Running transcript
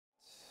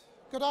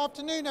Good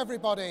afternoon,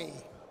 everybody.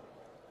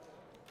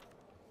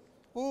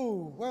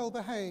 Oh, well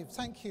behaved,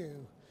 thank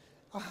you.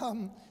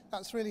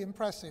 That's really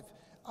impressive.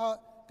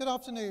 Good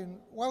afternoon.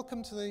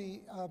 Welcome to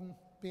the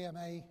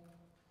BMA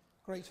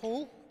Great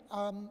Hall.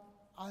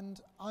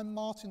 And I'm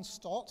Martin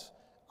Stott,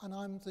 and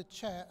I'm the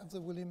chair of the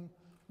William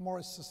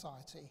Morris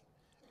Society.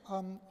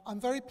 I'm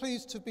very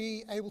pleased to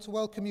be able to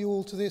welcome you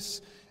all to this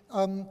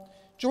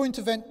joint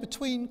event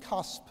between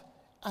CUSP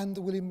and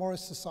the William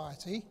Morris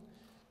Society.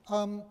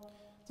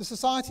 The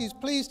Society is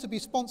pleased to be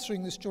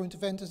sponsoring this joint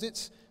event as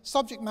its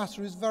subject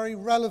matter is very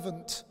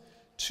relevant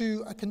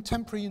to a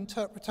contemporary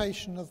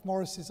interpretation of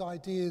Morris's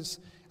ideas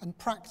and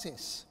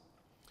practice.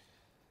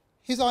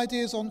 His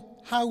ideas on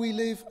how we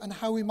live and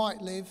how we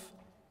might live,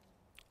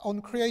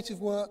 on creative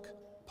work,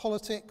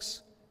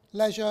 politics,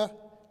 leisure,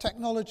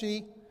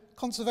 technology,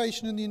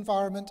 conservation in the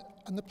environment,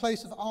 and the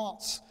place of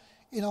arts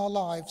in our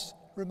lives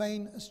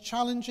remain as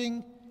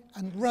challenging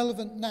and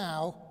relevant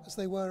now as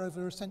they were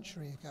over a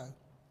century ago.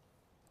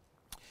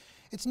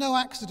 It's no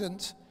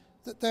accident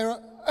that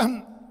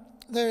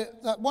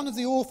that one of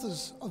the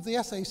authors of the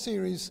essay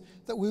series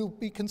that we'll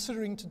be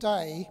considering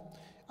today,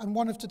 and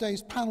one of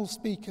today's panel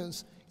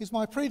speakers, is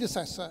my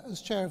predecessor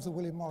as chair of the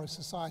William Morris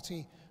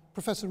Society,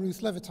 Professor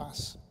Ruth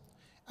Levitas.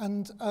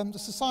 And the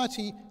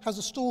Society has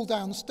a stall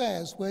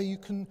downstairs where you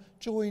can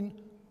join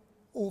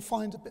or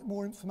find a bit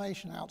more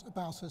information out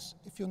about us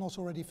if you're not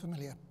already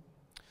familiar.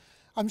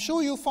 I'm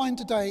sure you'll find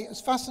today a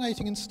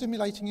fascinating and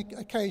stimulating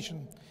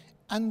occasion.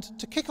 And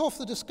to kick off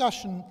the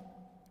discussion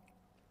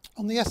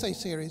on the essay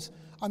series,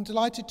 I'm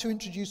delighted to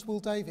introduce Will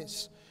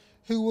Davies,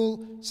 who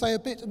will say a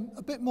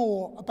bit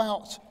more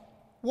about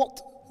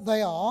what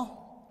they are,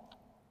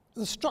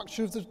 the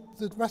structure of the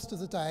rest of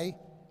the day,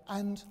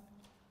 and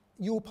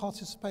your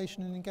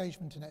participation and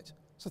engagement in it.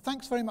 So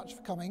thanks very much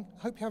for coming.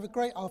 I hope you have a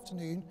great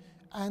afternoon,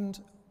 and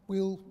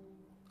we'll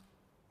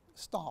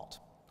start.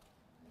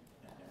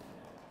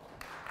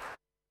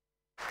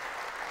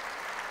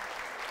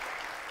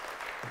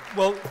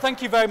 Well,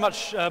 thank you very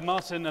much,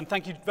 Martin, and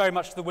thank you very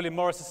much to the William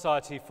Morris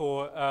Society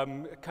for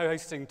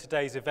co-hosting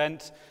today's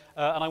event.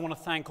 And I want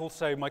to thank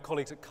also my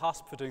colleagues at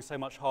CUSP for doing so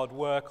much hard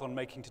work on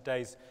making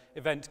today's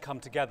event come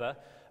together.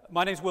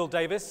 My name is Will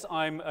Davies.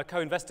 I'm a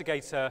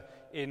co-investigator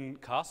in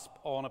CUSP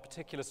on a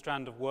particular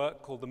strand of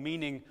work called the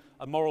Meaning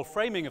and Moral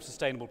Framing of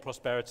Sustainable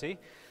Prosperity.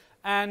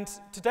 And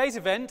today's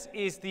event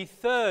is the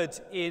third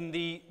in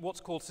the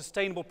what's called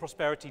Sustainable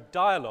Prosperity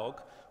Dialogue,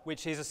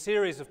 which is a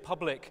series of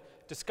public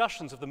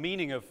discussions of the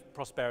meaning of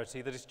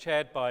prosperity that is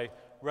chaired by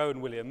Rowan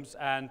Williams.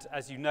 And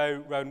as you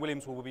know, Rowan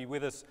Williams will be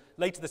with us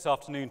later this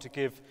afternoon to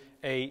give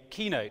a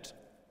keynote.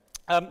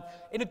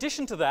 In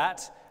addition to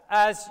that,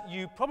 as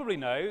you probably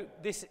know,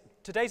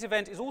 today's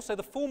event is also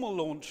the formal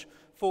launch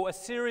for a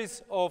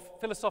series of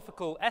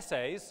philosophical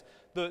essays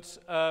that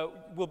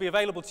will be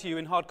available to you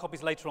in hard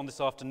copies later on this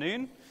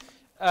afternoon.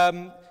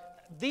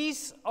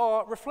 These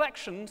are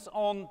reflections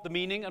on the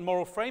meaning and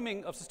moral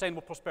framing of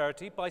sustainable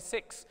prosperity by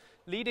 6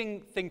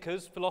 leading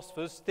thinkers,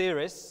 philosophers,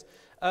 theorists.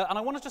 And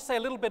I want to just say a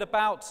little bit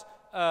about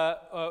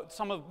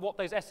some of what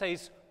those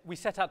essays we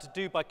set out to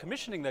do by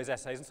commissioning those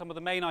essays and some of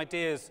the main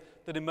ideas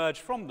that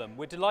emerge from them.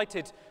 We're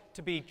delighted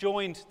to be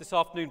joined this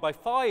afternoon by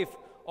 5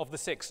 of the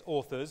 6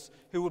 authors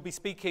who will be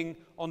speaking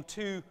on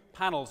 2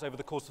 panels over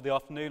the course of the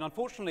afternoon.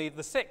 Unfortunately,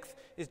 the 6th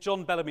is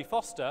John Bellamy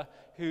Foster,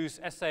 whose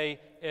essay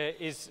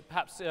is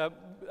perhaps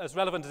as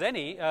relevant as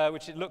any,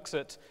 which it looks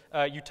at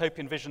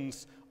utopian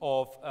visions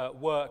of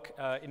work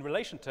in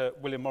relation to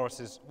William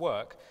Morris's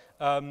work.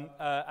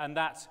 And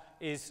that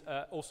is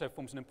also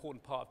forms an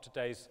important part of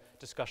today's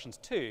discussions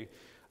too.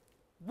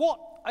 What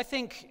I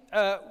think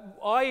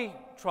I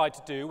tried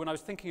to do when I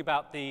was thinking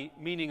about the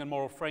meaning and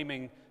moral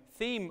framing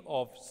theme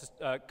of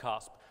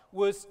CUSP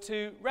was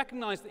to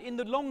recognize that in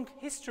the long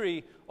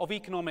history of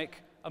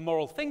economic and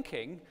moral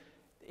thinking,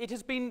 it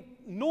has been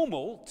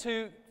normal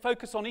to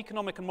focus on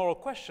economic and moral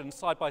questions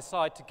side by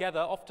side together,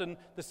 often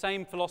the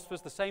same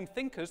philosophers, the same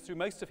thinkers through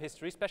most of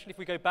history, especially if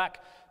we go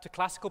back to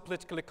classical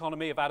political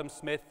economy of Adam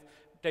Smith,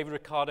 David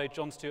Ricardo,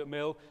 John Stuart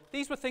Mill.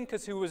 These were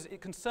thinkers who were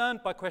concerned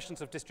by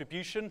questions of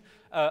distribution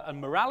and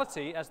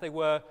morality as they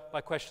were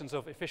by questions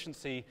of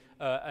efficiency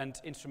and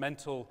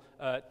instrumental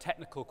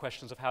technical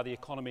questions of how the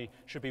economy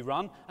should be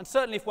run. And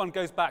certainly if one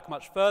goes back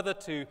much further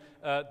to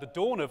the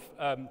dawn of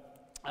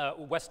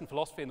Western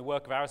philosophy and the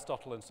work of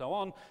Aristotle and so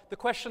on, the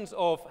questions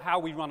of how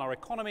we run our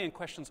economy and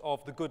questions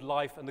of the good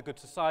life and the good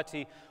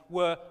society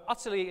were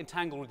utterly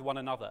entangled with one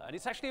another. And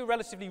it's actually a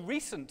relatively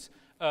recent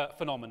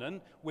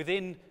phenomenon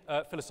within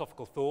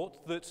philosophical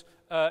thought that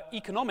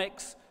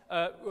economics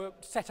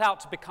set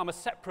out to become a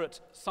separate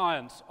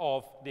science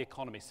of the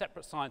economy,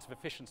 separate science of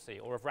efficiency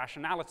or of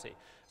rationality,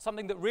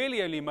 something that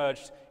really only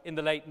emerged in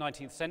the late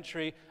 19th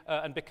century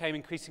and became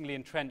increasingly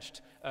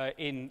entrenched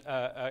in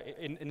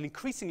an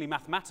increasingly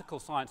mathematical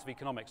science of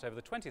economics over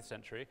the 20th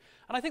century.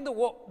 And I think that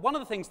one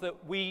of the things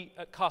that we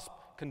at CUSP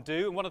can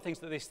do, and one of the things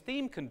that this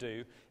theme can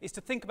do, is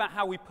to think about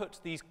how we put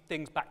these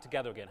things back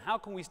together again. How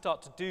can we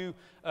start to do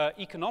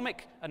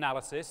economic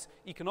analysis,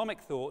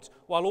 economic thought,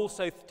 while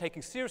also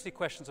taking seriously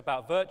questions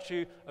about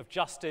virtue, of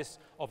justice,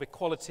 of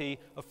equality,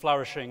 of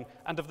flourishing,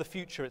 and of the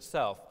future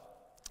itself.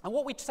 And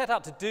what we set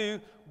out to do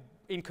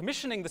in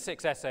commissioning the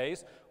 6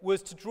 essays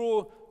was to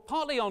draw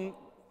partly on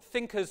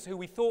thinkers who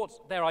we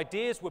thought their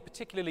ideas were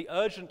particularly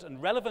urgent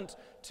and relevant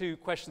to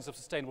questions of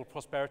sustainable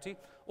prosperity,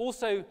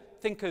 also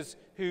thinkers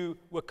who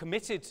were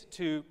committed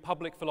to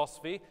public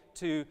philosophy,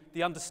 to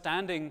the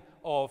understanding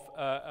of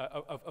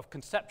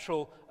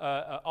conceptual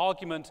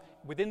argument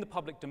within the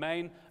public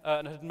domain,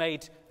 and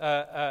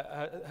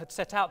had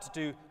set out to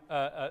do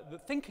the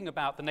thinking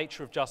about the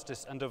nature of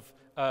justice and of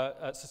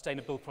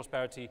sustainable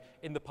prosperity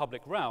in the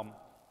public realm.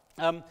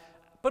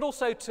 But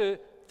also to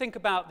think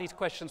about these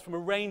questions from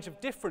a range of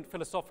different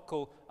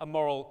philosophical and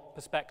moral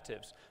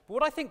perspectives. But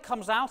what I think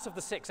comes out of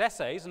the 6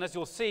 essays, and as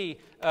you'll see,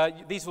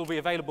 these will be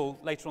available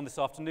later on this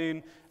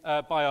afternoon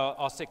by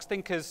our 6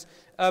 thinkers,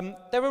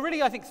 there are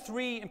really, I think,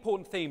 3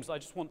 important themes that I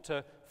just want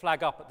to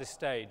flag up at this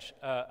stage,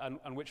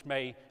 and which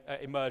may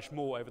emerge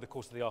more over the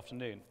course of the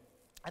afternoon.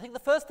 I think the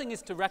first thing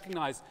is to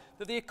recognize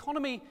that the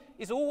economy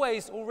is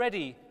always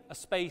already a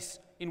space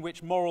in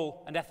which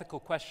moral and ethical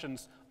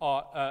questions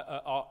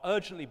are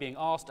urgently being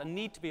asked and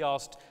need to be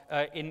asked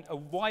in a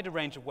wider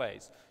range of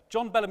ways.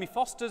 John Bellamy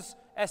Foster's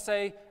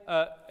essay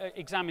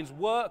examines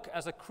work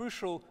as a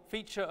crucial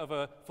feature of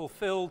a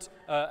fulfilled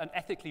and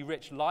ethically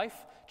rich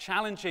life,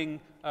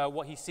 challenging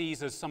what he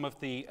sees as some of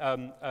the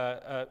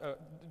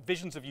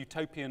visions of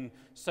utopian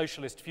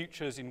socialist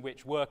futures in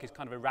which work is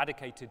kind of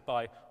eradicated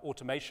by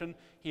automation.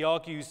 He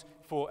argues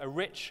for a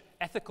rich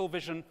ethical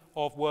vision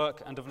of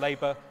work and of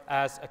labour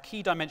as a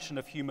key dimension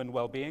of human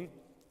well-being.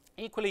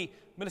 Equally,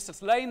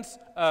 Millicent Lane's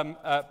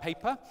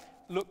paper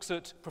looks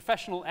at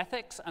professional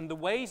ethics and the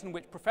ways in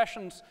which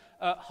professions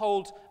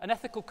hold an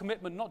ethical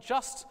commitment not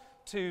just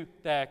to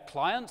their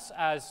clients,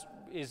 as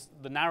is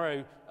the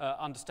narrow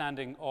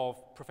understanding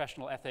of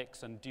professional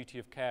ethics and duty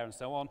of care and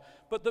so on,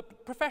 but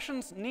that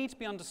professions need to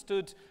be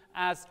understood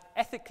as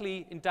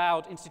ethically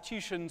endowed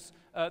institutions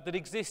that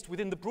exist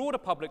within the broader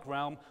public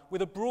realm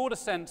with a broader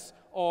sense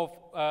of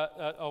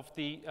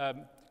the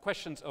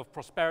questions of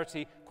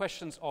prosperity,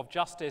 questions of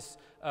justice,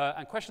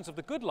 and questions of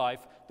the good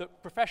life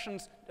that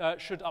professions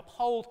should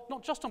uphold,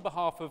 not just on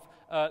behalf of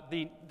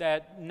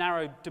their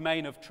narrow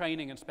domain of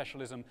training and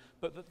specialism,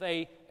 but that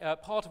they,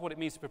 part of what it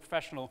means to be a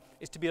professional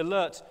is to be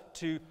alert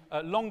to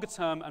longer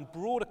term and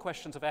broader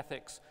questions of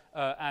ethics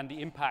and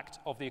the impact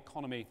of the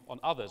economy on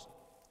others.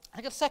 I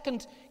think a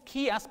second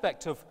key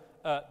aspect of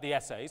the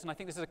essays, and I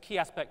think this is a key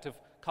aspect of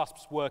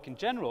Cusp's work in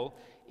general,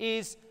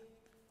 is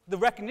the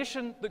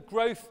recognition that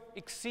growth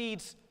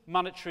exceeds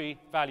monetary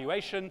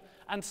valuation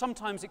and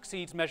sometimes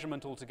exceeds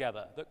measurement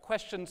altogether, that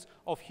questions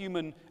of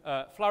human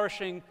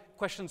flourishing,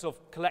 questions of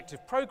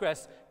collective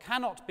progress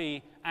cannot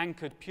be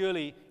anchored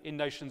purely in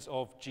notions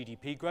of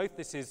GDP growth.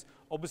 This is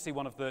obviously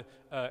one of the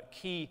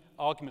key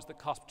arguments that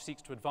Cusp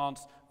seeks to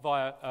advance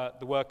via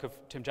the work of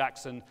Tim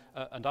Jackson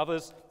and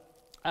others.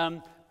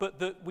 But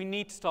that we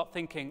need to start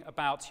thinking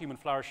about human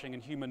flourishing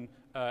and human,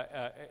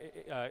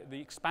 the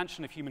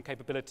expansion of human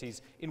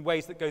capabilities in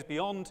ways that goes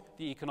beyond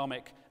the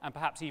economic and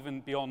perhaps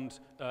even beyond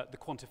the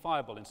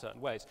quantifiable in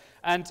certain ways.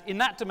 And in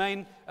that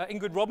domain,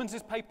 Ingrid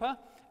Robeyns' paper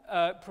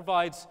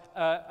provides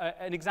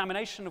an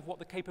examination of what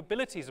the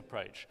capabilities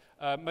approach,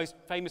 most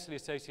famously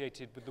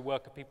associated with the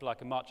work of people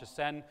like Amartya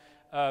Sen,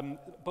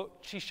 but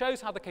she shows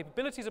how the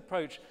capabilities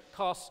approach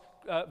casts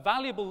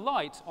valuable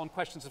light on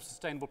questions of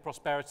sustainable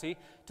prosperity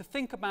to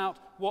think about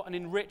what an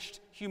enriched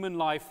human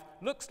life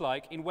looks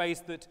like in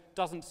ways that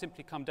doesn't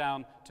simply come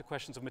down to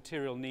questions of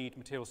material need,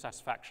 material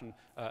satisfaction,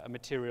 and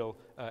material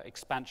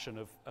expansion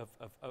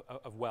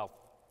of wealth.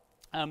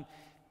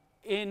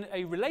 In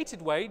a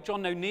related way,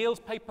 John O'Neill's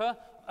paper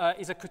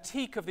is a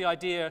critique of the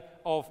idea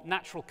of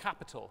natural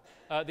capital,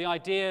 the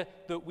idea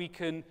that we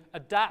can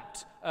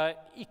adapt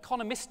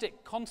economistic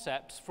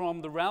concepts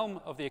from the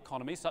realm of the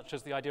economy, such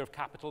as the idea of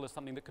capital as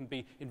something that can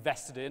be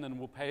invested in and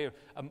will pay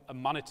a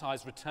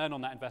monetized return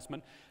on that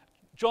investment.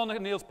 John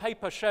O'Neill's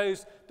paper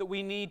shows that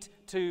we need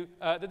to,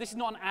 that this is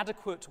not an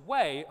adequate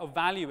way of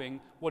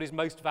valuing what is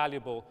most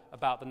valuable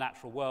about the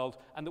natural world,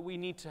 and that we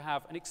need to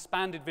have an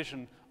expanded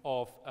vision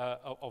of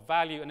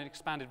value and an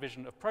expanded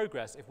vision of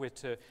progress if we're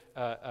to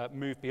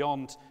move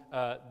beyond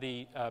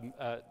the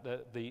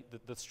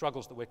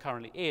struggles that we're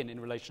currently in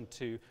relation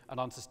to an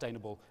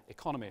unsustainable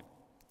economy.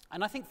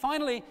 And I think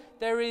finally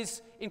there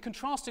is, in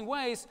contrasting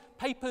ways,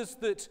 papers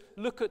that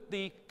look at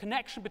the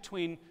connection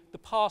between the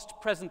past,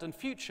 present and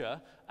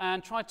future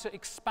and try to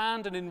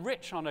expand and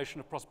enrich our notion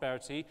of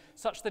prosperity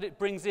such that it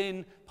brings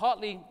in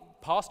partly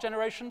past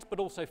generations but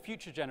also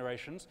future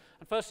generations.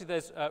 And firstly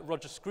there's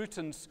Roger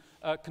Scruton's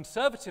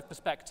conservative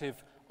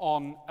perspective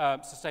on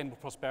sustainable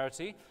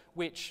prosperity,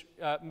 which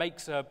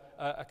makes a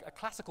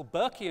classical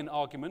Burkean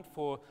argument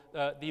for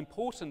the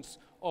importance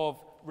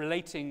of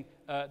relating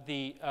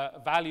the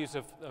values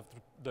of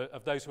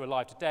those who are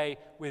alive today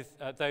with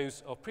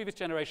those of previous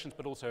generations,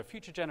 but also of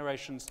future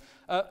generations.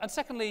 And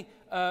secondly,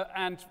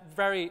 and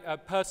very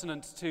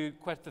pertinent to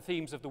the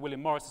themes of the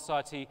William Morris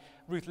Society,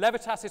 Ruth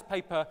Levitas's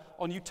paper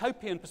on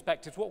utopian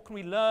perspectives. What can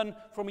we learn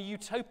from the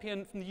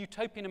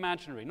utopian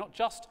imaginary? Not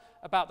just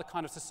about the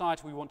kind of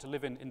society we want to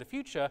live in the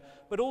future,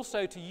 but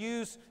also to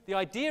use the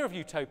idea of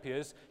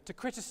utopias to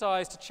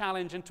criticize, to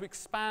challenge, and to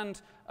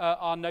expand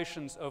our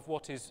notions of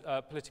what is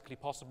politically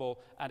possible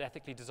and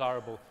ethically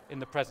desirable in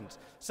the present.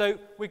 So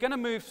we're going to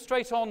move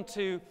straight on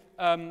to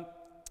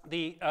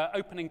the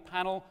opening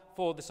panel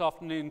for this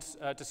afternoon's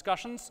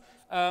discussions.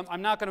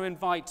 I'm now going to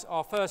invite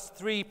our first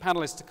three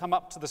panelists to come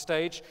up to the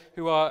stage,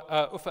 who are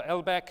Uffe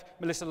Elbæk,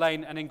 Melissa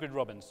Lane, and Ingrid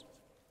Robeyns.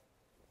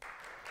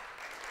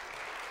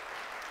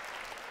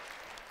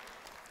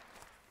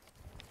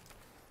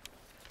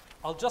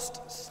 I'll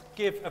just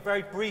give a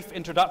very brief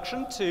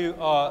introduction to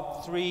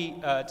our three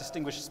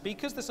distinguished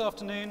speakers this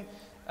afternoon.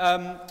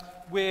 I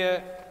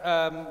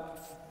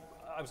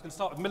was going to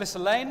start with Melissa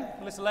Lane.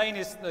 Melissa Lane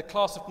is the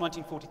class of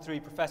 1943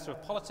 professor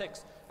of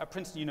politics at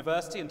Princeton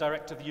University and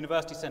director of the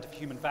University Center for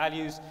Human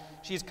Values.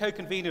 She is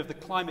co-convener of the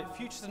Climate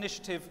Futures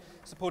Initiative,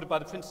 supported by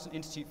the Princeton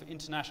Institute for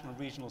International and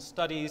Regional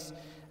Studies.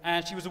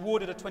 And she was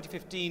awarded a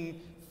 2015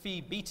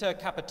 Phi Beta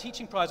Kappa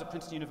Teaching Prize at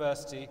Princeton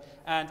University.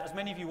 And as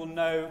many of you will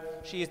know,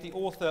 she is the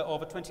author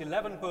of a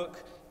 2011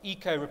 book,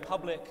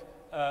 Eco-Republic,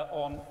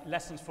 on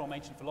lessons from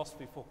ancient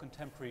philosophy for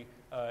contemporary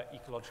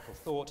ecological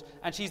thought.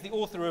 And she's the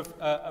author of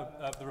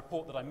the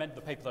report that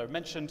the paper that I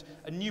mentioned,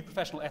 A New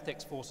Professional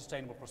Ethics for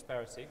Sustainable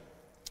Prosperity.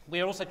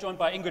 We are also joined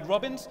by Ingrid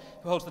Robeyns,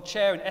 who holds the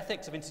chair in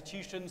Ethics of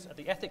Institutions at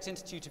the Ethics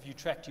Institute of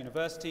Utrecht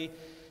University.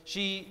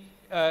 She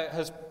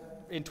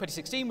in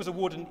 2016 was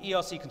awarded an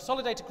ERC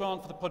Consolidated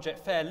grant for the project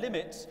Fair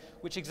Limits,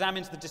 which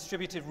examines the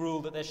distributive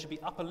rule that there should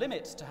be upper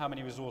limits to how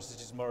many resources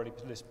it is morally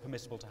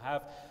permissible to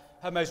have.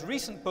 Her most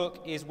recent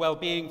book is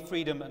Wellbeing,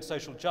 Freedom and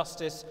Social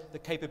Justice, The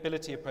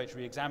Capability Approach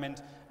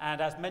Re-examined.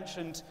 And as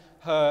mentioned,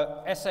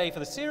 her essay for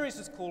the series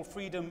is called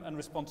Freedom and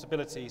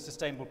Responsibility,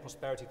 Sustainable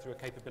Prosperity Through a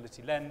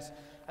Capability Lens.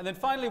 And then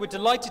finally, we're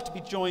delighted to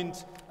be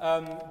joined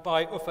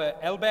by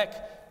Uffe Elbæk.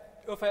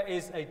 Uffe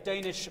is a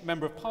Danish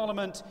Member of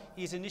Parliament.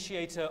 He's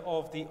initiator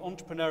of the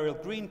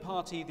Entrepreneurial Green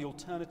Party, The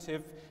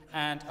Alternative,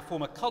 and a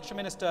former culture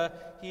minister.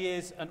 He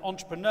is an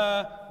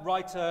entrepreneur,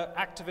 writer,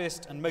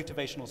 activist, and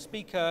motivational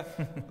speaker.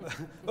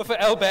 Uffe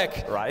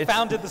Elbæk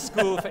founded the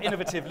School for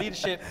Innovative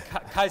Leadership,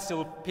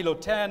 Kejsil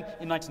Piloten,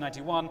 in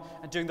 1991,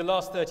 and during the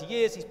last 30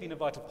 years, he's been a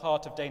vital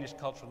part of Danish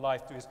cultural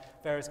life through his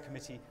various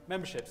committee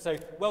membership. So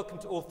welcome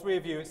to all three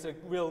of you. It's a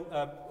real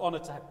honor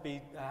to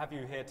have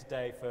you here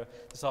today for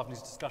this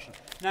afternoon's discussion.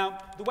 Now,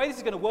 the way this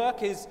is going to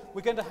work is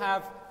we're going to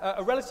have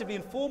a relatively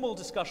informal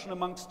discussion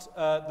amongst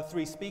the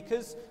three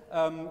speakers.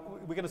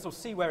 We're going to sort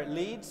of see where it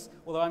leads,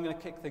 although I'm going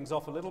to kick things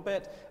off a little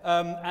bit.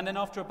 And then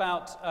after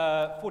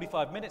about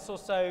 45 minutes or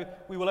so,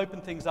 we will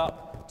open things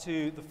up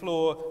to the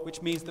floor,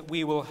 which means that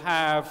we will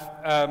have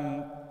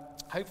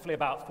hopefully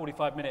about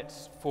 45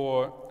 minutes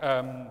for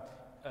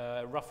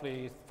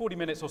roughly 40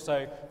 minutes or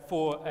so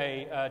for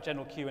a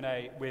general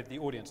Q&A with the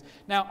audience.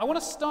 Now, I want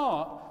to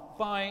start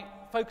by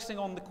focusing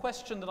on the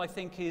question that I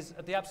think is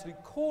at the absolute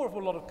core of a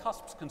lot of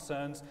CUSP's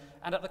concerns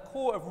and at the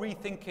core of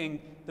rethinking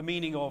the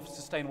meaning of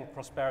sustainable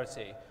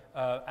prosperity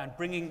and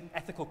bringing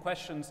ethical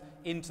questions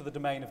into the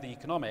domain of the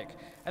economic.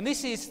 And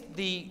this is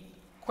the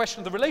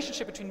question of the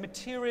relationship between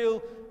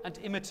material and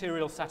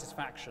immaterial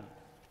satisfaction.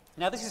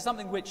 Now, this is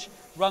something which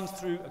runs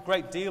through a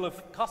great deal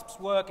of CUSP's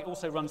work. It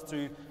also runs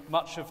through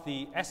much of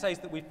the essays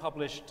that we've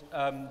published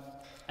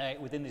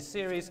within this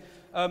series.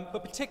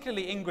 But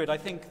particularly, Ingrid, I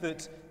think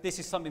that this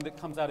is something that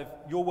comes out of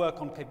your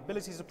work on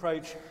capabilities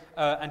approach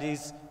and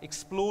is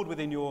explored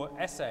within your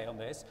essay on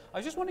this. I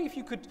was just wondering if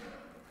you could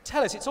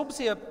tell us, it's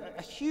obviously a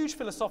huge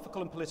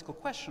philosophical and political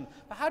question,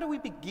 but how do we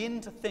begin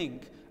to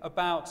think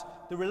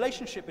about the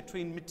relationship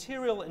between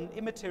material and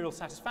immaterial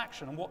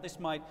satisfaction and what this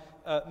might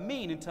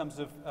mean in terms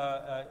of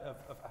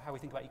how we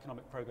think about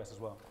economic progress as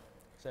well?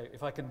 So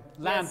if I can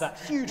land that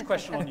huge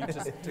question on you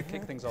to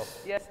kick things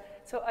off. Yes,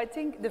 so I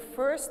think the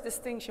first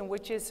distinction,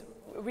 which is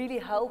really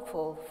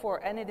helpful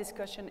for any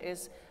discussion,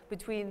 is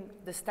between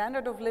the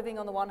standard of living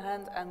on the one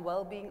hand and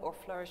well-being or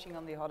flourishing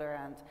on the other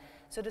hand.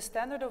 So the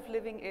standard of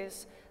living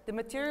is the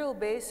material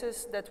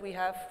basis that we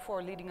have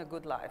for leading a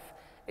good life.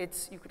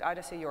 It's, you could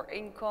either say your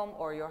income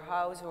or your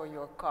house or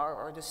your car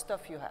or the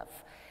stuff you have.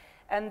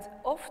 And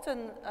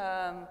often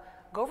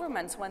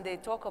governments, when they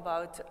talk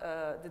about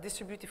the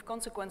distributive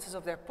consequences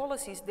of their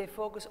policies, they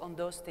focus on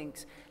those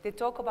things. They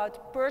talk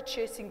about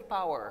purchasing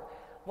power.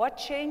 What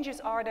changes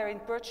are there in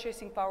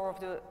purchasing power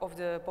of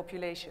the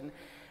population?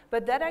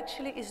 But that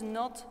actually is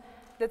not,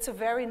 that's a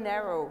very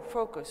narrow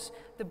focus.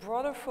 The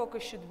broader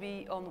focus should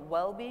be on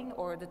well-being,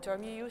 or the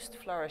term you used,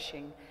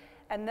 flourishing.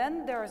 And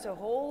then there is a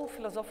whole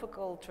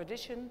philosophical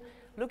tradition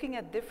looking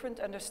at different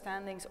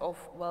understandings of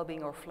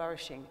well-being or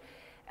flourishing.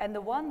 And the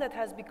one that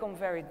has become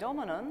very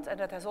dominant, and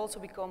that has also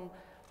become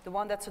the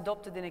one that's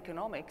adopted in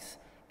economics,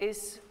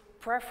 is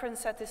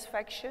preference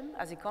satisfaction,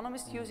 as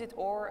economists use it,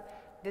 or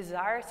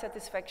desire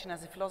satisfaction,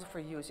 as the philosopher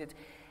used it.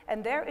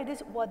 And there it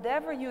is,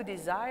 whatever you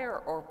desire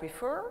or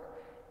prefer,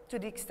 to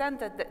the extent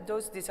that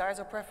those desires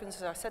or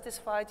preferences are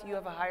satisfied, you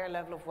have a higher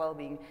level of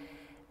well-being.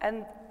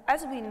 And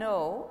as we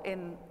know,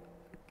 in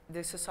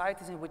the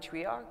societies in which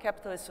we are,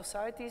 capitalist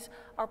societies,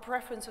 our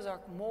preferences are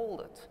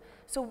molded.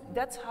 So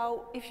that's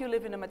how, if you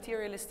live in a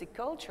materialistic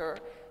culture,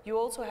 you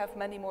also have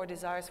many more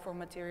desires for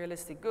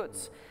materialistic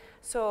goods.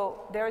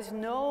 So there is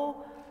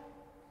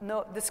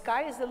the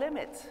sky is the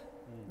limit.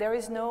 There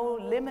is no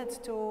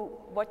limit to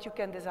what you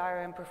can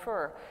desire and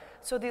prefer.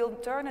 So the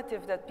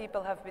alternative that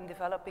people have been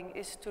developing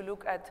is to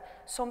look at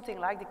something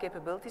like the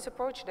capabilities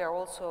approach. There are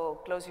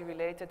also closely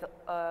related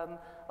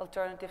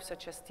alternatives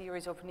such as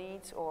theories of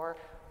needs or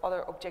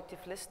other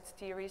objective list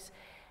theories.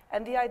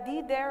 And the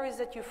idea there is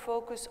that you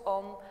focus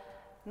on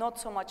not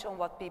so much on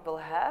what people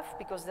have,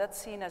 because that's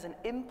seen as an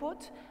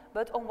input,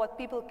 but on what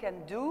people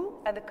can do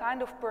and the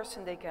kind of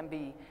person they can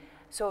be.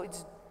 So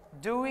it's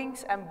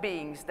doings and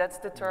beings. That's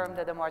the term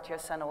that Amartya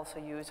Sen also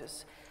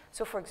uses.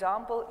 So for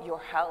example, your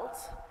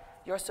health,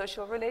 your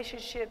social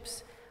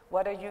relationships,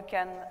 whether you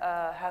can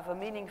have a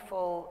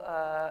meaningful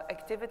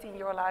activity in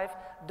your life,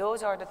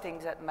 those are the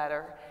things that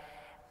matter.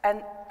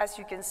 And as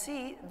you can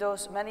see,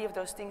 many of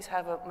those things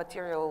have a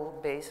material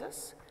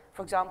basis.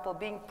 For example,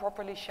 being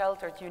properly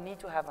sheltered, you need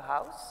to have a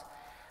house.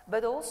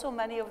 But also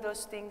many of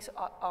those things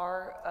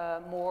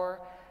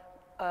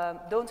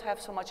don't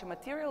have so much a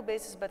material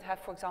basis, but have,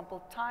 for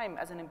example, time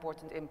as an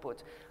important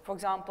input. For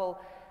example,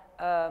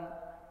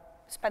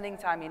 spending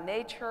time in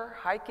nature,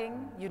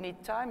 hiking, you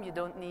need time, you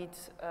don't need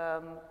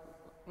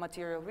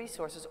material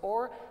resources.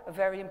 Or a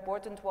very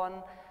important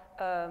one,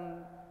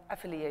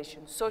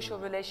 affiliation, social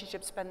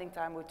relationships, spending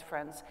time with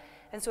friends.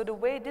 And so the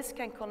way this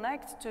can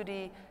connect to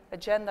the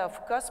agenda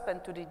of CUSP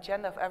and to the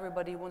agenda of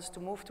everybody who wants to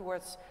move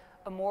towards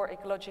a more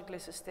ecologically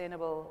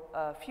sustainable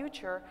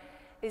future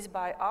is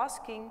by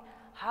asking,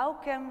 how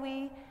can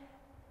we,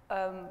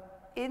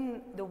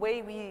 in the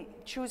way we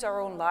choose our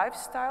own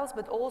lifestyles,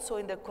 but also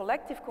in the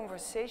collective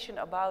conversation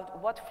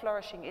about what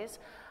flourishing is,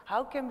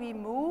 how can we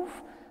move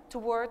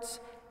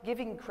towards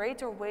giving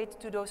greater weight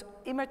to those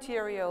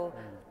immaterial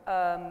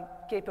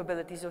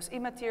capabilities, those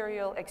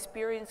immaterial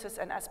experiences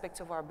and aspects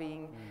of our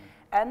being.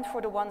 And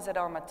for the ones that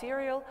are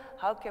material,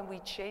 how can we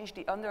change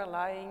the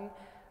underlying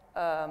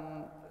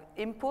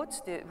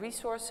inputs, the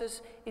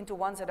resources, into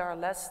ones that are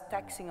less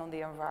taxing on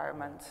the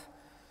environment?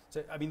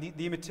 So, I mean,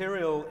 the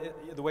immaterial,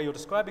 the way you're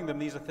describing them,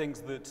 these are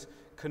things that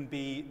can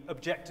be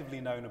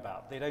objectively known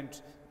about. They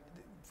don't,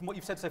 from what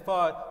you've said so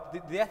far,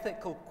 the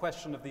ethical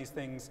question of these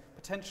things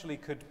potentially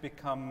could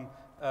become,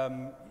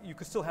 you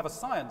could still have a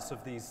science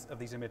of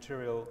these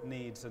immaterial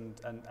needs and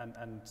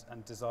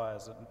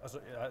desires,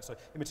 sorry,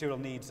 immaterial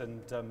needs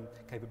and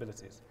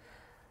capabilities.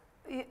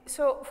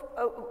 So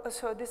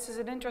this is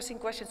an interesting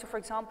question. So for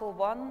example,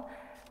 one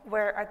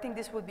where I think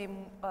this would be,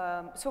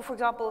 so for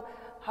example,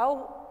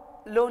 how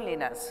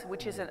loneliness,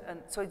 which is,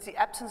 so it's the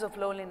absence of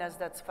loneliness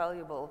that's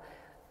valuable.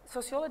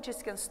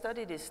 Sociologists can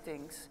study these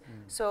things.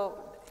 So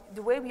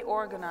the way we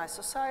organize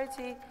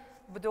society,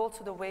 but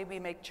also the way we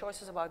make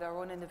choices about our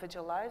own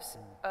individual lives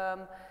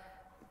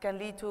can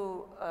lead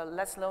to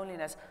less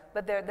loneliness.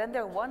 But then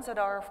there are ones that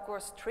are, of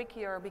course,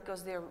 trickier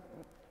because they're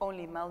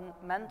only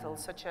mental,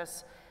 such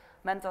as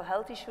mental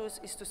health issues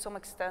is to some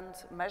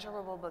extent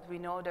measurable, but we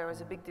know there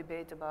is a big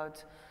debate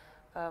about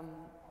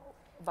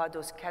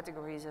those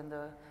categories and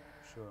the...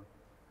 Sure.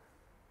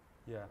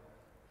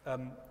 Yeah.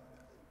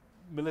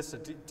 Melissa,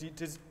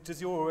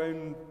 does your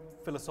own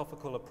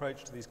philosophical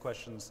approach to these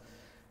questions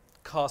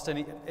cast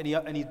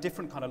any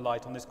different kind of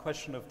light on this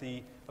question of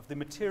the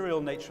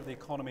material nature of the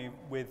economy,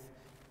 with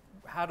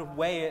how to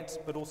weigh it,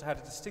 but also how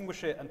to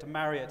distinguish it and to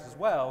marry it as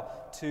well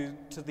to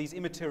these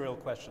immaterial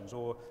questions?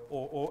 Or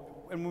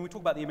and when we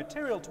talk about the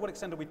immaterial, to what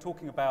extent are we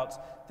talking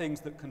about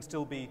things that can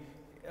still be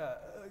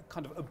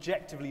kind of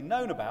objectively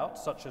known about,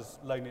 such as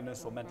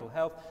loneliness or mental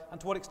health, and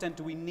to what extent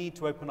do we need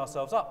to open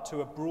ourselves up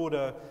to a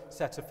broader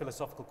set of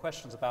philosophical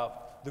questions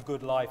about the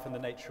good life and the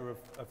nature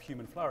of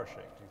human flourishing,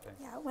 do you think?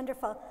 Yeah,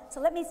 wonderful. So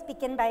let me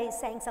begin by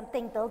saying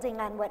something building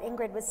on what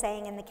Ingrid was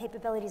saying in the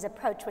capabilities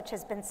approach, which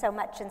has been so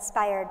much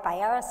inspired by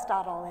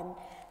Aristotle and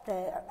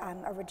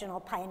the original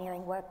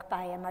pioneering work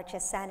by Amartya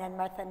Sen and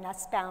Martha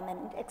Nussbaum,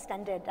 and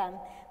extended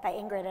by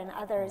Ingrid and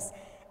others.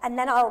 And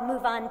then I'll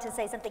move on to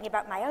say something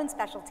about my own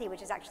specialty,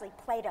 which is actually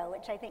Plato,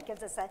 which I think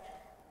gives us a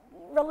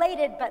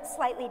related but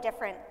slightly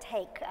different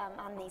take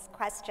on these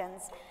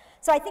questions.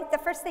 So I think the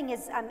first thing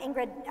is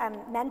Ingrid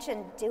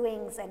mentioned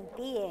doings and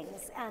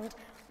beings. And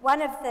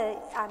one of the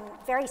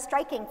very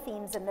striking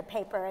themes in the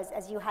paper,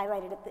 as you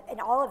highlighted in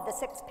all of the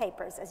 6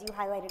 papers, as you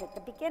highlighted at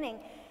the beginning,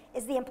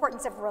 is the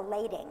importance of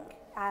relating,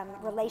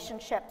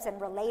 relationships and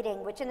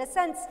relating, which in a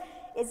sense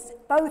is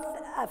both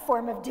a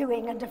form of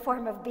doing and a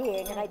form of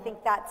being. And I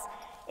think that's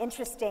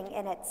interesting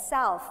in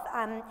itself.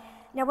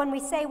 Now, when we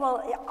say,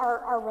 well,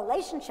 are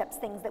relationships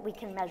things that we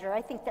can measure,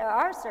 I think there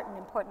are certain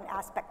important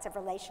aspects of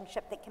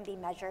relationship that can be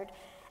measured.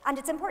 And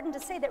it's important to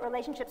say that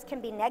relationships can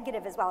be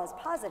negative as well as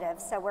positive.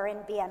 So we're in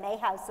BMA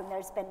House, and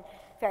there's been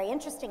very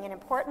interesting and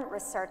important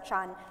research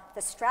on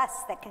the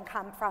stress that can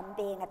come from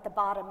being at the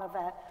bottom of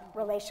a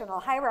relational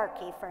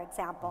hierarchy, for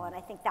example. And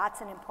I think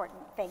that's an important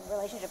thing.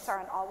 Relationships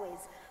aren't always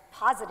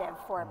positive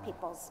for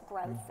people's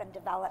growth and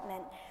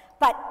development.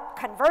 But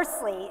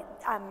conversely,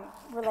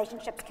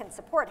 relationships can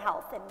support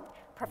health in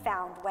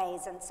profound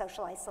ways, and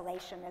social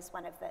isolation is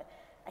one of the,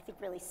 I think,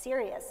 really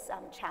serious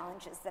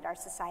challenges that our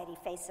society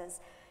faces.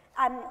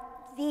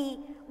 The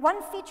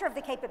one feature of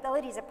the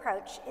capabilities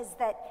approach is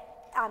that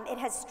it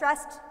has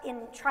stressed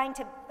in trying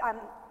to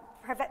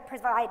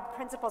provide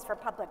principles for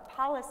public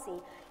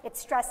policy, it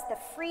stressed the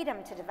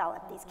freedom to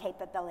develop these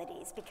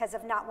capabilities because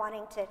of not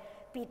wanting to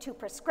be too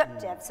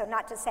prescriptive. So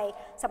not to say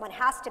someone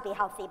has to be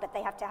healthy, but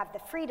they have to have the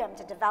freedom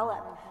to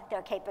develop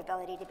their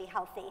capability to be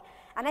healthy.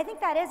 And I think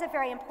that is a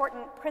very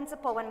important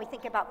principle when we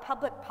think about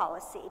public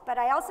policy. But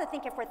I also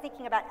think if we're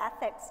thinking about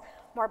ethics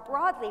more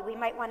broadly, we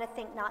might want to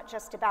think not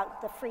just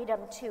about the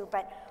freedom too,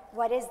 but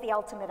what is the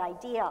ultimate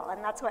ideal?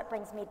 And that's what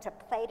brings me to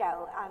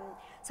Plato.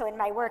 So in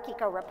my work,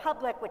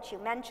 Eco-Republic, which you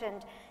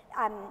mentioned,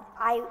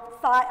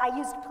 I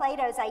used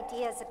Plato's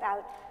ideas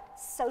about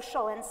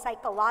social and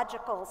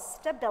psychological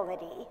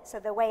stability, so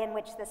the way in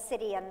which the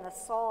city and the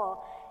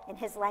soul, in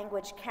his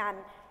language, can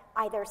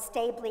either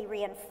stably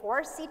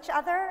reinforce each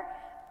other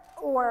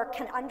or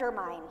can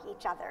undermine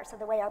each other, so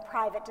the way our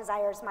private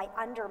desires might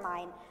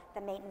undermine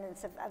the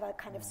maintenance of a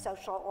kind of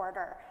social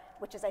order,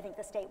 which is, I think,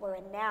 the state we're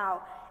in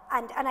now.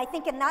 And I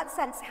think in that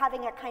sense,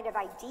 having a kind of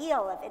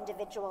ideal of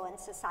individual and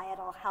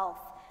societal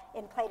health,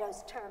 in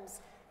Plato's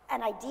terms,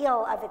 an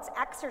ideal of its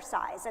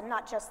exercise, and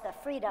not just the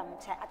freedom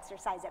to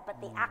exercise it, but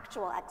the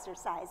actual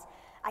exercise,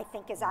 I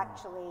think is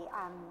actually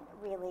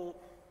really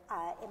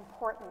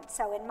important.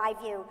 So in my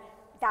view,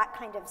 that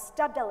kind of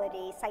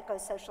stability,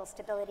 psychosocial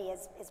stability,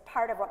 is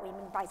part of what we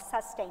mean by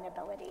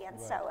sustainability, and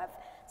so of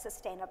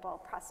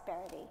sustainable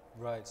prosperity.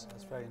 Right,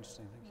 that's very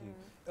interesting, thank you.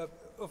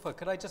 Uffe,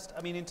 could I just,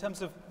 I mean, in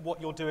terms of what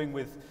you're doing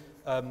with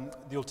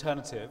the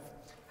alternative,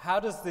 how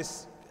does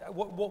this,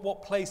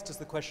 what place does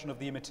the question of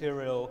the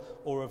immaterial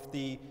or of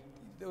the,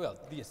 well,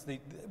 yes,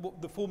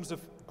 the forms of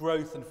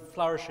growth and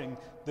flourishing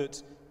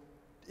that,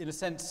 in a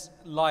sense,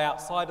 lie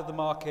outside of the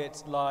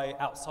market, lie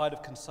outside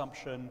of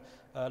consumption,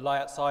 lie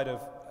outside of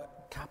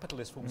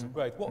capitalist forms of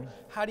growth?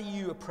 How do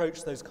you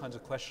approach those kinds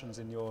of questions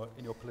in your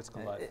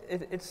political life?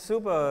 It's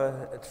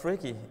super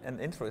tricky and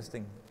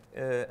interesting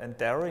and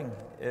daring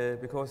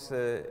because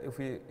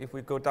if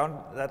we go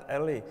down that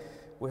alley,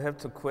 we have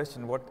to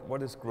question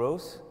what is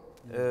growth.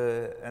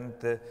 And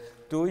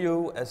do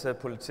you as a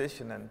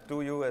politician and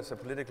do you as a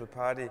political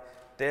party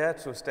dare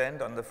to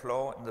stand on the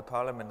floor in the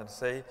parliament and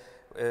say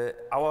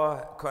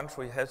our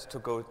country has to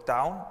go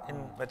down in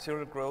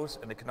material growth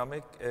and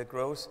economic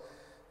growth,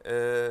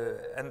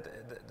 and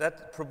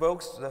that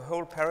provokes the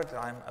whole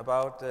paradigm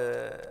about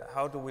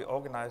how do we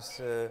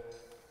organize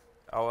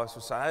our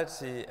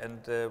society,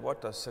 and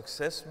what does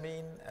success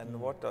mean, and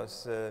what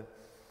does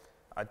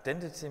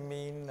identity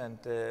mean, and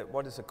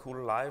what is a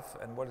cool life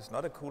and what is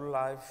not a cool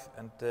life,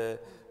 and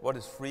what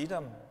is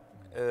freedom.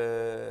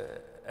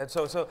 And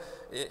so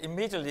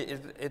immediately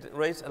it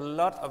raised a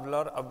lot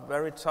of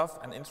very tough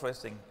and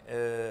interesting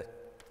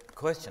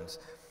questions.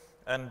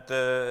 And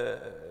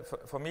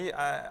for me,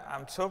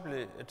 I'm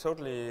totally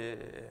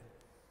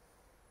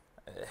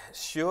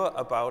sure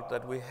about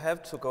that we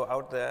have to go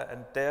out there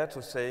and dare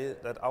to say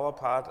that our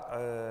part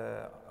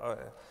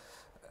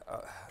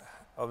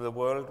of the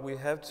world, we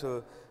have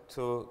to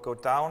go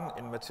down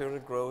in material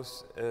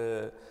growth,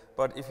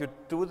 but if you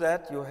do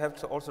that, you have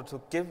to also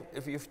to give.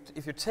 If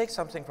you take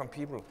something from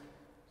people,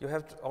 you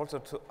have to also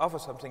to offer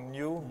something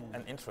new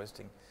and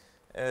interesting.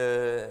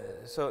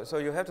 So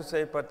you have to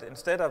say, but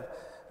instead of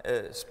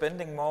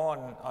spending more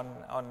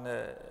on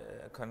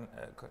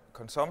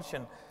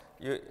consumption,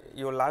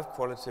 your life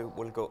quality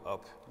will go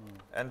up.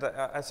 And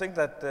I think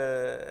that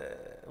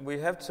we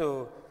have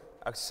to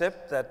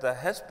accept that there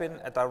has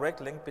been a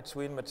direct link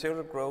between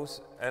material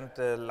growth and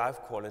life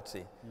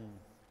quality.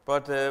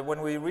 But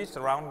when we reached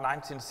around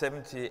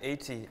 1970,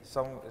 80,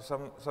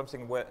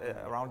 something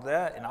around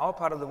there in our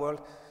part of the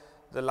world,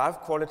 the life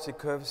quality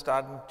curve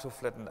started to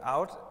flatten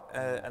out,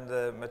 and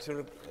the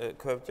material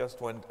curve just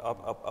went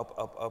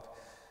up.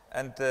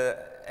 And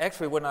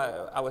actually, when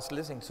I was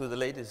listening to the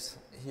ladies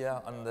here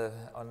on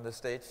the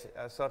stage,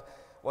 I thought,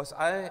 was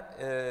I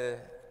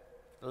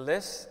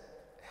less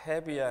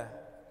happier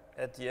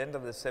at the end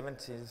of the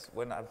 70s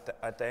when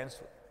I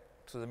danced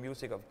to the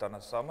music of Donna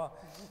Summer,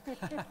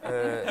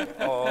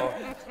 or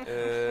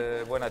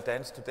when I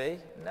dance today?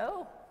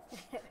 No,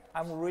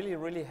 I'm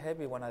really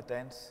happy when I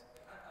dance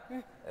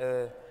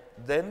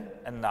then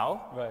and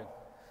now. Right.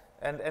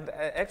 And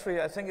actually,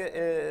 I think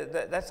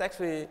that's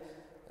actually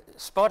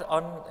spot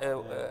on.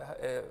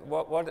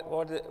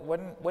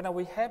 When are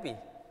we happy?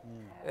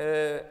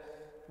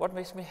 What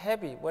makes me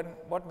happy?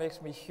 What makes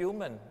me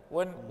human?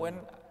 When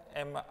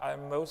am I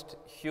most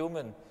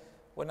human?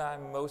 when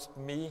I'm most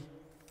me.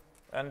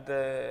 And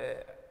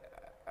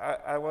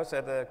I was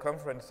at a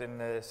conference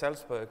in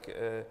Salzburg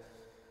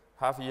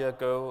half a year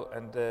ago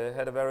and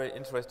had a very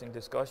interesting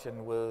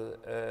discussion with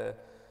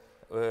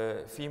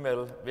a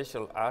female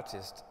visual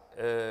artist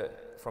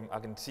from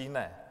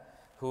Argentina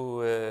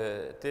who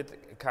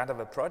did kind of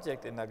a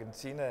project in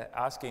Argentina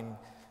asking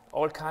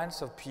all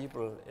kinds of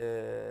people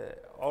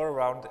all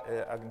around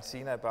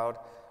Argentina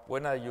about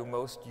when are you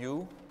most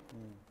you?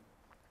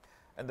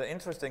 And the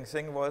interesting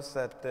thing was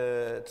that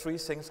 3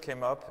 things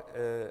came up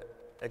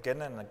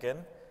again and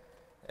again.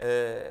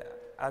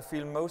 I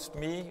feel most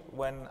me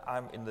when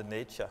I'm in the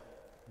nature.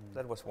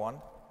 That was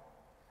one.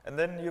 And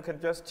then you can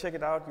just check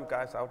it out, you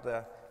guys out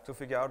there, to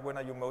figure out when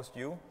are you most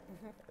you.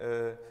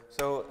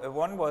 So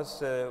one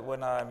was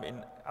when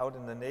I'm out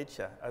in the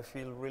nature, I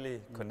feel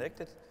really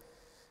connected.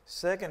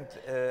 Second,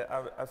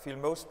 I feel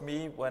most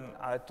me when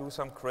I do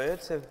some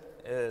creative,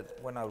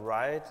 when I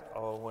write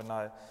or when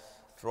I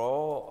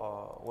draw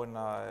or when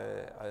I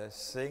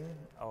sing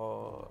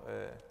or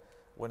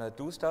when I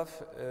do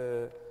stuff,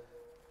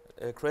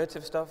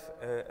 creative stuff.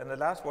 And the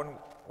last one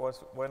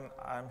was when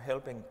I'm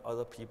helping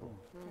other people.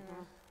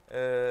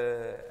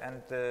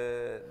 And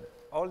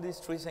all these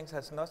 3 things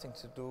has nothing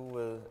to do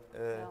with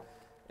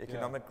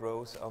economic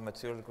growth or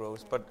material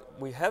growth, but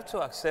we have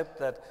to accept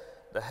that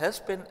there has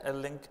been a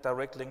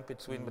direct link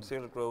between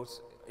material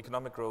growth,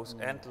 economic growth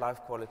and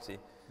life quality.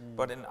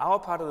 But in our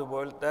part of the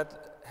world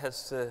that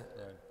has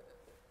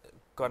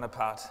gone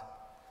apart.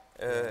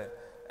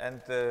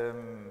 And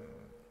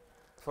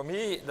for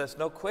me there's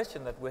no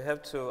question that we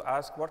have to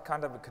ask what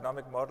kind of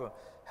economic model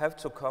have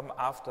to come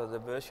after the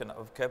version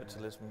of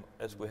capitalism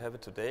as we have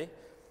it today.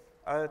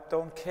 I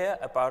don't care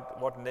about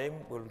what name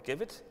we'll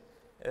give it,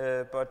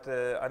 but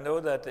I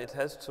know that it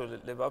has to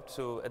live up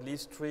to at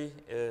least 3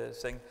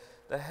 things.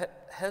 There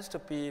has to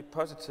be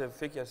positive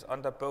figures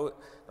under both,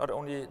 not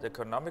only the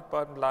economic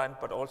bottom line,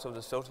 but also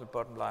the social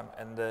bottom line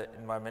and the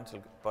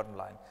environmental bottom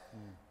line.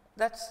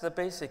 That's the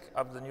basic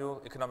of the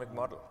new economic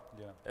model.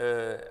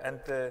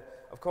 And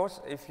of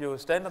course, if you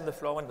stand on the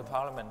floor in the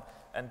parliament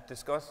and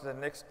discuss the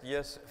next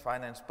year's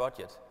finance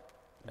budget,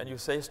 and you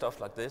say stuff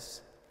like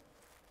this,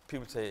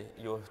 people say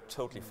you're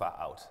totally far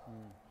out.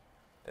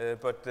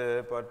 But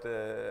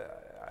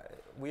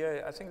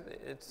I think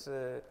it's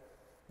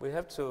we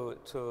have to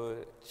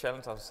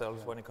challenge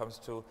ourselves when it comes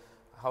to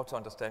how to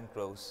understand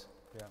growth.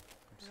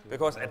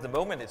 Because at the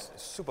moment it's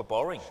super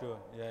boring.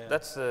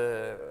 That's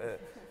a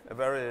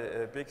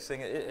very big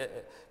thing.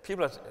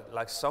 People are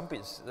like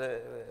zombies.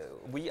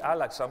 We are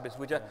like zombies.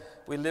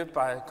 We live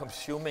by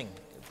consuming,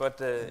 but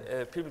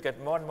people get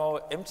more and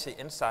more empty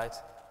inside.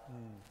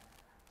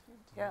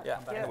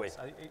 Anyway.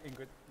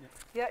 Ingrid.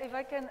 Yeah, if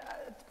I can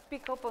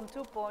pick up on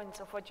 2 points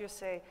of what you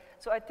say.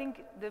 So I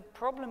think the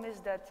problem is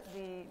that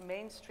the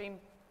mainstream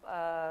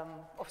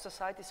of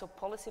society, so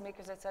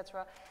policymakers,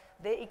 etc.,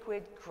 they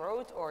equate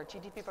growth or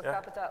GDP per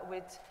capita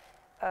with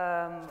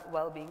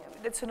well-being.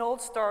 It's an old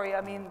story.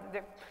 I mean,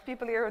 the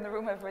people here in the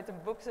room have written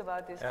books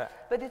about this,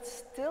 but it's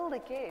still the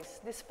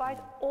case, despite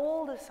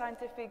all the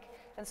scientific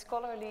and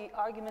scholarly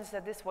arguments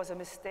that this was a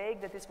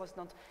mistake, that this was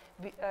not,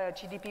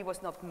 GDP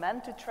was not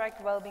meant to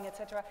track well-being,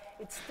 etc.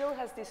 It still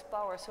has this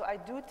power. So I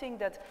do think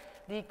that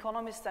the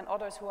economists and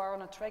others who are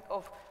on a track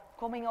of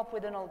coming up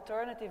with an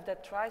alternative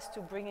that tries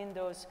to bring in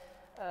those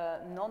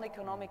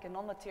non-economic and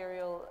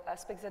non-material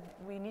aspects, that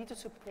we need to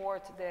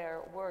support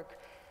their work.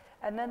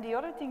 And then the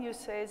other thing you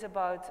say is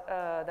about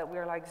that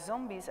we're like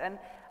zombies, and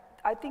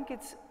I think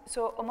it's,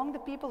 so among the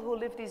people who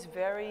live these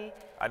very...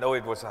 I know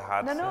it was a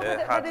hard...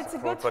 but it's a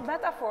good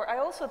metaphor. I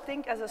also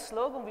think as a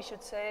slogan we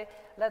should say,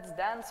 let's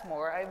dance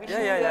more. We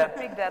should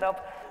pick that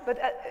up. But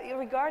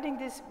regarding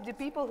this, the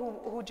people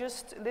who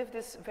just live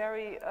this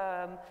very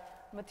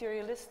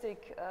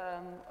materialistic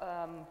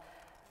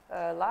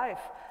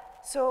life,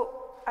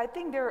 so I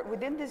think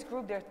within this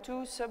group there are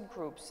 2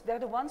 subgroups. They're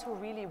the ones who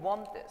really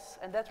want this,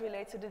 and that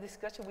relates to the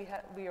discussion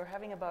we are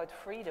having about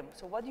freedom.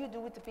 So what do you do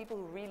with the people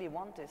who really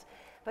want this?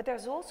 But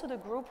there's also the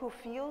group who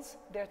feels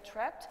they're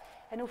trapped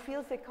and who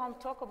feels they can't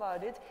talk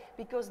about it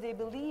because they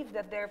believe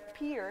that their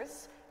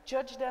peers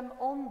judge them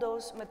on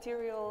those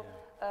material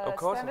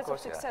standards of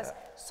success.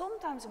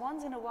 Sometimes,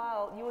 once in a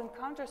while, you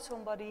encounter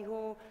somebody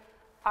who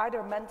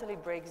either mentally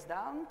breaks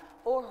down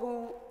or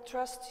who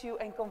trusts you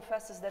and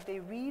confesses that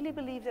they really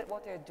believe that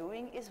what they're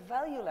doing is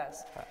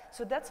valueless.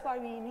 So that's why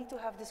we need to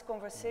have this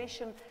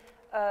conversation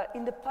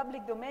in the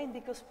public domain,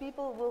 because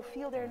people will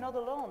feel they're not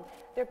alone.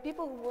 There are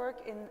people who work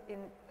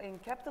in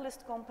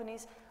capitalist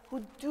companies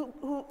who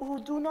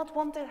do not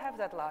want to have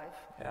that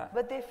life,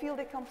 but they feel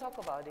they can't talk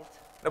about it.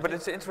 No, but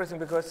it's interesting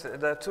because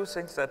there are 2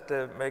 things that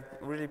make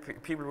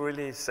people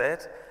really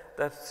sad.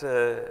 That's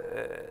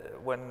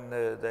when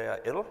they are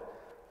ill,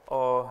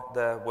 or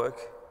their work,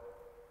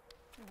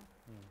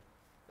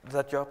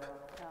 their job.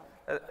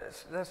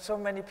 There's so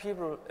many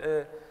people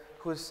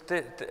who's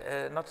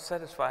not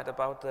satisfied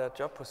about their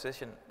job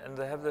position, and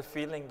they have the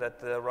feeling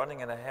that they're running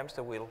in a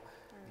hamster wheel.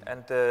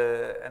 And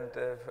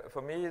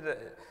for me,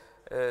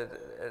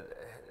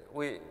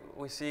 we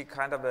see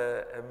kind of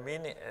a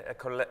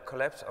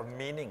collapse of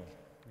meaning,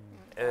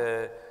 and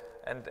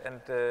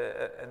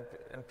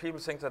people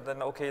think that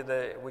then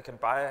okay, we can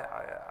buy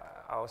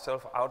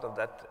ourselves out of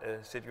that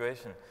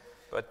situation,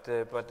 but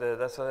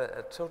that's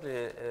a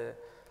totally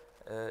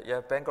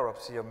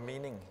bankruptcy of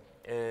meaning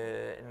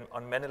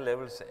on many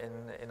levels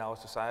in our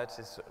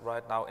societies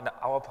right now, in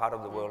our part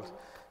of the world.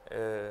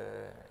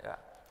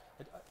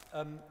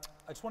 I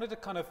just wanted to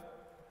kind of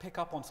pick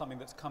up on something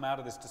that's come out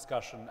of this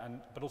discussion,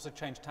 but also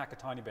change tack a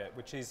tiny bit,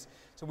 which is,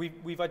 so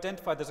we've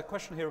identified, there's a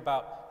question here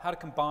about how to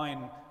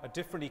combine a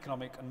different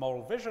economic and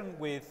moral vision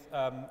with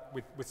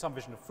some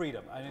vision of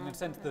freedom. And in a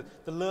sense,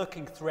 the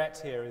lurking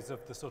threat here is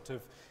of the sort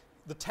of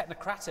the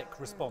technocratic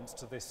response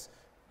to this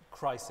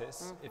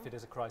crisis, if it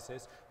is a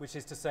crisis, which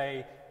is to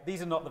say,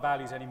 these are not the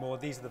values anymore,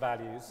 these are the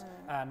values,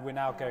 and we're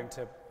now going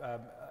to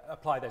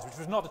apply those, which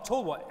was not at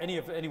all what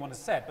anyone has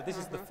said, but this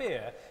is the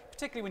fear,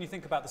 particularly when you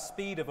think about the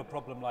speed of a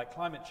problem like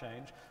climate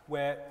change,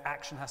 where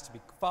action has to be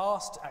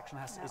fast, action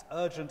is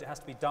urgent, it has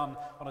to be done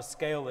on a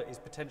scale that is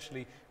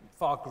potentially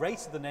far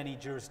greater than any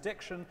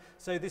jurisdiction.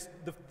 So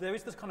there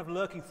is this kind of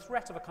lurking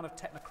threat of a kind of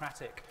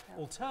technocratic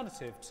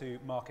alternative to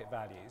market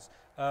values.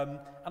 And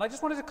I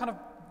just wanted to kind of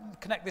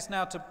connect this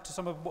now to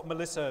some of what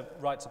Melissa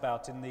writes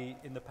about in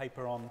the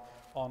paper on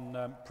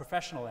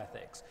professional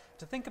ethics,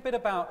 to think a bit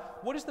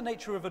about what is the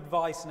nature of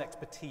advice and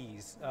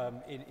expertise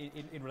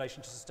in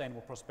relation to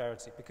sustainable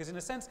prosperity. Because in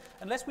a sense,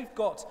 unless we've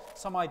got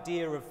some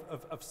idea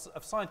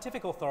of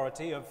scientific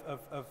authority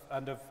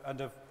and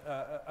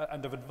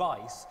of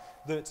advice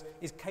that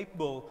is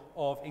capable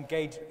of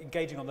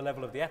engaging on the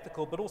level of the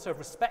ethical, but also of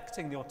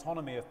respecting the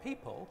autonomy of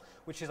people,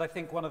 which is, I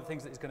think, one of the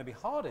things that is going to be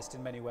hardest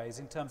in many ways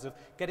in terms of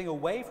getting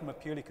away from a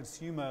purely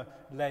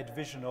consumer-led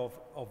vision of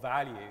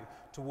value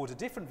towards a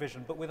different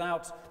vision, but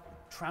without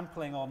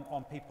trampling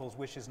on people's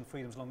wishes and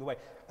freedoms along the way.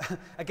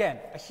 Again,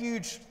 a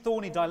huge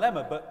thorny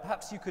dilemma, but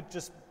perhaps you could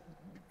just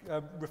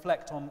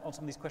reflect on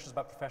some of these questions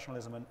about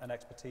professionalism and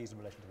expertise in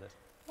relation to this.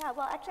 Yeah,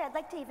 well, actually, I'd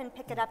like to even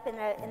pick it up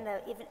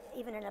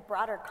even in a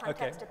broader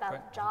context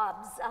about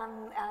jobs,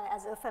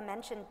 as Uffe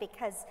mentioned,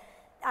 because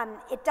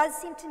it does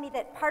seem to me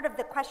that part of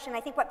the question, I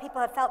think what people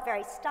have felt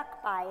very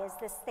stuck by is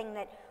this thing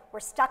that we're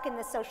stuck in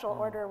the social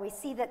order, we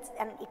see that,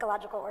 and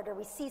ecological order,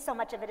 we see so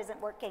much of it isn't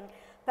working,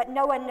 but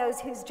no one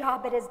knows whose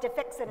job it is to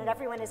fix it, and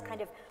everyone is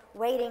kind of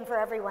waiting for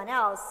everyone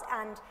else.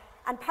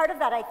 And part of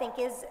that, I think,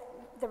 is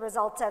the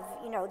result of,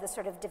 the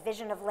sort of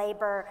division of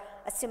labor,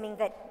 assuming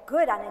that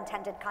good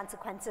unintended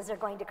consequences are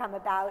going to come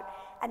about,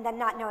 and then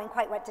not knowing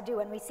quite what to do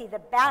when we see the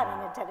bad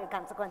unintended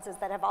consequences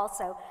that have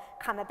also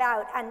come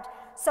about. And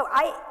so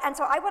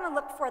I want to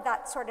look for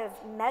that sort of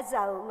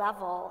meso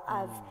level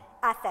of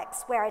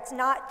ethics, where it's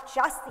not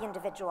just the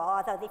individual,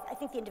 although I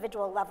think the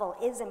individual level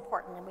is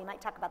important, and we might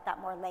talk about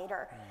that more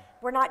later.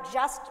 We're not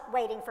just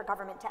waiting for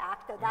government to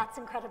act, though that's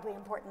incredibly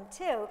important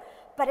too,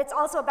 but it's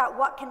also about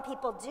what can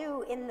people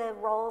do in the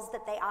roles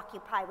that they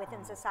occupy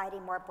within society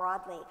more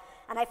broadly.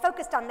 And I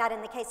focused on that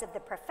in the case of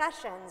the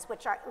professions,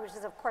 which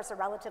is of course a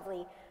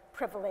relatively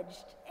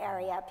privileged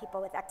area,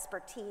 people with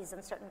expertise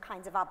and certain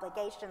kinds of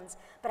obligations,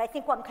 but I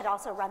think one could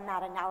also run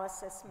that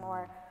analysis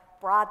more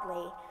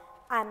broadly.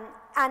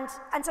 And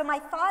so my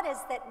thought is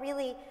that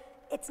really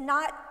it's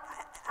not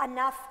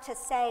enough to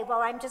say,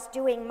 well, I'm just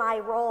doing my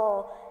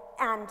role,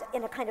 and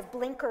in a kind of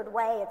blinkered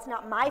way, it's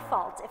not my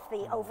fault if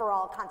the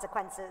overall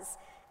consequences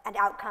and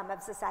outcome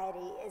of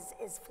society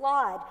is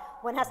flawed.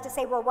 One has to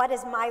say, well, what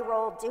is my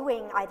role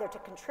doing either to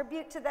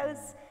contribute to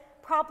those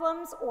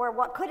problems, or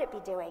what could it be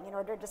doing in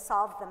order to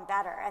solve them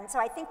better? And so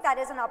I think that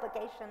is an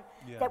obligation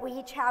that we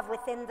each have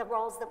within the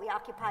roles that we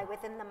occupy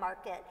within the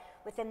market,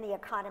 within the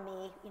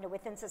economy,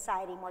 within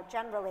society more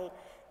generally,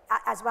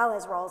 as well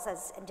as roles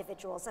as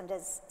individuals and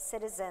as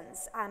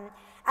citizens.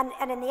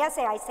 And in the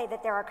essay, I say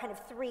that there are kind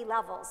of three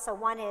levels. So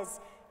one is,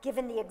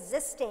 given the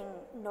existing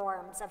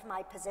norms of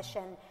my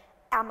position,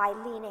 am I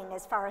leaning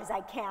as far as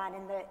I can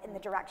in the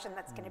direction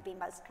that's going to be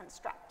most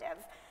constructive?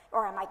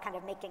 Or am I kind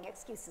of making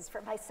excuses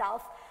for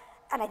myself?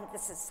 And I think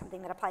this is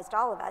something that applies to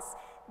all of us.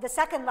 The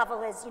second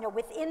level is,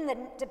 within the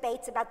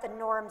debates about the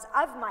norms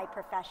of my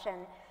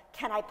profession,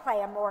 can I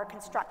play a more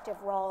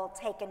constructive role,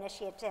 take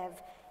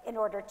initiative in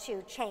order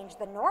to change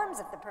the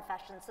norms of the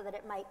profession so that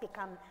it might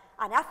become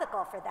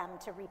unethical for them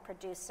to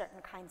reproduce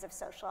certain kinds of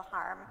social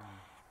harm?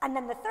 And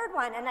then the third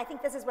one, and I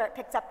think this is where it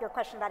picks up your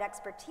question about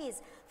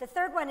expertise, the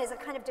third one is a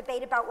kind of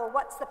debate about, well,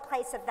 what's the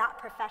place of that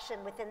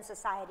profession within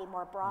society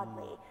more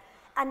broadly?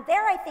 And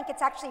there I think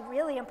it's actually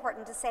really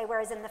important to say,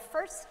 whereas in the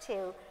first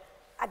two,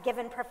 a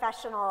given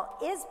professional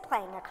is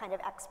playing a kind of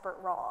expert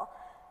role.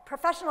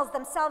 Professionals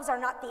themselves are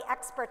not the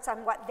experts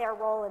on what their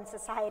role in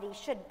society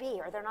should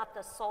be, or they're not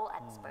the sole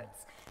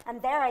experts.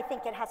 And there I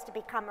think it has to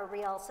become a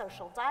real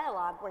social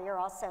dialogue where you're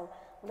also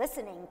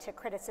listening to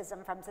criticism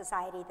from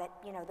society that,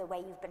 the way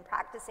you've been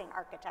practicing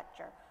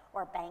architecture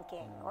or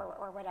banking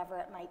or whatever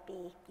it might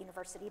be,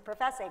 university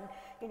professing,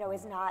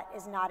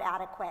 is not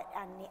adequate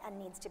and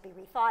needs to be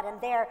rethought.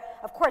 And there,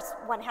 of course,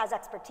 one has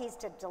expertise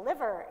to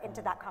deliver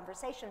into that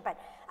conversation, but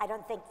I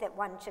don't think that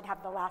one should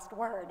have the last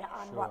word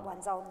on what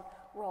one's own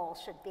role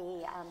should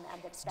be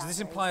and its Does this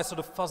imply a sort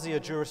of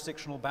fuzzier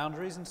jurisdictional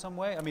boundaries in some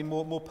way? I mean,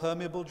 more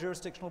permeable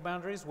jurisdictional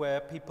boundaries where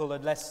people are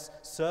less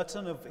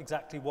certain of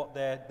exactly what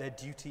their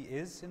duty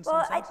is in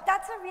some sense?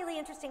 That's a really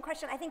interesting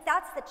question. I think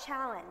that's the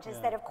challenge, is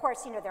that, of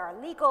course, you know, there are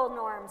legal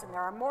norms and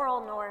there are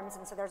moral norms,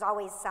 and so there's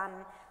always some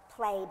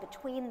play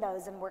between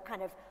those, and we're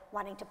kind of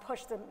wanting to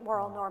push the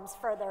moral norms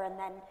further and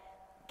then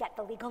get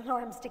the legal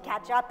norms to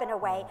catch up in a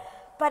way.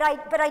 But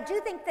I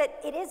do think that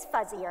it is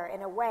fuzzier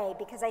in a way,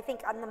 because I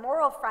think on the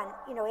moral front,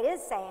 you know, it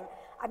is saying,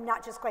 I'm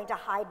not just going to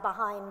hide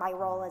behind my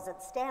role as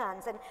it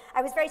stands. And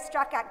I was very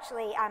struck,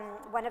 actually,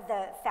 one of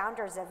the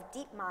founders of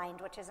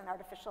DeepMind, which is an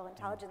artificial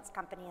intelligence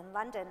company in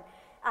London,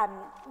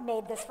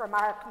 made this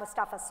remark,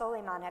 Mustafa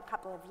Soliman, a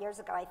couple of years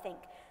ago, I think,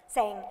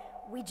 saying,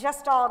 we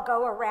just all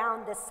go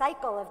around this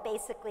cycle of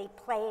basically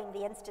playing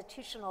the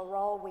institutional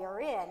role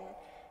we're in, ...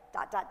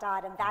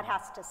 and that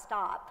has to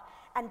stop.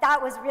 And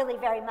that was really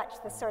very much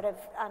the sort of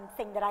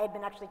thing that I had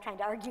been actually trying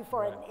to argue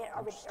for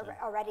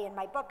already in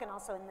my book and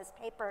also in this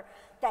paper,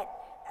 that,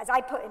 as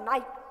I put in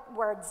my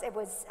words, it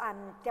was,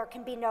 there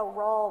can be no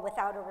role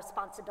without a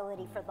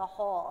responsibility for the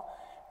whole.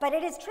 But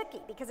it is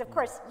tricky, because of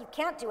course you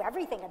can't do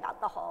everything about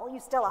the whole. You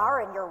still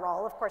are in your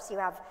role. Of course you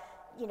have,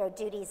 you know,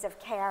 duties of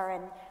care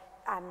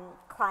and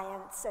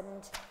clients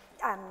and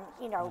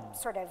you know,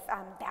 sort of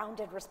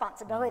bounded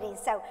responsibilities.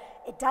 So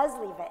it does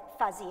leave it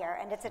fuzzier,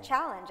 and it's a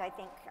challenge, I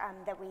think,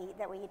 that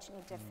we each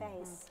need to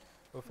face.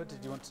 Uffe,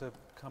 did you want to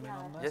come in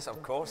on that? Yes,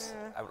 of course.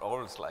 I would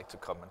always like to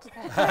comment.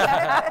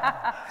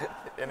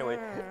 Anyway,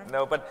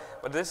 no, but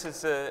this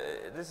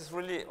is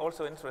really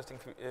also interesting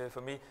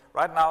for me.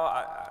 Right now,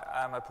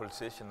 I'm a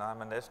politician.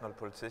 I'm a national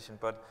politician,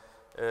 but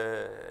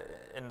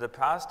in the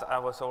past, I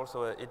was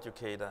also an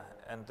educator,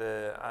 and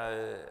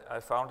I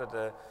founded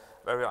a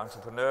very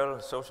entrepreneurial,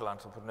 social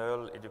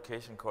entrepreneurial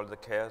education called the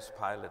Chaos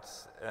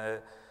Pilots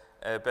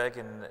back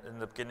in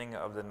the beginning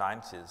of the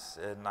 90s,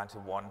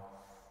 91.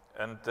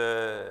 And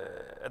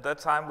at that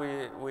time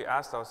we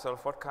asked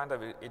ourselves what kind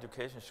of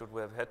education should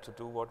we have had to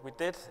do what we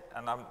did.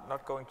 And I'm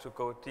not going to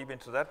go deep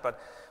into that, but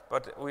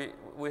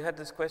we had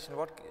this question,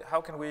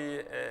 how can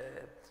we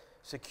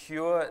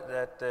secure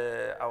that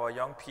our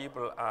young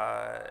people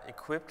are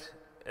equipped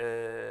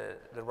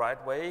the right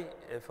way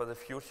for the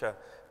future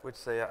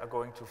which they are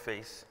going to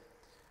face.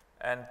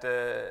 And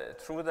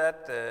through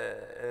that,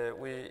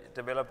 we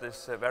developed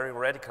this very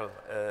radical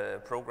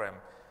program,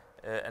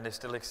 and it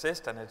still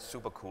exists, and it's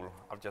super cool.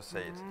 I'll just say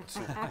it, it's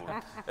super cool.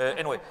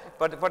 Anyway,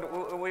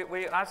 but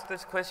we asked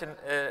this question,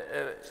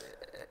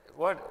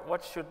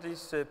 what should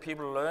these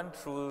people learn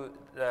through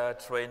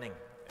training?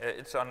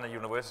 It's on the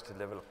university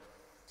level.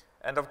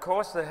 And of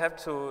course, they have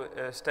to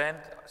stand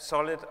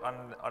solid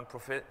on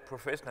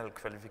professional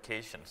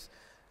qualifications.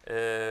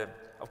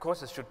 Of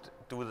course, they should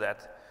do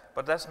that.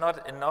 But that's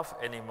not enough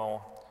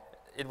anymore.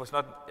 It was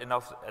not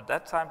enough at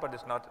that time, but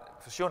it's not,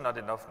 for sure not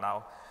enough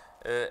now.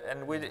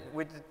 And we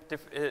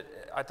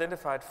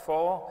identified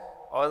 4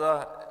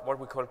 other, what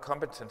we call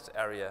competence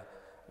area.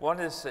 One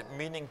is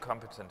meaning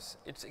competence.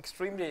 It's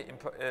extremely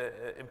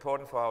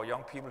important for our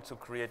young people to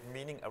create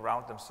meaning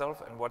around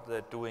themselves and what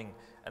they're doing,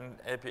 and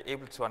be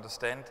able to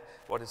understand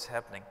what is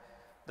happening.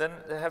 Then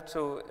they have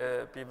to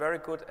be very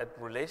good at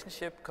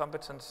relationship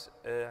competence,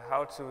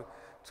 how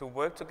to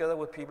work together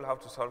with people, how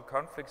to solve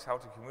conflicts, how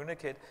to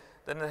communicate.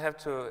 Then they have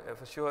to,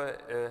 for sure,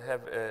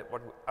 have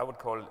what I would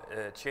call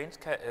change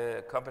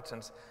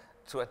competence,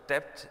 to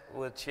adapt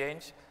with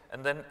change,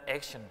 and then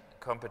action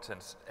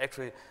competence,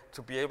 actually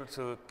to be able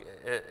to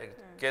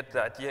get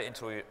the idea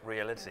into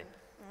reality.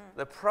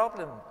 The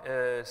problem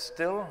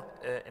still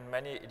in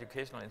many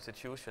educational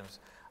institutions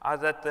are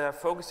that they're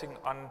focusing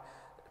on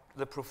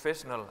the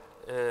professional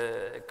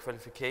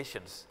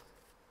qualifications.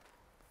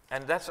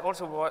 And that's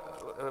also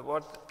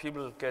what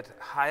people get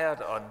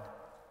hired on.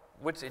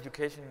 Which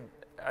education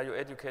are you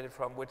educated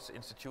from, which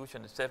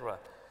institution, etc.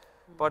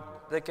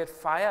 But they get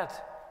fired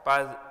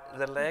by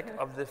the lack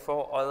of the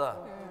 4 other.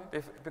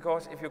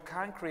 Because if you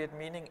can't create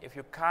meaning, if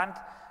you can't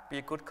be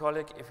a good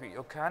colleague, if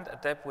you can't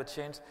adapt with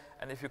change,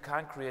 and if you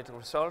can't create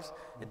results,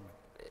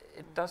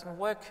 it doesn't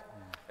work.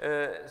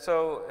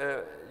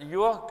 So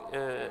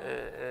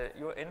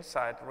your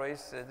insight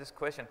raised this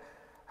question: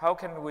 how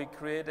can we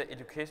create an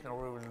educational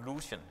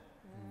revolution?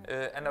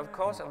 And of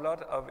course, a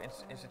lot of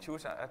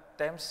institutions are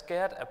damn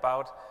scared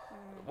about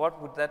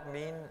what would that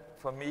mean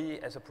for me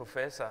as a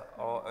professor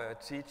or a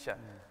teacher.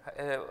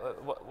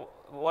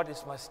 What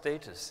is my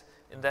status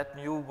in that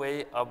new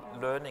way of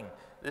learning,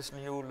 this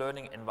new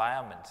learning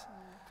environment?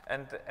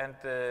 And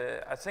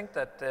I think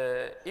that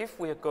if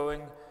we are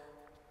going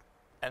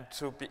and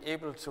to be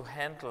able to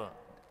handle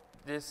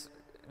these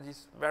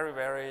very,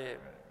 very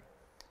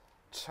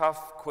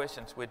tough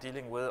questions we're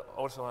dealing with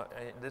also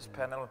in this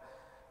panel,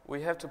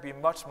 we have to be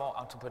much more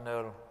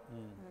entrepreneurial.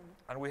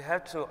 And we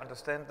have to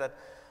understand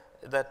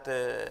that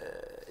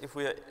if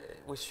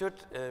we should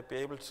be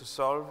able to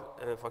solve,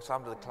 for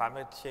example, the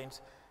climate change,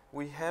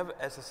 we have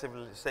as a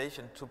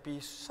civilization to be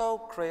so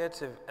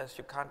creative as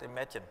you can't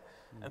imagine,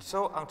 and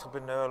so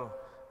entrepreneurial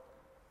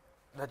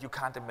that you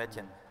can't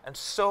imagine, and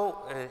so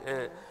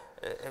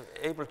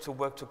able to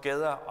work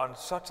together on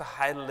such a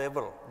high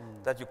level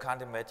that you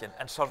can't imagine,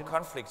 and solve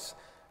conflicts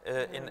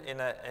in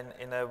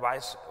a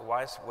wise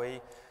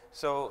way.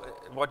 So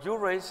what you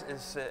raise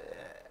is,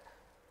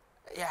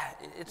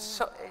 it's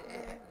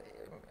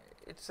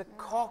a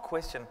core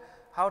question.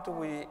 How do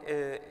we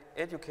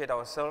educate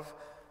ourselves,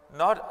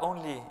 not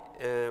only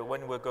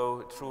when we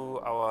go through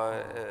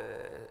our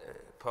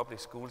public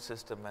school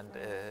system and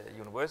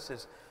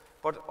universities,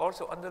 but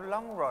also on the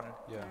long run?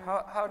 Yeah.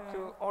 How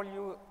do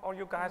all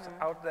you guys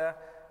out there,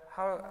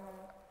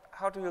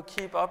 how do you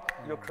keep up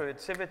your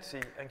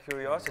creativity and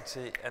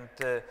curiosity and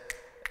the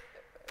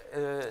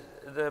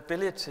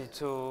ability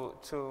to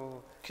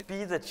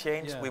be the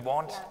change we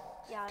want?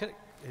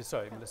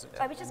 Sorry, Melissa.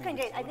 I was just going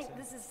to, I think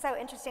this is so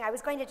interesting. I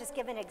was going to just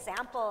give an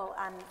example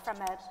from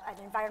an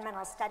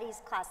environmental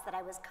studies class that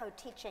I was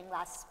co-teaching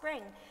last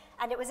spring.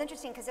 And it was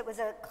interesting because it was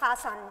a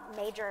class on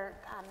major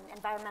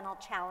environmental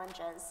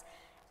challenges.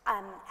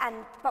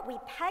 But we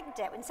pegged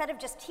it, instead of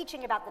just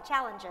teaching about the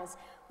challenges,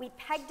 we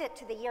pegged it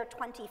to the year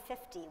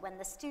 2050, when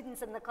the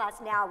students in the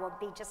class now will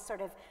be just sort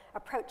of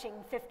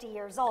approaching 50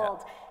 years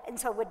old, and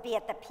so would be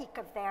at the peak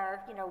of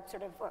their,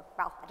 well,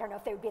 I don't know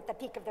if they would be at the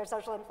peak of their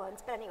social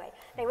influence, but anyway,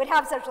 they would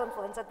have social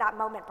influence at that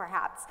moment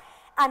perhaps.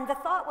 And the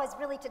thought was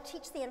really to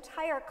teach the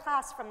entire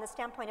class from the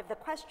standpoint of the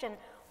question,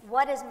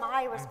 what is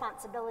my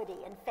responsibility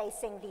in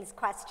facing these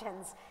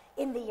questions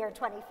in the year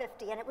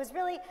 2050? And it was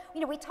really,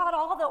 we taught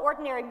all the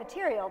ordinary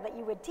material that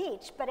you would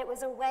teach, but it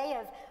was a way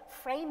of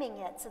framing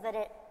it so that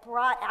it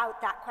brought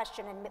out that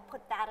question and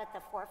put that at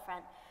the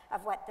forefront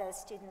of what the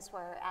students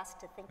were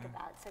asked to think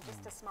about. So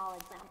just a small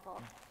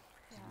example.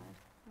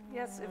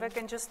 Yes, if I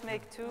can just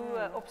make two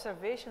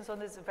observations on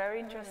this very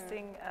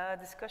interesting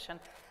discussion.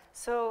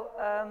 So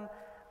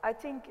I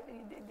think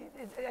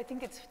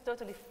it's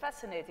totally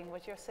fascinating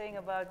what you're saying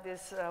about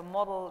this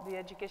model, the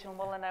educational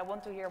model, and I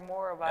want to hear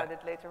more about it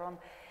later on.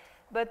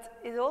 But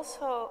it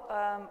also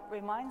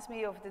reminds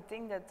me of the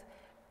thing that,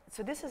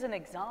 so this is an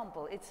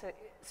example.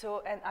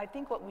 And I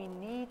think what we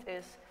need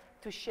is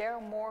to share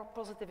more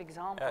positive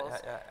examples.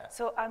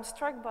 So I'm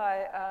struck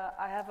by,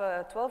 I have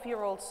a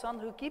 12-year-old son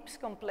who keeps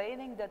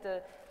complaining that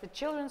the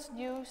children's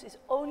news is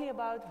only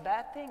about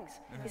bad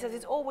things. He says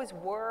it's always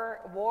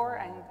war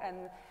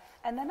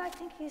and then I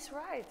think he's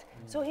right.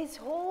 So his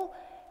whole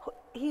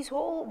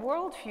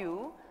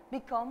worldview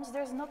becomes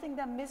there's nothing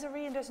but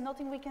misery and there's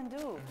nothing we can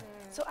do.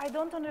 So I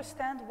don't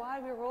understand why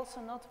we're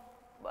also not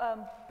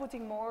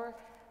putting more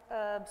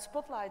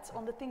spotlights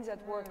on the things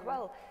that work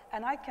well.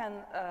 And I can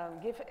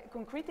give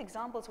concrete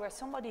examples where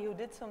somebody who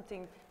did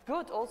something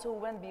good also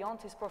went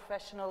beyond his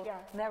professional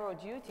narrow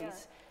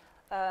duties.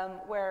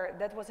 Where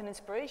that was an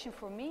inspiration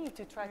for me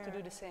to try to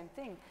do the same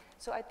thing.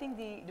 So I think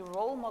the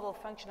role model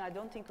function, I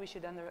don't think we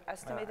should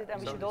underestimate it,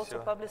 and we should also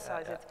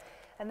publicize it.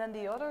 And then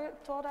the other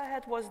thought I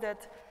had was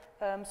that,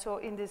 so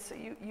in this,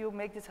 you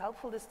make this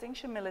helpful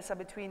distinction, Melissa,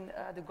 between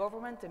the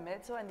government, the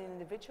mezzo, and the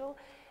individual.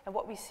 And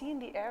what we see in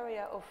the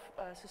area of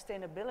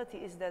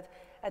sustainability is that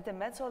at the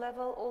mezzo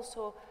level,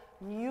 also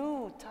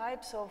new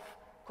types of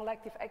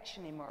collective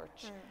action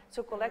emerge.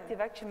 So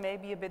collective action may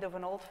be a bit of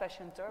an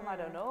old-fashioned term, I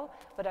don't know,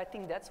 but I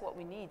think that's what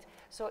we need.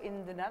 So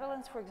in the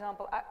Netherlands, for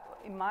example,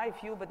 in my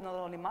view, but not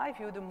only my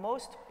view, the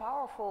most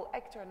powerful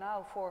actor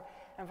now for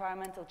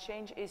environmental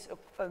change is,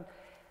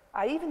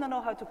 I even don't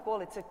know how to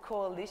call it, it's a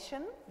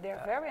coalition.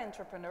 They're very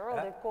entrepreneurial,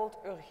 they're called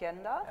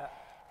Urgenda,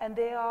 and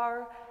they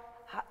are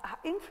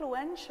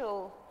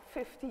influential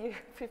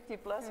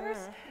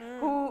 50-plussers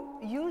who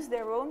use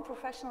their own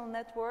professional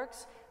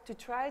networks to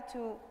try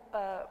to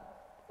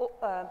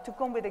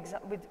come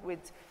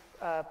with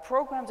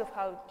programs of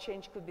how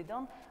change could be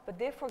done. But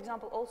they, for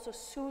example, also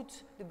sued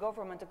the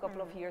government a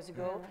couple of years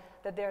ago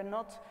that they're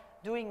not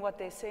doing what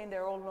they say in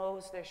their own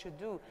laws they should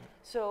do.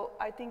 So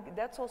I think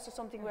that's also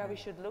something where we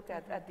should look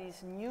at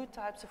these new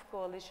types of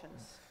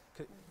coalitions.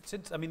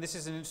 I mean, this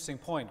is an interesting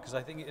point, because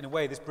I think in a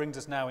way this brings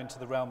us now into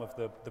the realm of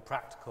the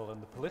practical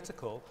and the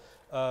political,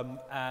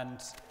 and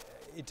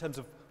in terms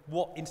of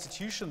what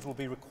institutions will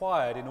be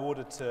required in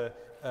order to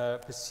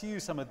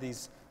pursue some of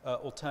these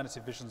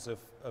alternative visions of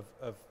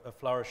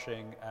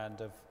flourishing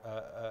and of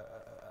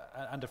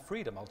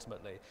freedom,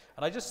 ultimately.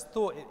 And I just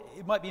thought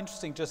it might be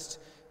interesting, just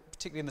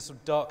particularly in the sort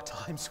of dark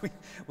times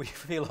we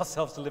feel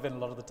ourselves to live in a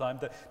lot of the time,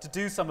 to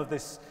do some of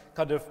this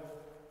kind of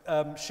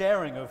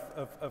sharing of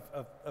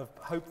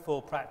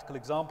hopeful, practical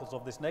examples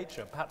of this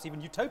nature, perhaps even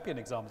utopian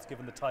examples,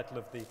 given the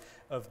title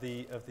of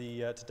the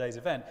today's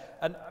event.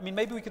 And I mean,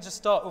 maybe we could just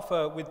start off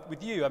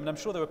with you. I mean, I'm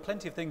sure there are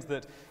plenty of things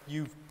that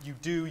you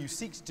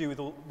seek to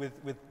do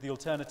with the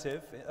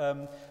alternative.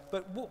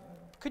 But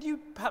could you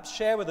perhaps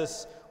share with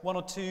us one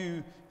or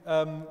two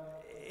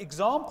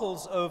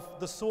examples of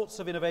the sorts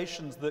of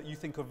innovations that you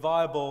think are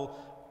viable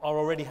are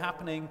already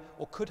happening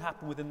or could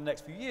happen within the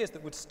next few years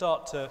that would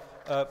start to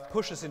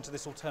push us into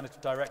this alternative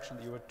direction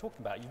that you were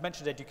talking about? You've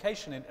mentioned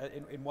education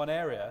in one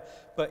area,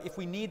 but if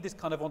we need this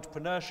kind of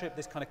entrepreneurship,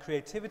 this kind of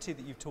creativity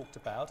that you've talked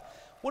about,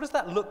 what does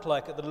that look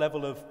like at the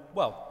level of,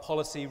 well,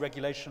 policy,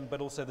 regulation, but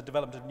also the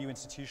development of new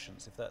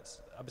institutions? If that's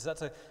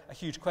a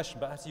huge question,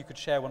 but perhaps you could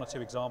share one or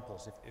two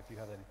examples if you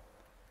have any.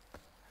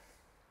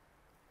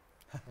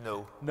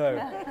 No. No.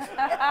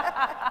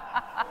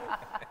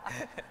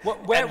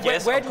 Where do you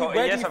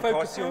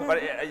focus your...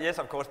 But, yes,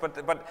 of course, but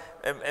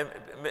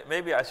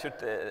maybe I should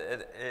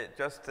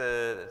just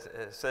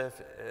say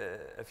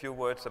a few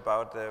words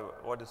about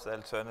what is the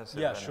alternative.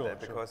 Yeah, and, sure.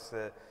 because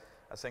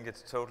I think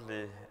it's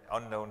totally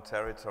unknown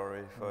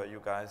territory for you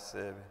guys.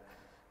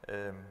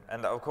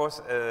 And of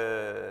course,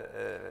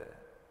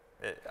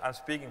 I'm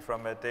speaking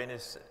from a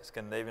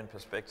Danish-Scandinavian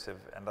perspective,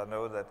 and I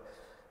know that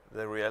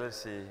the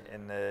reality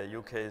in the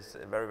UK is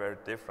very, very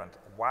different.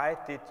 Why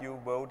did you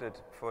voted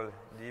for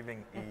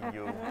leaving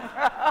EU?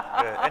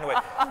 Anyway,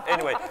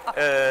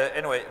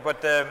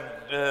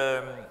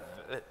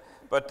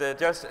 but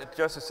just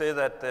to say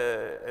that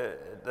the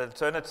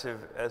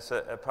alternative as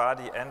a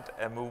party and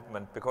a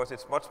movement, because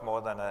it's much more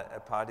than a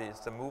party,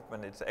 it's a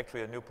movement, it's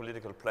actually a new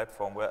political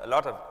platform where a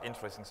lot of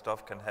interesting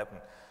stuff can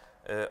happen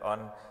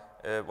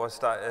was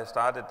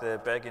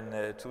started back in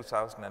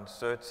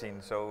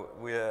 2013, so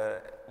we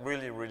are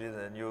really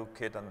the new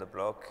kid on the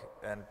block,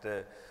 and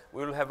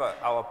we will have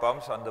our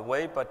bumps on the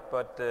way, but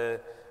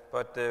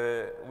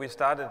we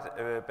started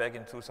back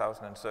in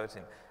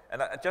 2013.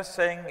 And I just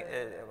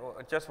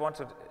want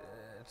to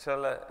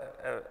tell a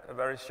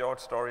very short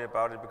story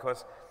about it,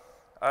 because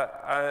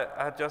I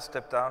had just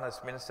stepped down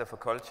as Minister for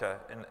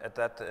Culture at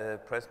that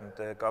present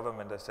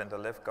government, a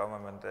center-left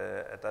government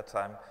at that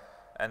time,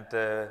 and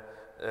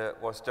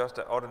was just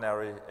an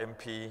ordinary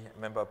MP,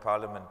 Member of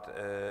Parliament,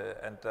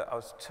 and I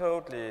was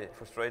totally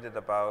frustrated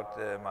about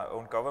my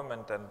own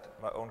government and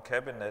my own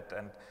cabinet,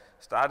 and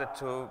started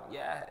to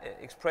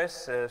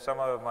express some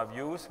of my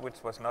views,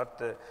 which was not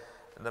the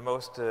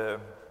most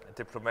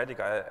diplomatic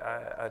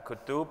I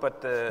could do,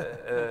 but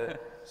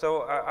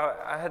so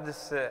I had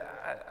this,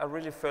 I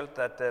really felt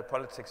that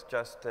politics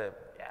just,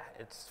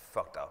 it's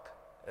fucked up,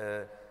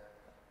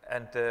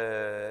 and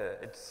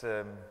it's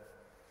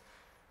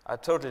I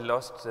totally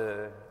lost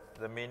the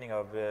meaning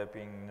of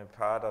being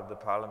part of the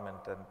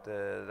parliament and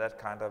that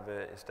kind of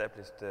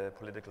established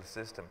political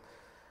system.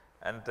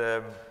 And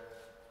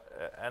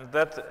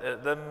that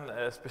then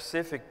a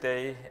specific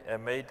day,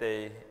 May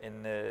Day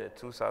in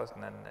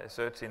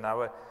 2013, I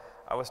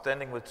was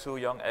standing with two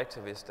young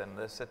activists, and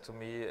they said to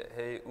me,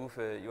 "Hey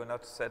Uffe, you're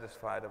not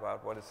satisfied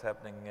about what is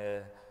happening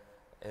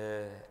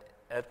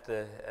at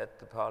the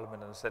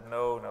parliament?" And I said,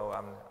 "No,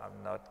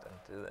 I'm not."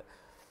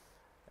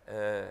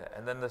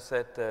 And then they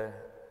said,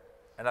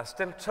 and I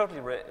still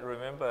totally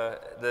remember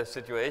the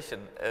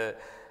situation,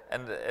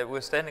 and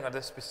we're standing on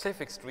this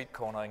specific street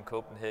corner in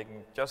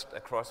Copenhagen, just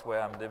across where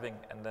I'm living,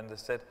 and then they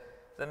said,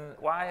 "Then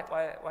why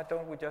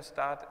don't we just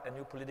start a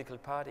new political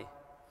party?"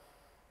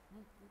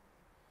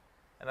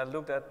 And I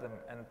looked at them,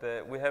 and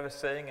we have a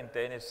saying in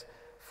Danish,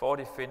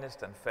 40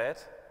 finished and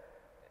fat.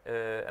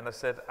 And I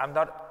said, "I'm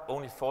not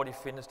only 40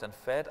 finished and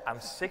fat, I'm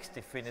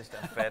 60 finished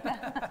and fat.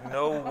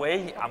 No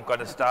way I'm going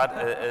to start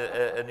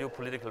a new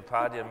political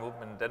party and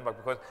movement in Denmark,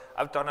 because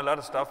I've done a lot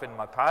of stuff in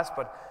my past,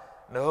 but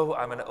no,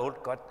 I'm an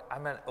old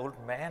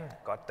man,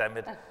 God damn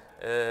it.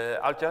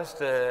 I'll just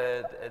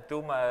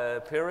do my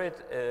period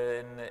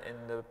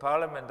in the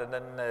parliament, and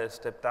then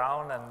step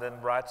down and then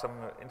write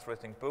some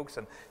interesting books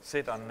and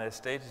sit on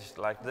stages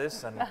like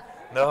this, and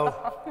no.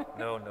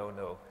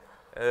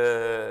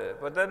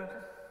 But then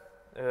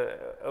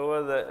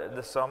over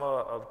the summer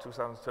of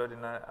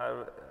 2013,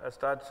 I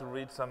started to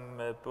read some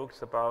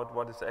books about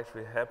what is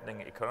actually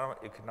happening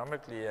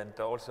economically and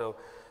also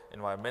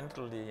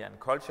environmentally and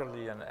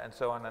culturally and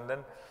so on. And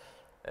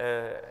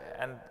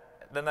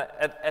then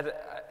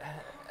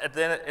at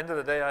the end of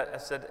the day, I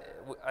said,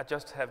 I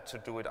just have to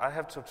do it. I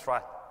have to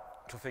try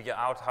to figure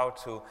out how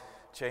to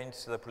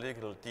change the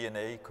political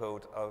DNA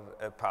code of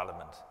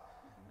Parliament.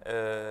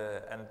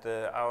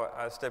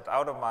 I stepped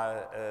out of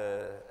my,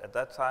 at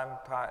that time,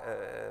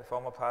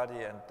 former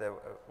party, and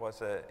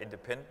was an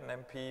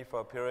independent MP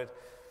for a period,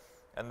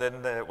 and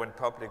then went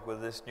public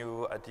with this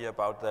new idea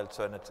about the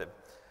alternative.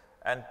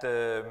 And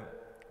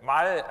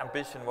my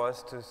ambition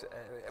was to,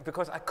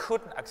 because I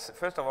couldn't,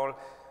 first of all,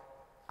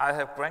 I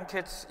have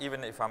grandkids,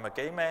 even if I'm a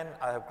gay man,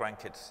 I have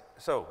grandkids.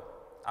 So,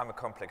 I'm a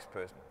complex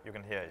person, you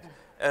can hear it.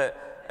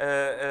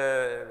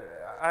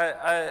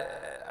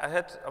 I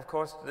had, of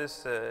course,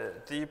 this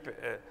deep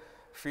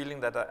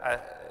feeling that I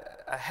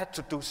had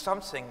to do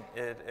something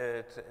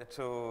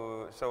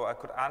so I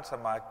could answer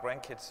my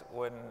grandkids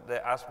when they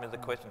asked me the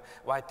question,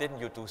 why didn't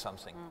you do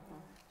something?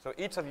 So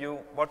each of you,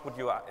 what would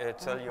you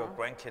tell your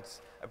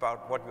grandkids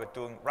about what you're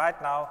doing right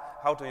now?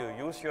 How do you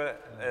use your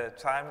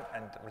time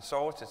and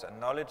resources and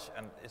knowledge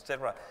and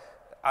etc.?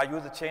 Are you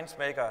the change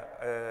maker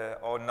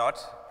or not?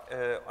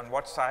 On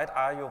what side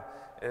are you,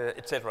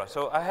 etc.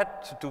 So I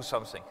had to do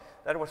something.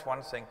 That was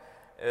one thing.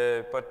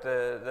 But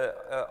the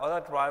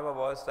other driver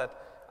was that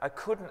I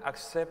couldn't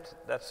accept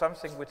that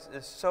something which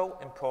is so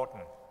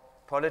important,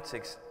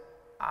 politics,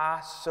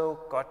 are so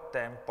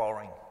goddamn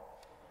boring.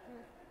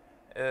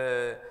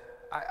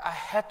 I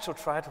had to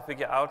try to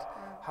figure out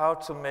how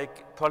to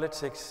make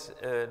politics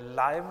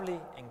lively,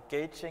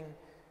 engaging,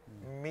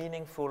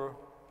 meaningful,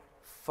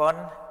 fun,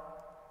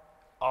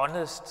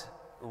 honest,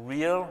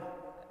 real.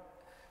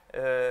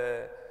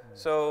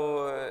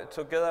 So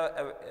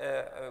together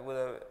with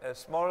a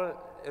small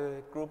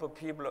group of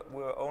people,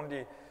 we were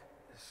only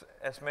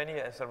as many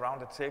as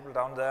around the table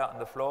down there on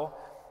the floor.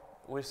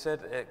 We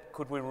said,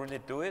 could we really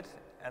do it?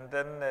 And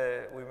then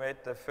we made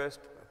the first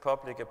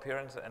public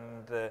appearance,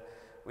 and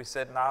we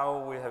said,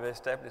 now we have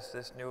established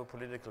this new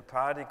political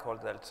party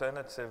called the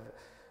Alternative,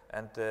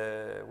 and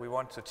we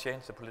want to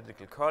change the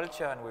political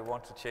culture, and we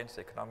want to change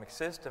the economic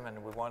system,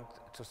 and we want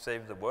to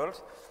save the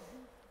world.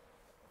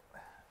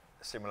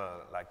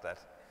 Similar like that.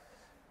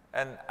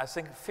 And I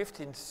think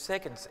 15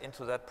 seconds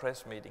into that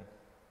press meeting,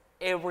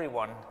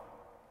 everyone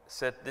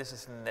said, this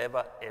is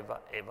never, ever,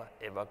 ever,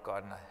 ever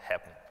gonna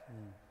happen.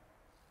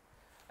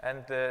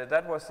 And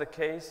that was the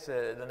case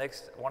the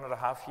next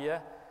 1.5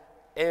 years.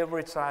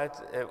 Every time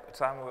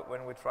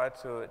when we tried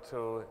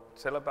to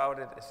tell about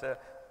it,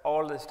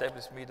 all the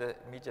established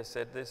media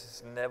said, this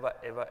is never,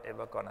 ever,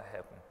 ever gonna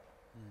happen.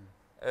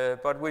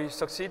 But we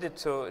succeeded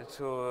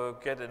to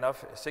get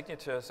enough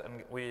signatures,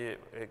 and we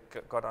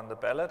got on the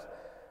ballot.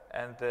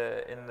 And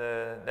in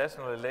the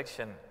national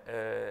election,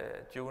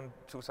 June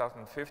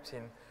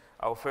 2015,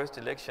 our first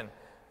election,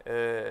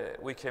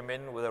 we came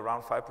in with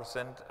around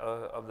 5%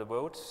 of the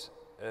votes.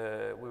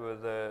 We were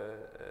the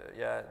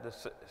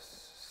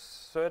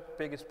third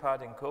biggest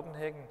party in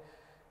Copenhagen,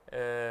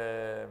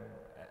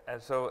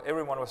 and so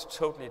everyone was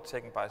totally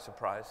taken by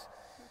surprise.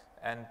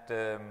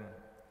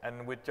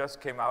 And we just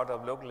came out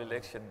of local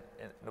election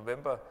in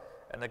November,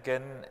 and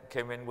again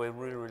came in with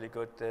really, really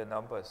good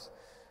numbers.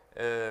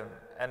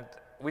 And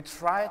we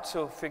tried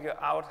to figure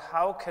out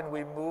how can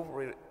we move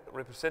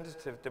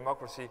representative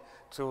democracy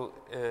to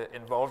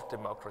involved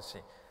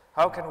democracy.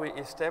 How can we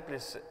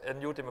establish a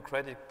new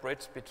democratic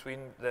bridge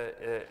between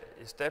the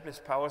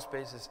established power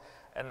spaces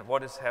and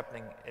what is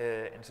happening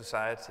in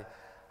society?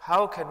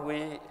 How can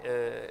we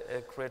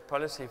create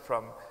policy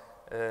from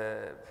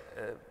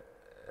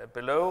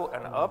below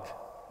and up?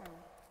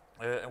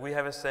 We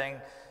have a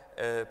saying,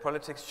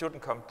 politics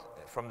shouldn't come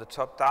from the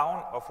top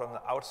down or from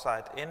the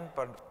outside in,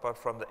 but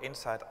from the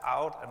inside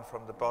out and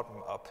from the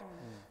bottom up.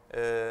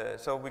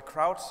 So we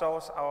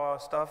crowdsource our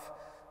stuff.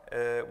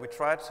 We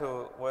try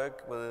to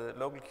work with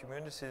local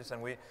communities,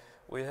 and we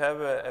have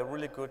a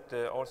really good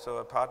also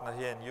a partner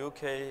here in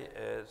UK.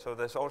 So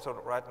there's also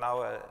right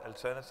now an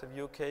Alternative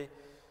UK.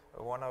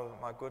 One of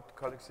my good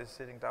colleagues is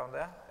sitting down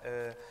there.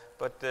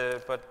 But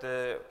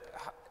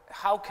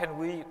how can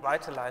we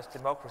vitalize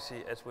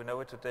democracy as we know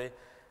it today?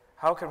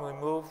 How can we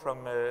move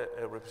from a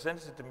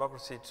representative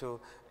democracy to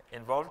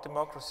involved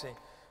democracy?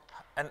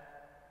 And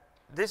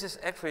this is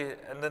actually,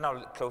 and then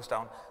I'll close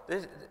down.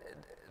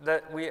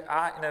 That we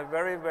are in a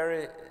very,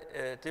 very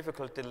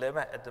difficult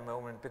dilemma at the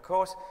moment,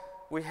 because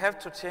we have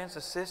to change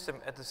the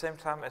system at the same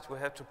time as we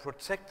have to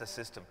protect the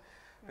system.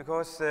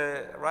 Because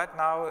right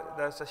now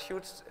there's a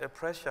huge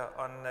pressure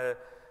on the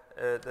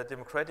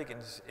democratic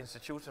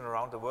institutions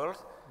around the world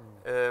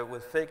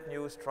with fake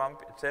news,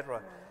 Trump,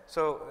 etc.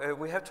 So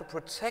we have to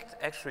protect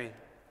actually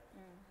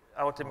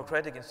our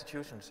democratic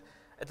institutions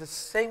at the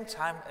same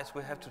time as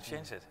we have to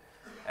change it.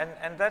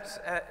 And that's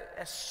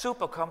a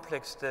super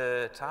complex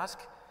task.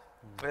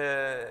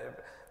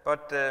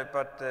 But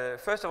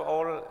first of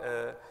all,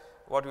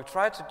 what we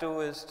try to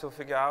do is to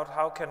figure out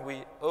how can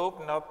we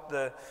open up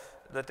the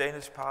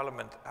Danish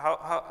parliament,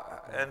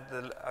 and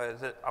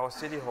our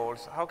city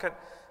halls. How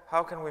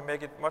can we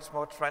make it much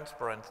more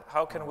transparent?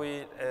 How can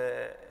we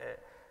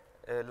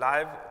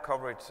live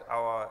coverage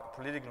our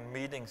political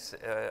meetings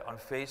on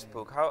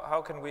Facebook?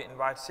 How can we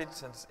invite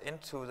citizens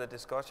into the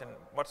discussion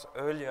much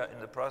earlier in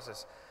the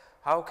process?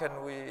 How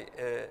can we?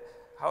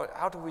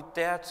 How do we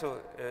dare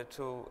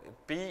to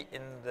be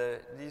in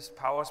these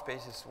power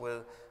spaces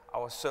with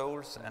our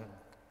souls and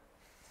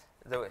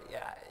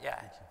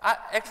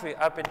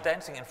I've been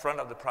dancing in front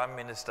of the Prime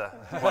Minister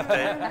one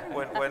day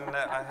when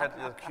I had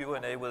the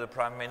Q&A with the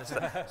Prime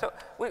Minister. So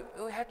we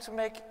had to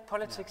make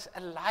politics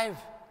alive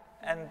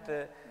and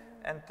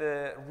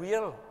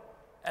real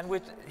and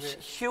with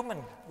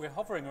human. We're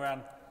hovering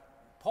around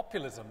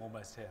populism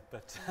almost here,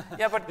 but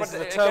yeah, but this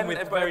is a term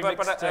with very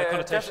mixed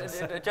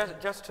connotations.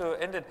 Just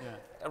to end it,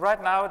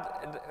 right now,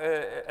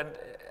 and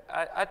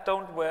I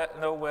don't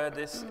know where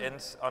this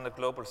ends on a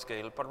global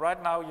scale, but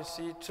right now you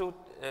see two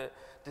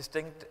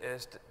distinct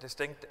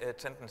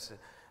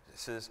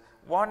tendencies.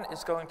 One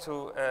is going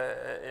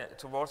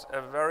towards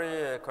a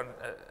very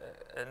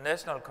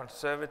national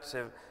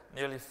conservative,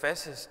 nearly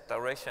fascist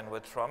direction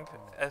with Trump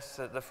as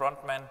the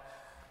front man.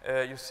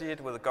 You see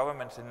it with the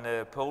governments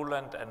in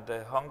Poland and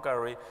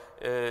Hungary.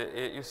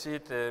 You see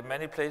it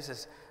many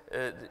places.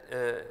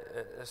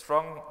 A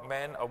strong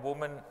man or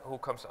woman who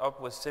comes up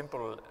with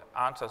simple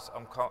answers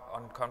on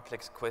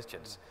complex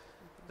questions.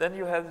 Then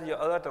you have the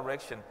other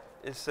direction,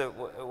 is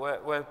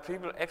where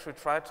people actually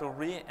try to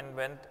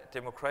reinvent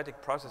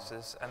democratic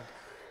processes and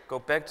go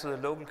back to the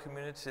local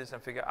communities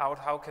and figure out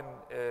how can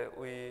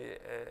we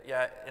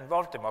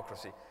involve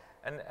democracy.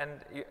 And I'm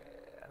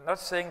not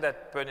saying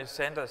that Bernie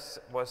Sanders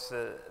was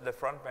the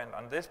front man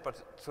on this,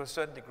 but to a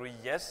certain degree,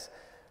 yes.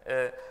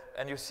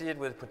 And you see it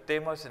with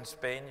Podemos in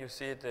Spain, you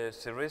see it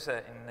Syriza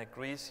in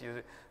Greece,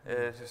 you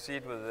see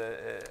it with,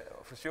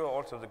 for sure,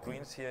 also the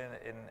Greens here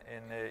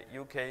in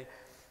UK.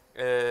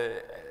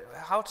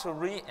 How to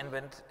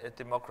reinvent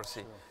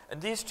democracy. Sure.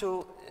 And these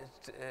two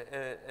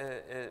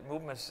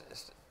movements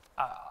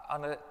are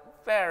on a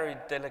very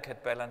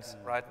delicate balance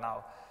right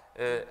now.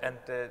 And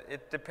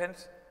it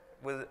depends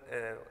with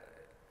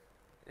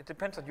it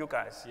depends on you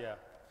guys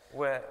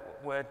where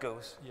it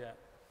goes. Yeah.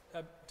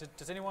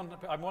 Does anyone,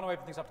 I want to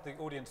open things up to the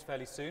audience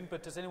fairly soon,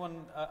 but does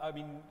anyone,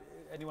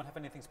 anyone have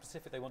anything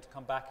specific they want to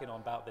come back in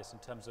on about this in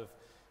terms of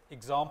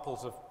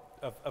examples of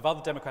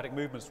other democratic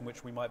movements from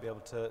which we might be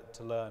able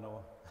to learn?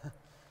 Or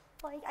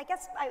well, I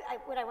guess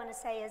what I want to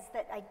say is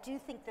that I do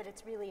think that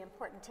it's really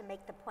important to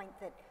make the point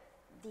that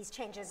these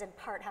changes in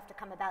part have to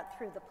come about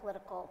through the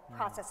political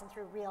process and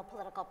through real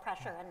political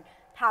pressure and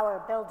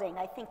power building.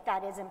 I think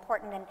that is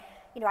important. And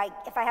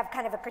if I have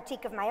kind of a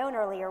critique of my own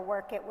earlier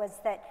work, it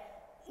was that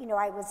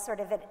I was sort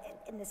of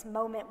in this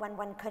moment when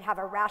one could have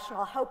a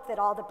rational hope that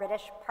all the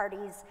British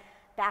parties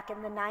back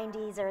in the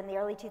 90s or in the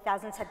early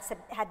 2000s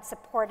had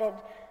supported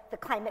the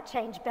climate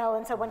change bill,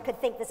 and so one could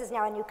think this is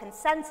now a new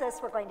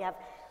consensus, we're going to have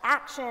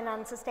action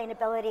on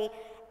sustainability,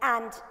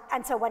 and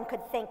so one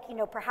could think,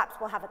 perhaps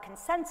we'll have a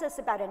consensus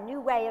about a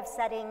new way of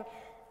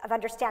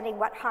understanding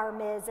what harm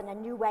is, and a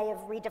new way of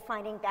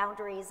redefining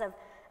boundaries of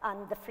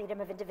the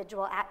freedom of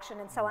individual action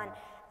and so on.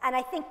 And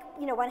I think,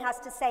 one has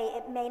to say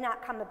it may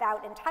not come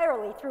about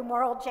entirely through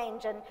moral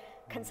change and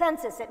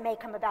consensus. It may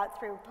come about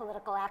through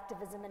political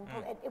activism, and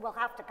it will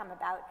have to come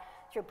about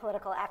through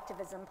political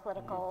activism,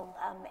 political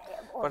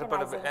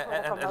organizing,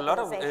 political a lot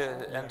of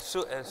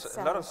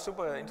a lot of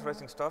super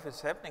interesting stuff is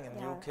happening in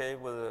the UK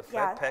with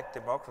flat pack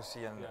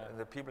democracy and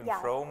the people in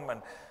Rome,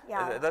 and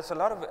there's a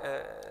lot of.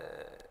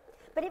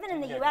 But even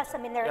in the U.S., I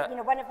mean,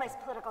 one of my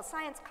political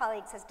science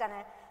colleagues has done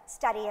a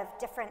study of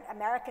different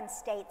American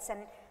states,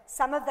 and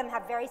some of them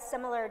have very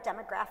similar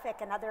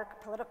demographic and other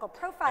political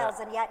profiles,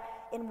 and yet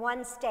in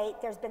one state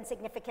there's been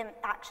significant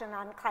action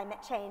on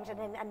climate change, and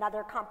in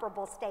another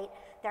comparable state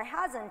there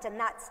hasn't, and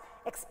that's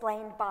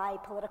explained by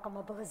political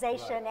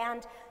mobilization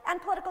and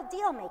political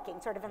deal making,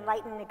 sort of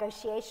enlightened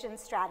negotiation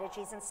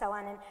strategies and so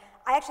on. And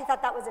I actually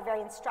thought that was a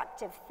very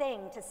instructive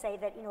thing to say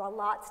that a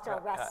lot still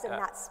rests in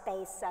that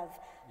space of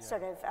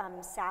sort of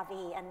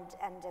savvy and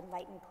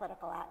enlightened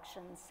political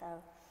action.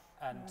 So.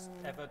 And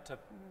ever to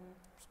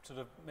sort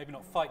of, maybe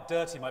not fight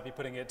dirty might be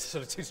putting it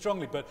sort of too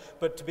strongly,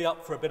 but to be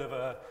up for a bit of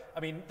a, I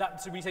mean,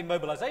 so when you say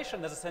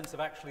mobilization, there's a sense of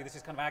actually this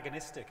is kind of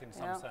agonistic in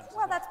some sense.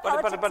 Well, that's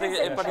politics.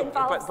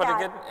 But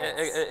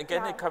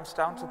again, it comes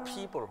down to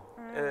people.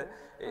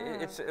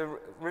 It's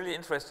really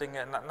interesting,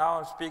 and now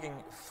I'm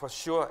speaking for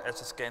sure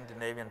as a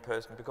Scandinavian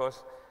person,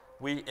 because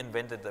we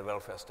invented the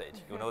welfare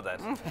state, you know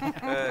that.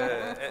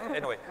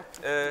 Anyway,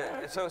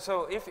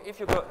 so if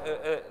you go,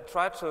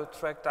 try to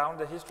track down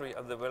the history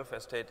of the welfare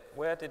state,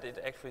 where did it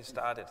actually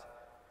started?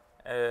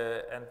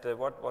 And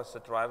what was the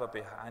driver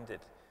behind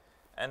it?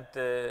 And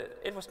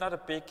it was not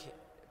a big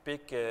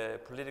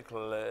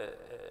political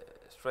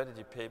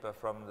strategy paper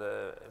from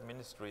the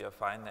Ministry of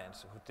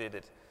Finance who did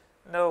it.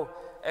 No,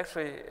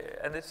 actually,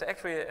 and it's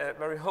actually a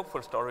very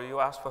hopeful story. You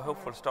asked for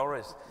hopeful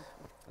stories.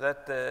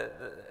 That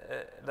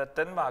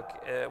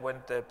Denmark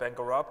went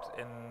bankrupt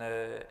in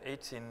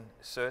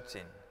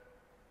 1813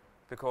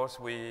 because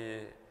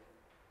we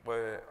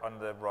were on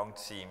the wrong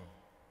team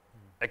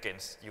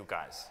against you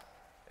guys.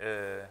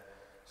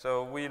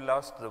 So we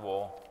lost the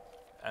war,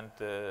 and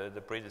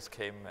the British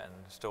came and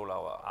stole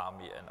our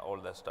army and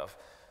all that stuff.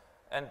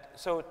 And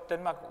so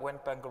Denmark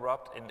went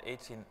bankrupt in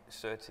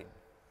 1813.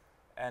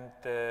 And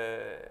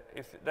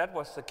if that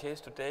was the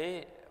case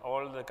today,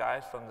 all the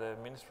guys from the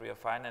Ministry of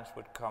Finance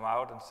would come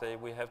out and say,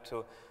 we have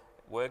to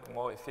work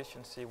more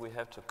efficiency, we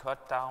have to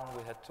cut down,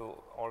 we have to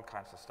all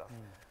kinds of stuff.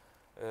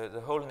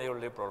 The whole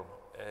neoliberal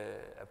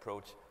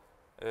approach.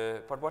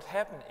 But what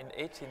happened in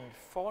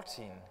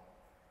 1814,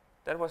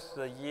 that was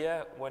the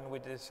year when we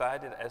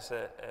decided as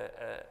a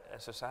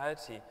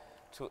society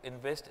to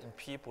invest in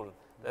people,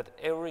 that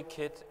every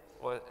kid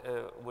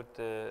would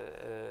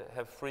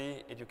have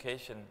free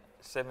education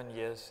 7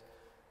 years,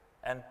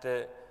 and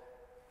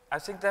I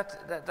think that's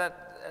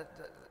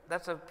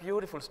a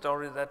beautiful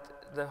story,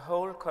 that the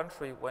whole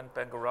country went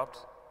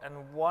bankrupt,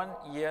 and 1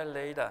 year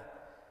later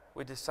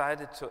we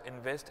decided to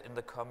invest in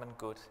the common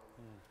good.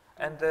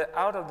 And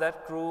out of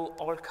that grew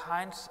all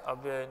kinds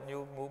of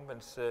new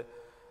movements,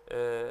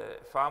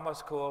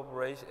 farmers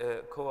co-ops,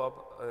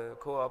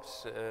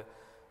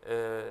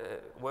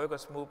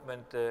 workers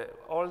movement,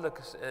 all the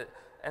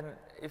and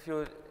if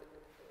you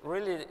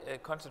really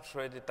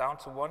concentrate it down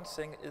to one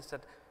thing, is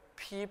that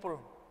people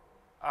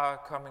are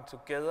coming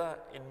together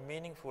in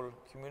meaningful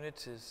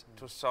communities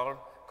to solve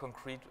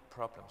concrete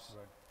problems.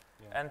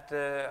 And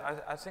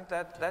I think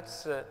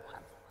that's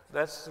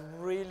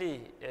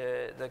really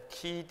the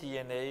key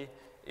DNA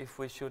if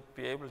we should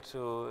be able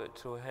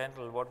to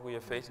handle what we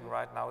are facing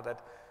right now,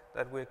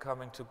 that we're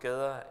coming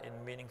together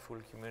in meaningful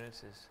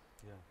communities.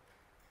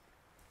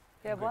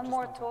 Yeah, one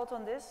more thought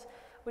on this,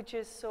 which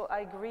is, so I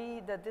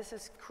agree that this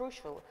is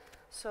crucial.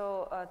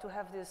 So to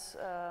have this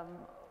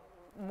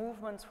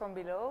movements from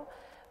below,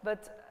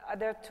 but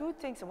there are two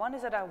things. One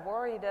is that I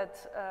worry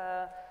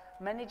that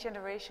many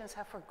generations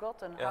have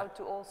forgotten how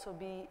to also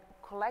be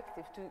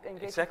collective, to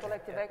engage in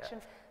collective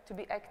action, to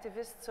be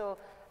activists. So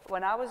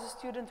when I was a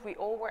student, we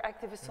all were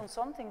activists on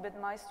something, but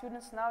my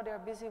students now, they're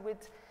busy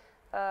with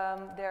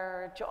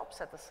their jobs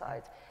set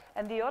aside.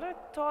 And the other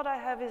thought I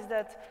have is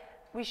that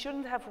we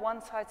shouldn't have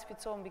one size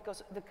fits all,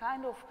 because the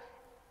kind of,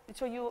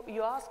 so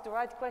you ask the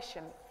right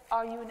question,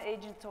 are you an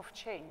agent of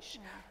change?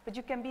 But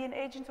you can be an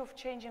agent of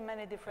change in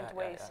many different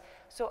ways.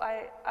 So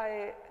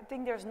I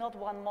think there's not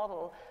one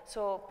model.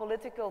 So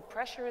political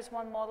pressure is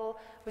one model,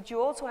 but you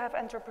also have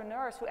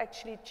entrepreneurs who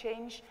actually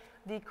change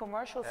the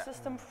commercial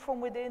system from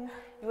within.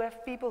 You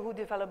have people who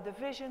develop the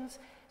visions.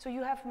 So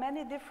you have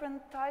many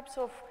different types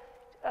of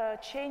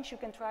change you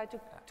can try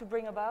to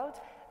bring about,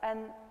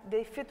 and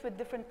they fit with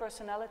different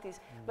personalities.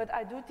 But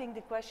I do think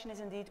the question is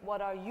indeed, what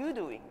are you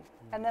doing?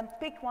 And then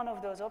pick one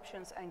of those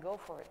options and go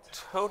for it.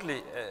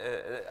 Totally.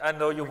 I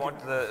know you want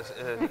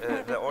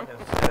the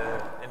audience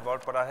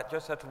involved, but I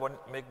just have to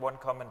make one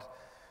comment,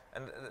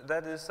 and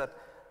that is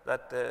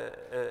that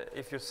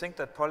if you think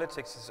that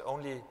politics is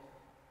only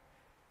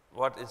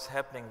what is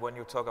happening when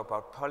you talk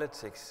about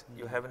politics,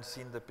 you haven't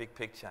seen the big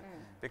picture,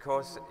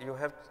 because you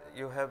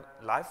have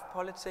life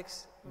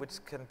politics,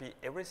 which can be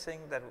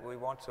everything that we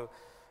want to.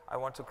 I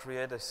want to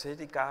create a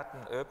city garden,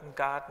 urban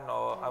garden,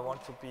 or I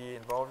want to be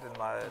involved in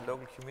my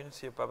local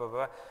community, blah, blah,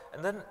 blah.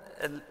 And then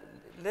a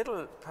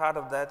little part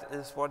of that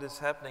is what is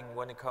happening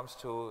when it comes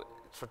to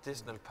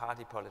traditional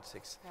party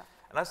politics.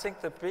 And I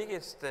think the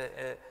biggest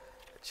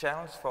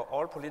challenge for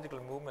all political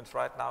movements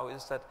right now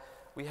is that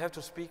we have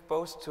to speak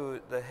both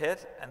to the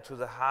head and to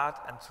the heart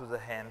and to the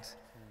hand.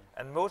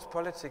 And most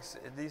politics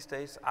these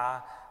days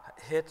are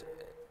head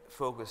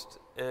focused.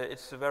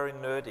 It's very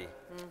nerdy.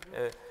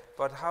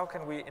 But how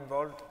can we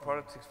involve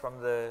politics from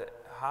the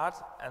heart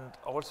and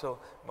also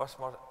much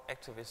more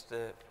activist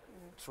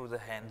through the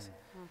hands?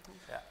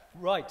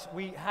 Right,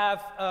 we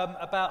have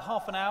about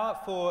half an hour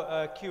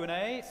for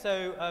Q&A,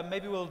 so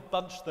maybe we'll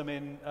bunch them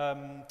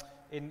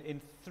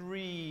in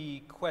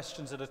 3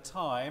 questions at a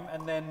time,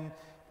 and then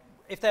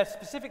if they're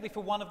specifically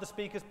for one of the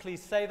speakers,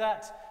 please say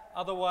that.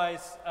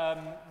 Otherwise,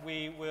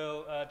 we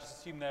will just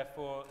assume they're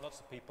for lots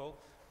of people.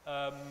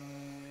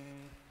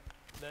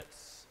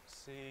 Let's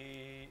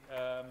see.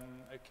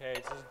 Okay,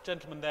 so there's a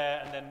gentleman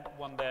there, and then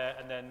one there,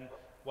 and then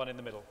one in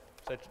the middle.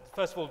 So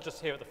first of all,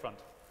 just here at the front.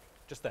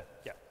 Just there,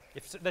 yeah.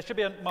 There should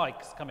be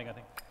mics coming, I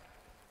think.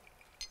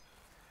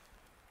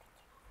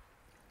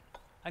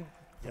 And,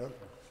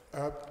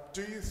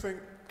 do you think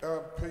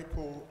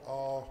people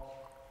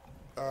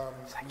are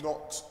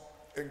not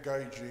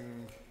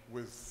engaging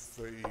with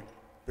the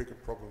bigger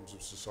problems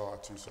of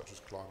society, such as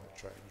climate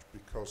change,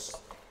 because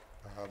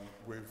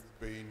we've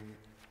been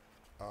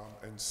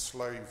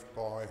enslaved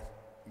by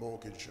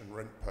mortgage and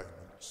rent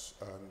payments,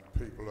 and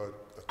people are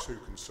too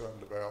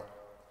concerned about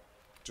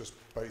just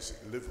basic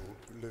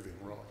living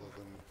rather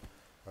than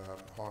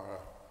higher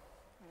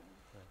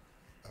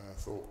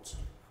thoughts?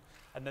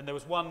 And then there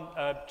was one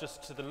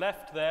just to the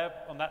left there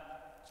on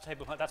that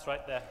table. That's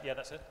right there. Yeah,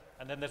 that's it.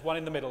 And then there's one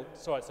in the middle.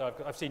 Sorry, so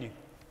I've seen you.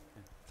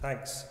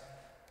 Thanks.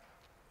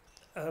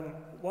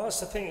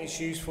 Whilst I think it's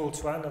useful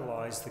to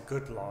analyse the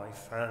good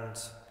life and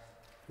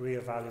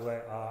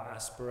reevaluate our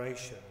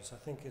aspirations, I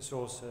think it's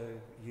also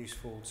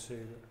useful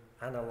to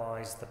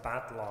analyse the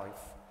bad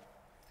life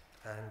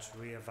and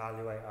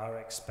reevaluate our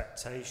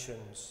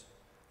expectations,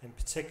 in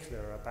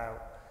particular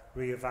about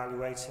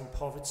reevaluating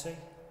poverty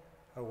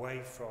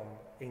away from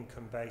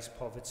income-based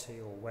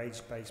poverty or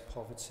wage-based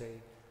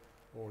poverty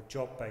or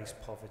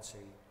job-based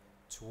poverty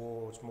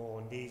towards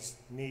more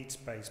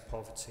needs-based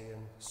poverty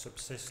and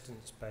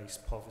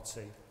subsistence-based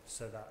poverty,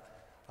 so that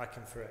I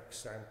can, for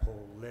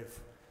example, live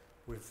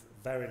with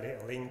very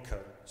little income.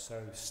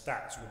 So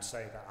stats would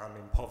say that I'm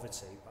in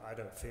poverty, but I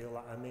don't feel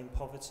that I'm in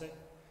poverty.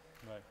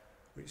 Right.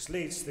 Which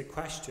leads to the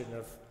question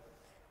of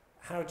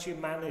how do you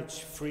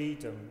manage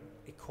freedom,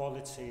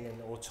 equality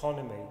and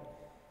autonomy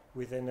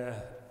within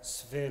a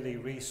severely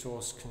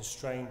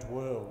resource-constrained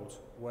world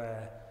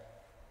where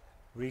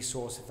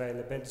resource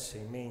availability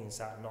means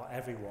that not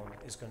everyone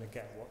is going to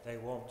get what they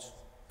want.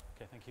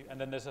 Okay, thank you. And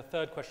then there's a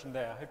third question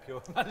there. I hope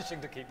you're managing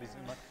to keep these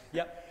in mind.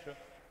 Yeah, sure.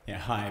 Yeah,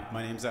 hi,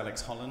 my name's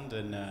Alex Holland,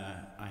 and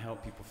I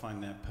help people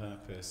find their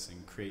purpose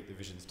and create the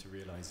visions to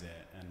realize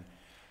it. And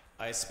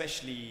I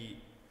especially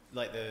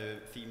like the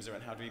themes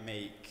around how do we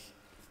make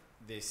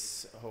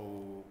this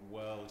whole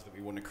world that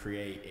we want to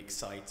create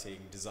exciting,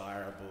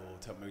 desirable,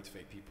 to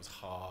motivate people's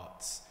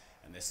hearts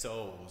and their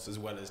souls, as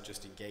well as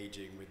just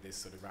engaging with this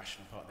sort of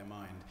rational part of their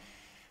mind.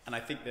 And I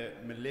think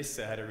that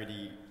Melissa had a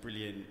really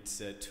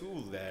brilliant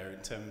tool there in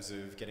terms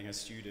of getting her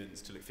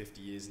students to look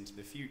 50 years into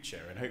the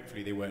future, and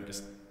hopefully they weren't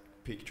just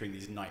picturing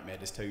these nightmare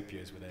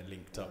dystopias where they're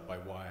linked up by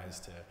wires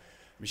to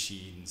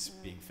machines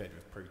being fed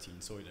with protein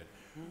soylent.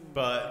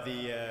 But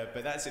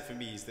that's it for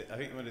me. Is that I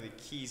think one of the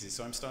keys is,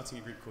 so I'm starting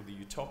a group called the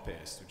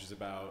Utopias, which is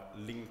about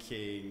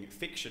linking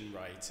fiction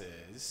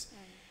writers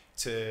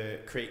to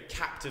create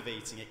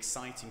captivating,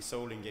 exciting,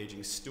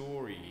 soul-engaging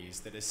stories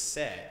that are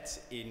set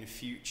in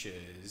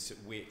futures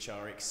which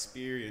are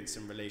experience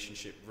and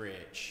relationship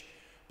rich,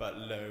 but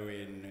low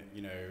in,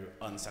 you know,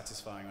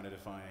 unsatisfying,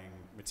 unedifying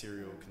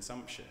material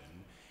consumption.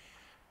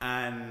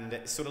 And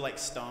it's sort of like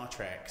Star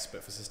Trek's,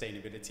 but for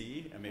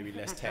sustainability, and maybe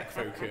less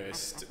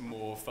tech-focused,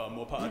 more fun,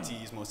 more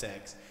parties, more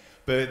sex.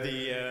 But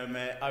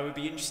I would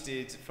be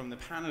interested from the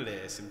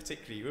panelists, and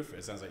particularly Uffe,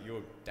 it sounds like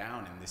you're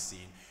down in this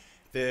scene,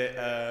 that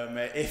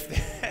if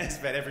there's,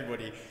 but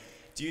everybody,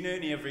 do you know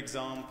any other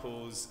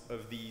examples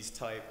of these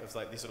type of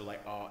these sort of like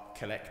art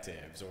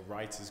collectives or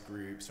writers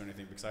groups or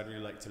anything? Because I'd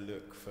really like to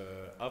look for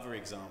other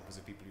examples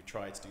of people who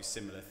try to do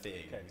similar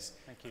things,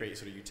 create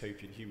sort of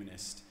utopian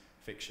humanist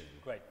fiction.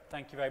 Great,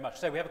 thank you very much.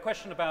 So we have a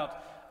question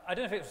about, I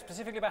don't know if it was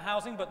specifically about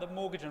housing, but the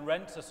mortgage and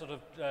rent are sort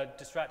of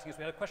distracting us.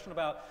 We had a question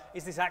about,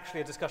 is this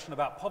actually a discussion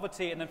about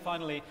poverty? And then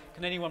finally,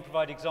 can anyone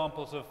provide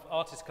examples of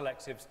artist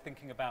collectives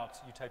thinking about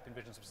utopian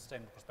visions of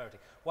sustainable prosperity?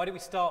 Why don't we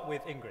start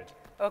with Ingrid?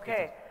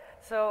 Okay,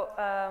 so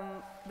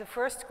the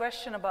first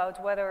question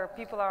about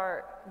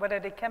whether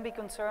they can be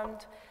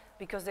concerned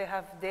because they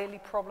have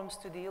daily problems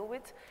to deal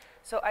with.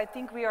 So I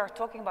think we are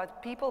talking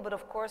about people, but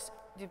of course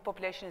the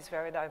population is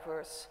very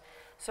diverse.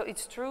 So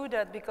it's true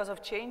that because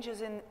of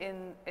changes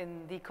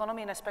in the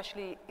economy and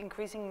especially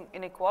increasing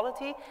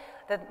inequality,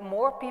 that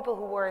more people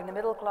who were in the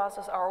middle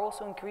classes are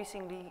also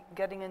increasingly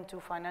getting into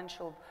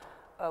financial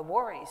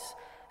worries.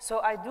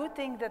 So I do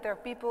think that there are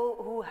people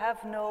who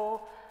have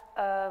no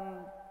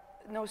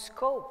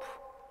scope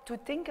to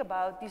think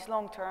about these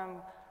long-term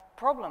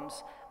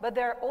problems, but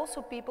there are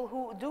also people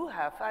who do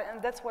have,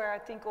 and that's where I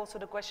think also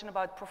the question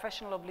about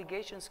professional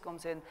obligations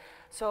comes in.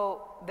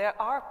 So there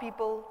are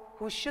people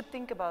who should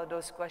think about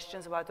those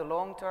questions, about the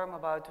long term,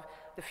 about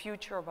the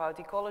future, about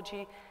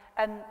ecology,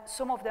 and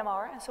some of them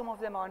are and some of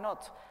them are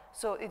not.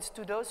 So it's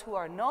to those who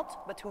are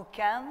not, but who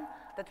can,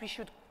 that we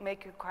should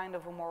make a kind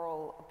of a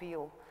moral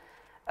appeal.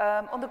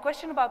 On the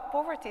question about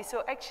poverty,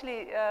 so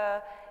actually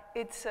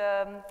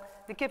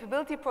the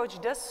capability approach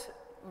does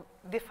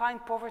define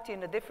poverty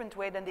in a different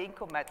way than the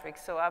income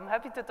metrics. So I'm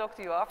happy to talk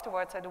to you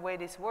afterwards on the way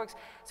this works.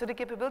 So the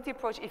capability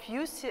approach, if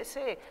you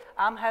say,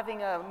 I'm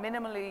having a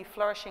minimally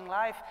flourishing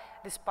life,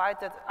 despite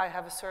that I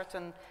have a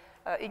certain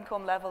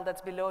income level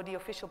that's below the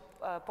official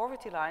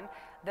poverty line,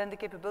 then the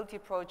capability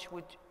approach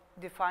would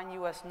define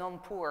you as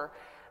non-poor.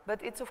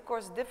 But it's of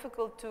course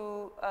difficult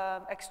to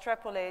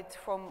extrapolate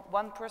from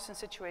one person's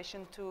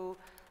situation to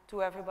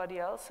everybody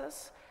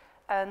else's.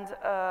 And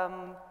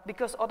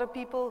because other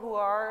people who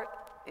are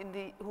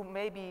who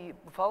may be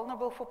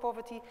vulnerable for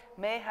poverty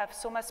may have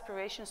some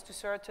aspirations to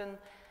certain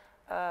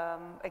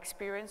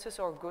experiences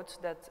or goods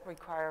that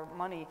require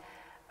money.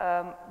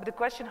 But the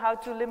question how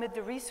to limit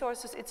the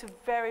resources, it's a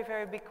very,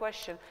 very big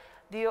question.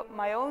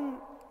 My own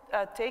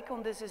take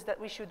on this is that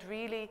we should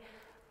really,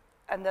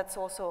 and that's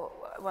also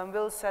when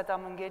Will said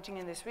I'm engaging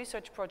in this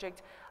research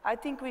project, I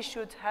think we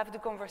should have the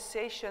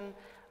conversation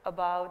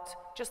about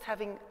just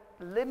having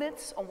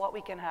limits on what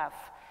we can have.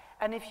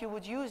 And if you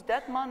would use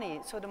that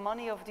money, so the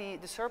money of the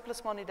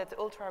surplus money that the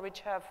ultra-rich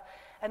have,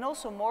 and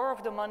also more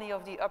of the money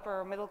of the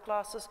upper middle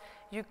classes,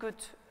 you could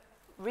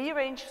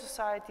rearrange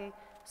society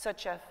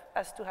such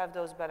as to have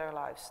those better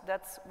lives.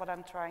 That's what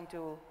I'm trying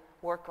to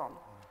work on.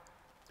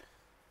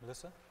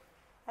 Melissa?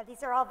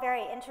 These are all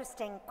very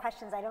interesting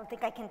questions. I don't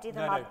think I can do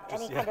them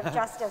any kind of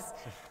justice.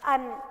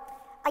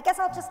 I guess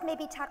I'll just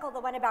maybe tackle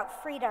the one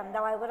about freedom,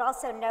 though I would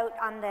also note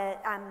on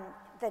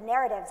the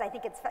narratives. I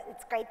think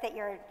it's great that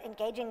you're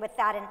engaging with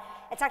that, and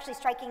it's actually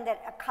striking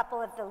that a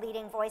couple of the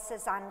leading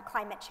voices on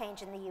climate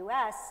change in the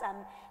U.S.,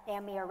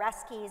 Naomi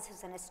Oreskes,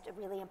 who's a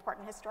really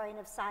important historian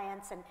of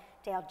science, and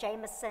Dale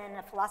Jamieson,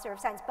 a philosopher of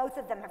science, both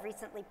of them have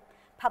recently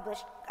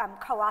published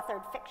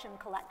co-authored fiction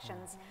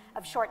collections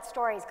of short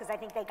stories, because I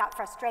think they got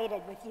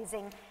frustrated with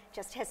using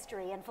just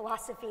history and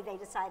philosophy. They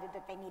decided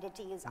that they needed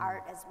to use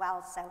art as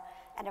well. So,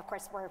 and of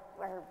course we're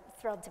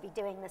thrilled to be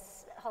doing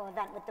this whole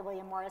event with the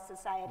William Morris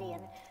Society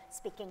and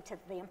speaking to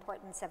the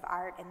importance of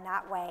art in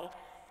that way.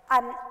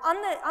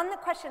 On the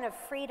question of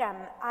freedom,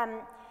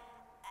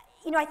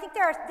 you know, I think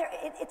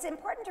it's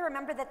important to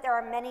remember that there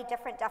are many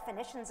different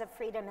definitions of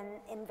freedom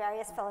in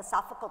various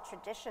philosophical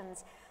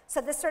traditions.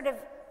 So the sort of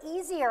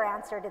easier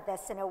answer to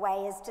this in a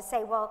way is to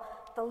say, well,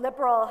 the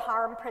liberal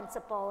harm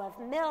principle of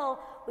Mill,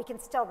 we can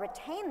still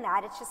retain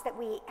that. It's just that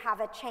we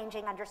have a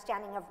changing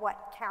understanding of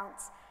what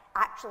counts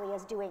actually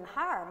as doing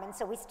harm. And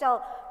so we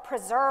still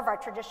preserve our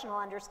traditional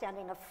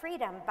understanding of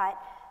freedom, but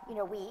you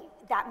know,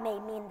 that may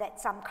mean that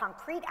some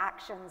concrete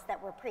actions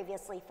that were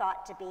previously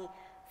thought to be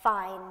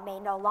fine may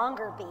no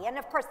longer be. And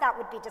of course that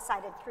would be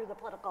decided through the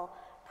political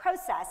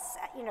process,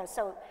 you know,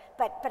 so,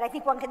 but I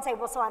think one can say,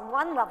 well, so on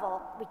one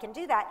level, we can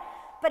do that.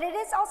 But it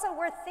is also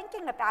worth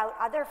thinking about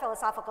other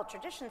philosophical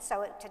traditions.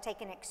 So to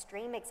take an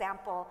extreme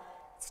example,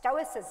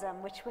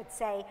 Stoicism, which would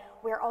say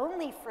we're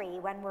only free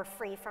when we're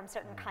free from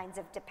certain kinds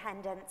of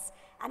dependence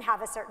and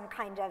have a certain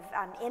kind of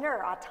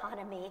inner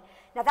autonomy.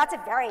 Now that's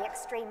a very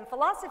extreme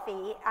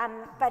philosophy,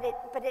 but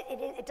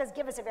it does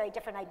give us a very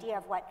different idea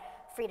of what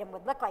freedom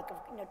would look like.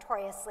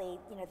 Notoriously,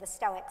 you know, the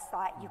Stoics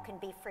thought you can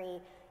be free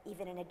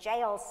even in a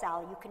jail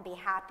cell, you can be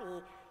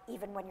happy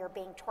even when you're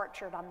being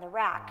tortured on the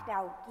rack.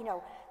 Now, you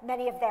know,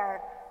 many of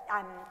their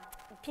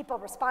people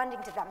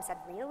responding to them said,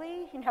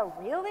 really? You know,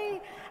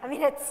 really? I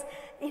mean, it's,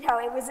 you know,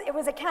 it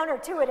was a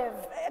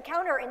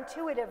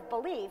counterintuitive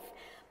belief,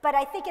 but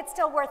I think it's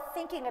still worth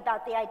thinking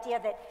about the idea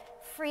that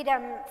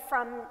freedom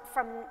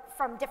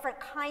from different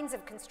kinds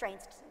of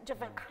constraints,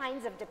 different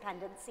kinds of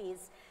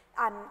dependencies,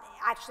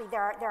 actually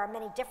there are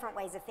many different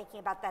ways of thinking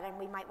about that, and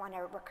we might want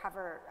to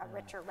recover a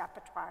richer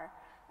repertoire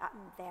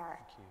there.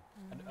 Thank you.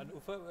 And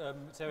Uffe,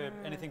 is there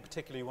anything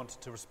particular you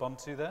wanted to respond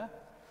to there?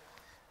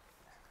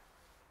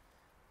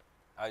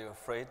 Are you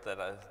afraid that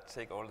I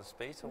take all the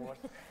space or what?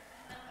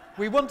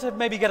 We want to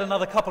maybe get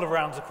another couple of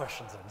rounds of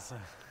questions in. So.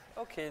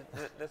 Okay,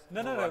 let's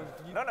No,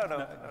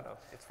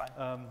 it's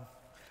fine.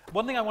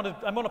 One thing I want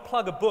to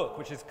plug a book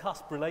which is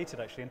CUSP related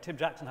actually, and Tim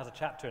Jackson has a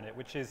chapter in it,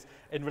 which is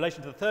in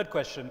relation to the third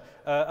question,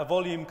 a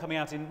volume coming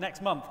out in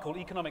next month called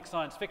Economic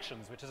Science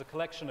Fictions, which is a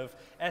collection of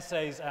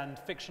essays and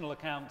fictional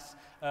accounts,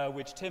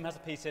 which Tim has a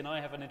piece in,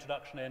 I have an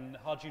introduction in,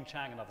 Harjun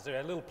Chang and others. So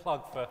a little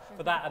plug for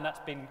that, and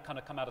that's been kind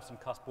of come out of some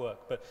CUSP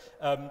work. But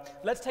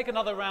let's take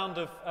another round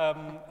of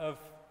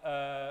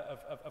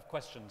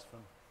questions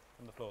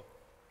from the floor.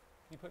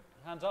 Can you put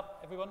hands up,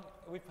 everyone?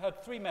 We've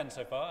heard 3 men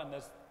so far, and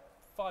there's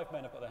 5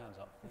 men have got their hands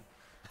up.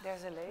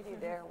 There's a lady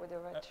there with a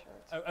red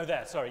shirt. Oh,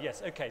 there, sorry,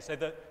 yes, okay. So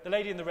the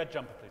lady in the red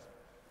jumper, please.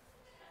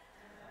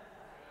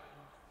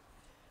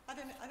 I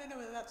don't know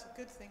whether that's a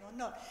good thing or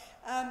not.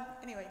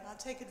 Anyway, I'll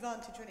take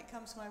advantage when it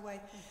comes my way.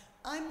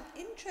 I'm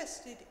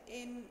interested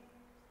in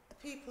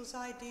people's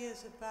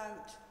ideas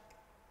about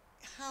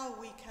how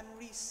we can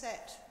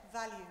reset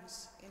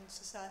values in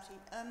society.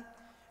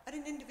 At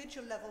an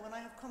individual level, when I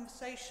have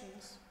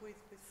conversations with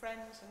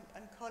friends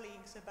and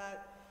colleagues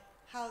about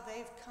how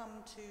they've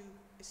come to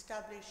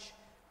establish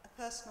a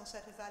personal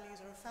set of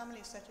values or a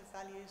family set of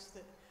values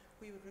that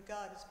we would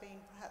regard as being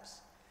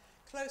perhaps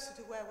closer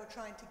to where we're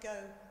trying to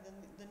go than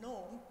the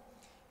norm,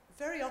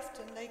 very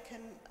often they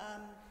can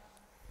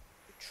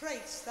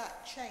trace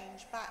that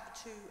change back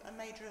to a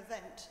major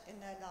event in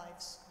their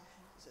lives.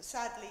 So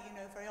sadly, you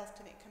know, very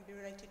often it can be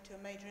related to a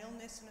major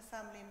illness in a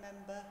family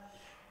member,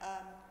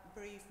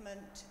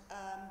 bereavement.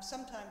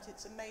 Sometimes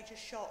it's a major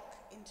shock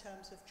in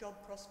terms of job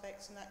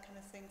prospects and that kind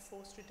of thing,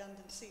 forced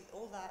redundancy,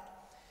 all that.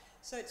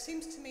 So it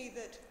seems to me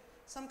that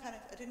some kind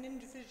of, at an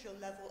individual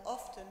level,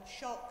 often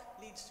shock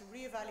leads to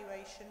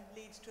re-evaluation,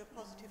 leads to a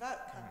positive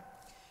outcome.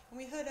 And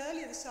we heard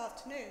earlier this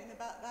afternoon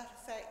about that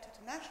effect at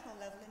a national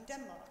level in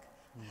Denmark.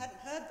 I hadn't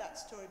heard that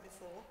story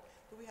before,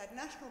 but we had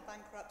national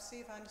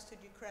bankruptcy, if I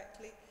understood you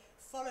correctly,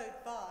 followed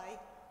by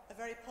a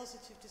very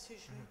positive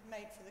decision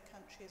made for the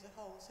country as a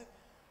whole. So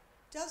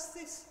does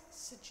this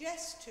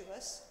suggest to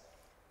us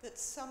that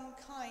some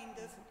kind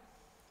of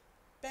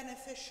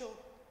beneficial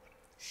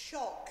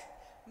shock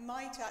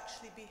might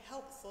actually be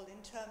helpful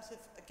in terms of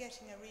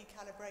getting a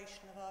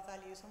recalibration of our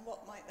values, and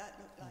what might that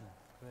look like?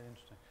 Very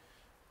interesting.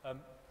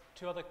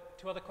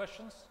 Two other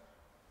questions?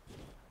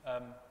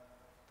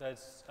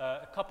 There's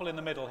a couple in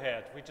the middle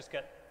here. We just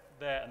get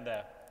there and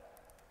there.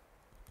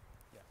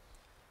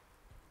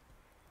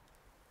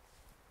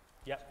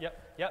 Yeah,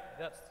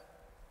 that's...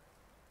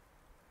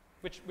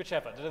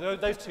 Whichever.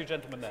 Those 2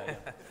 gentlemen there.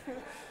 Yeah.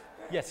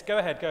 Yes, go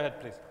ahead,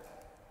 please.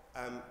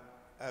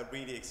 A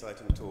really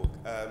exciting talk.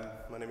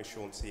 My name is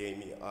Sean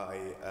Siemi.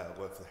 I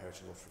work for the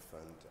Heritage Lottery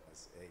Fund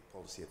as a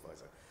policy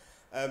advisor.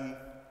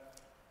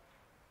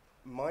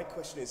 My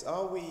question is,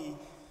 are we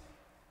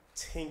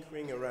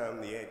tinkering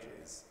around the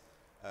edges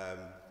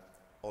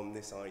on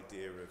this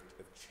idea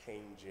of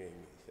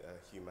changing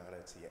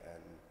humanity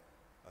and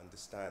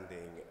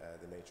understanding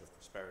the nature of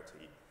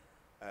prosperity,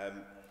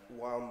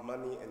 while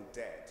money and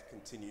debt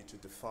continue to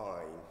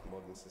define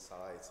modern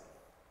society?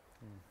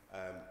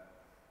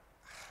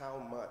 How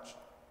much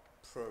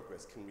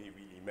progress can we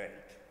really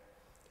make?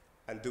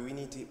 And do we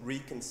need to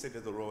reconsider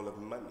the role of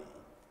money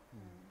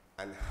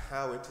and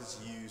how it is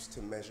used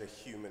to measure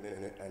human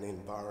and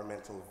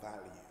environmental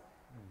value?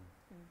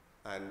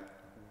 And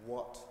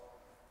what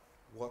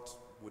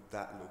would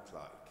that look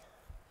like?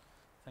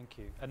 Thank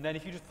you. And then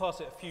if you just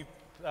pass it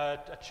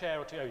a chair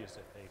or 2. Oh, yes,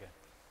 sir. There you go.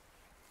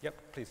 Yep,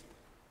 please.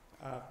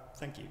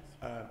 Thank you.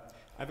 I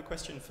have a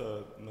question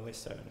for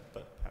Melissa,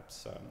 but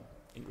perhaps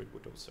Ingrid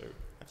would also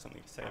have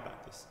something to say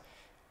about this.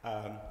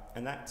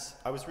 And that's,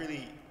 I was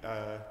really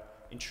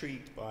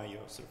intrigued by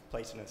your sort of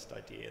Platonist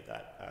idea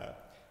that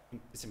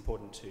it's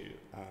important to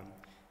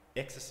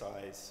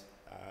exercise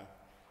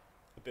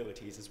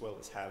abilities as well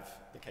as have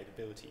the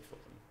capability for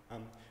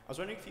them. I was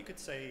wondering if you could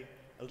say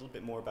a little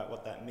bit more about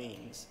what that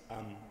means,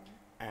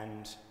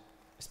 and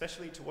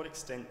especially to what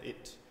extent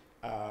it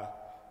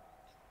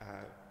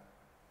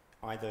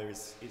either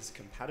is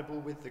compatible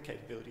with the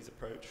capabilities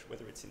approach,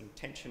 whether it's in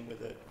tension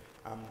with it,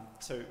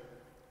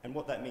 and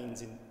what that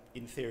means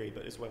in theory,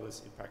 but as well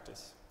as in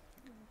practice.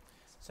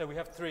 So we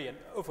have three, and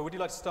Uffe, would you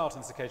like to start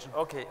on this occasion?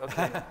 Okay.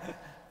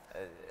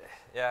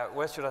 Yeah,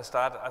 where should I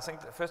start? I think,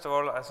 first of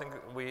all, I think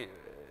we,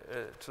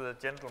 to the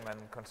gentleman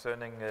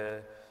concerning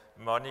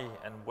money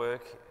and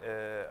work,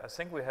 I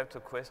think we have to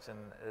question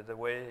the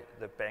way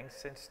the bank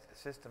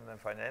system and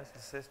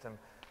financial system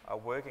are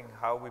working,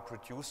 how we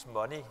produce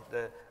money,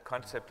 the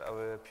concept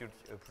of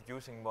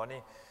producing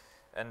money.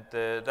 And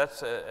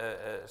that's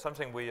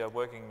something we are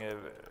working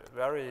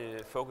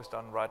very focused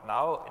on right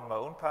now in my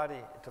own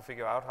party, to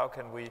figure out how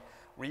can we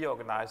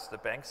reorganize the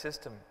bank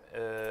system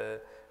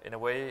in a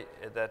way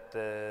that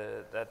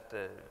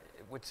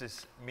which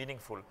is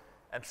meaningful.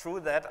 And through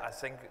that, I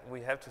think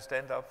we have to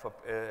stand up for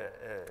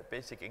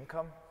basic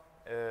income,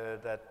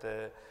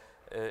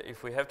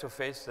 if we have to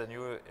face the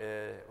new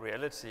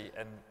reality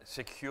and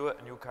secure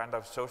a new kind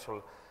of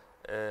social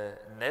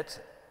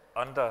net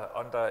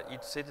under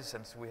each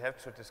citizen, we have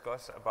to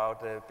discuss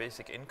about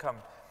basic income,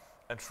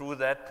 and through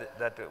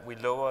that we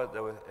lower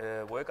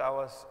the work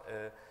hours.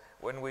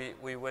 When we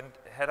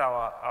had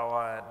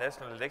our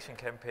national election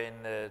campaign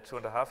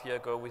 2.5 years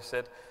ago, we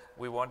said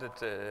we wanted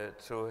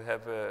to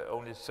have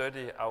only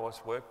 30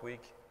 hours work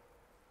week,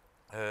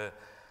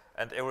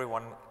 and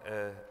everyone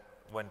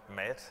went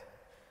mad.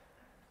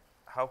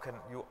 How can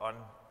you on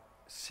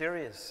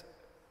serious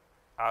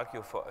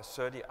argue for a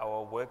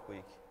 30-hour work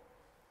week?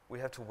 We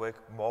have to work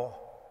more.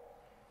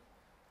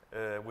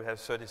 We have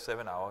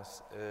 37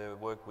 hours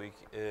work week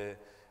in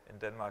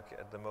Denmark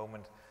at the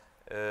moment.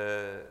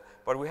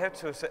 But we have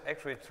to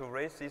actually to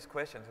raise these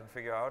questions and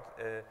figure out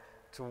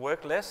to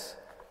work less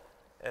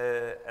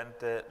and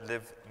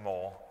live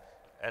more.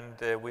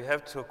 And we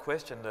have to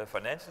question the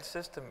financial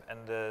system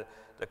and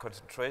the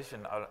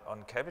concentration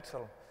on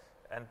capital.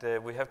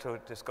 And we have to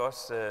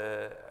discuss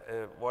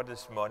what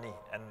is money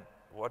and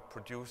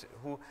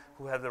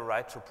who have the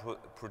right to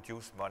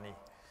produce money.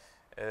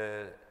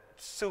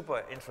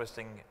 Super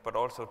interesting, but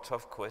also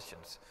tough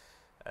questions.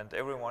 And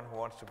everyone who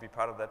wants to be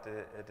part of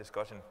that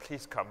discussion,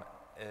 please come.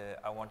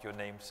 I want your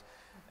names.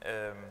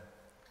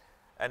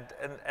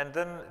 And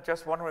then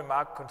just one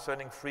remark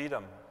concerning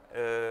freedom.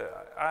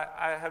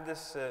 I have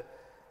this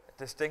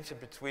distinction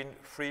between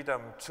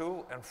freedom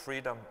to and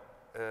freedom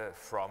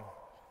from.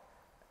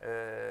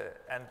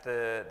 And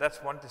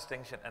that's one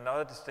distinction.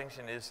 Another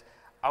distinction is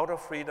outer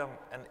freedom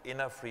and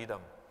inner freedom.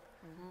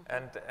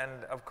 Mm-hmm.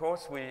 And of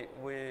course we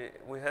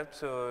have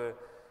to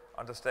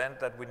understand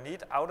that we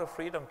need outer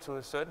freedom to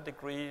a certain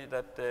degree,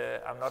 that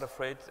I'm not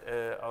afraid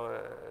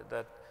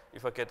that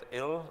if I get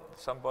ill,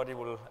 somebody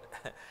will,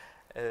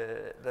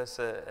 there's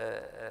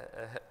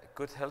a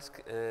good health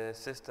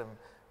system,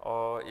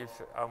 or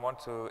if I want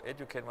to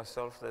educate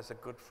myself, there's a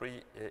good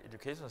free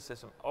educational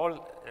system.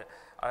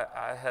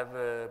 I have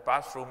a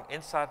bathroom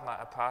inside my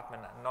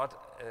apartment, not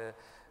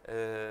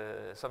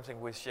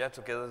something we share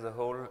together, the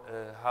whole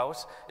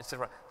house,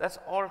 etc. That's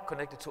all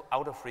connected to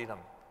outer freedom.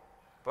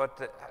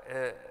 But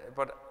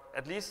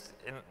at least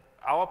in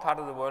our part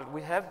of the world,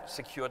 we have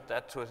secured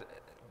that to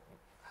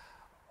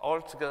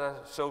all together.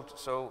 So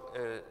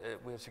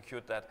we have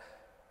secured that.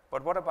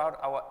 But what about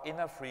our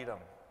inner freedom?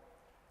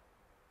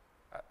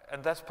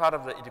 And that's part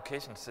of the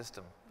education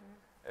system.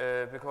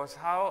 Because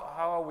how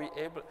are we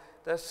able?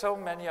 There's so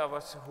many of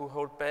us who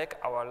hold back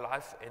our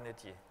life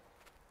energy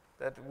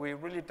that we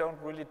really don't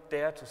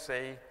dare to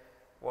say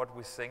what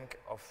we think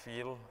or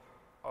feel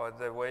or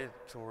the way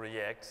to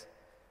react.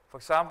 For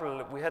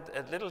example, we had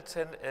a little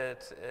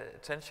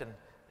tension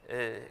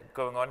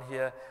going on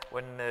here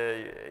when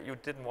you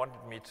didn't want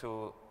me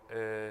to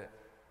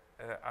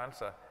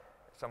answer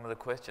some of the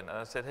question. And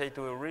I said, hey,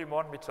 do you really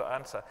want me to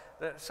answer?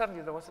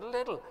 Suddenly there was a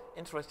little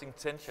interesting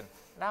tension.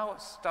 Now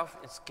stuff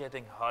is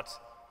getting hot.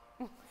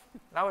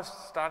 Now it's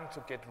starting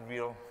to get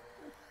real.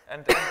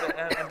 And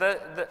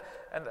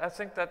I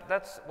think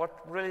that's what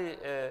really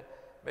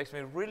makes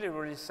me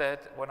really sad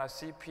when I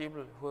see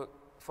people who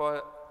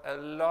for a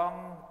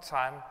long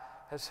time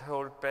has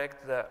held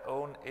back their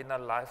own inner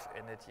life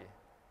energy.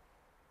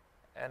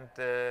 And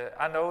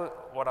I know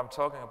what I'm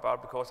talking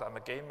about because I'm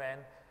a gay man,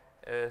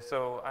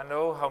 so I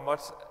know how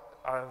much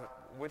I've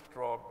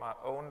withdrawn my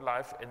own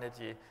life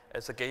energy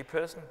as a gay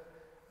person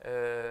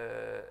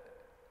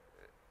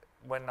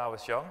when I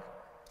was young.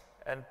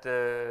 And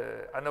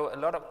I know a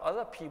lot of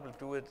other people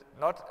do it,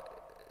 not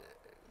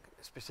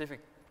specific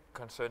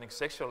concerning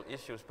sexual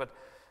issues, but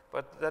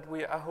that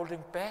we are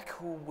holding back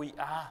who we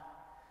are,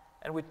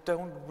 and we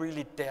don't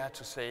really dare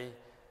to say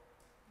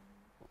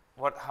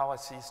how I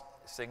see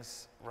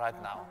things right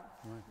now.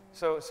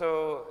 Mm-hmm. So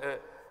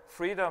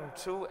freedom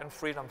to and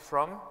freedom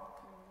from,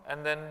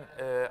 and then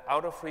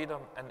outer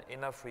freedom and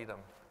inner freedom.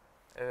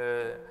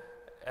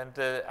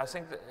 I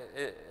think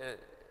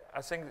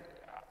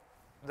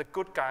the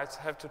good guys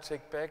have to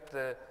take back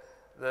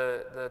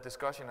the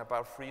discussion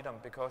about freedom,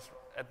 because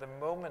at the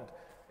moment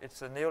it's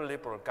the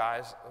neoliberal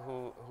guys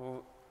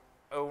who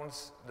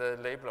owns the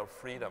label of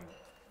freedom.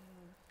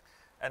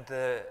 And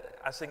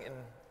I think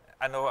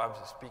I know I'm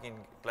speaking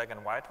black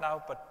and white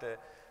now,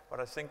 but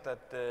I think that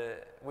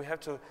we have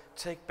to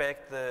take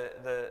back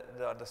the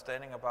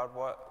understanding about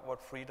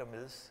what freedom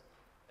is.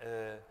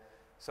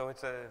 So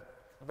it's a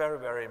very,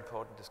 very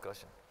important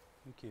discussion.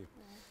 Thank you.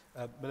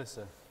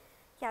 Melissa.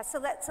 Yeah, so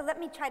let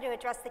me try to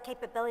address the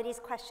capabilities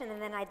question,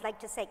 and then I'd like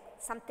to say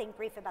something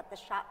brief about the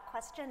shock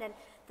question. And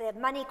the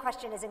money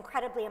question is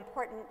incredibly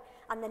important.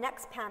 On the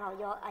next panel,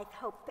 you'll, I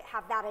hope,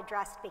 have that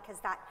addressed, because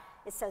that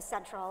is so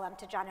central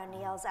to John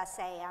O'Neill's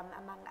essay,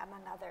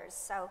 among others.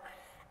 So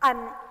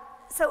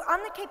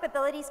on the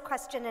capabilities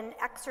question and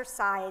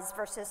exercise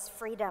versus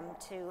freedom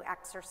to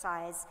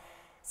exercise,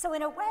 so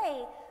in a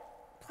way,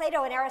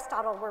 Plato and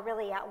Aristotle were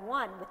really at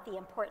one with the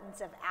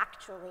importance of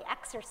actually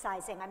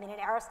exercising. I mean, in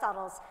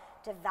Aristotle's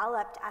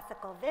developed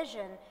ethical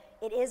vision,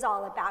 it is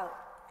all about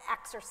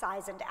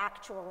exercise and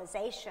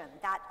actualization.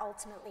 That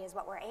ultimately is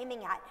what we're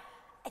aiming at.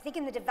 I think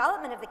in the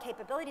development of the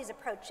capabilities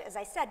approach, as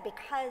I said,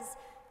 because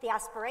the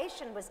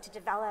aspiration was to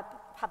develop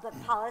public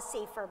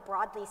policy for,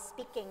 broadly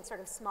speaking, sort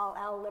of small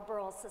L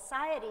liberal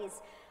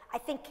societies, I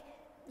think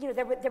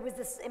there was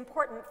this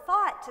important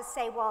thought to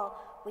say,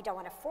 well, we don't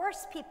want to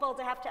force people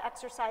to have to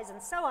exercise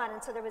and so on,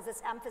 and so there was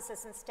this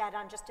emphasis instead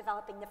on just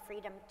developing the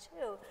freedom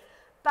too.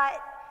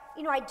 But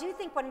I do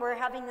think when we're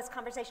having this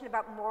conversation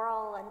about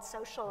moral and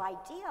social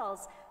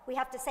ideals, we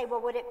have to say,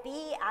 well, would it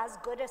be as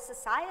good a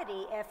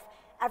society if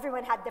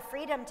everyone had the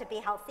freedom to be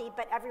healthy,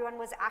 but everyone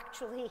was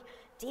actually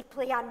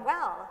deeply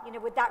unwell?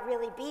 Would that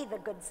really be the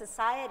good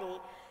society?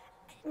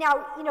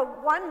 Now,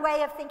 one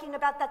way of thinking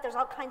about that, there's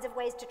all kinds of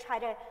ways to try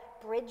to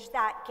bridge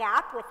that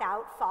gap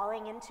without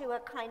falling into a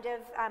kind of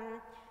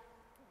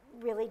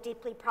really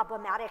deeply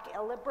problematic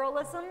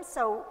illiberalism.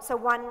 So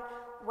one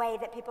way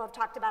that people have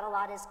talked about a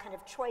lot is kind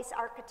of choice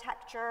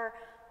architecture,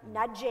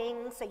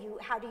 nudging. So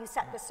how do you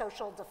set the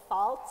social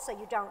default so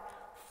you don't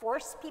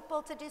force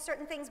people to do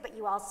certain things, but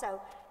you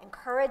also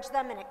encourage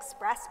them and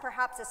express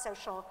perhaps a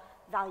social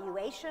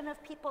valuation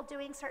of people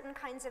doing certain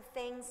kinds of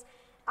things.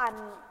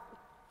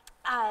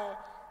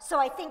 So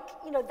I think,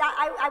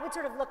 that I would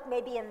sort of look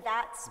maybe in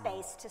that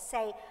space to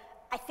say,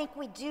 I think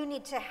we do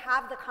need to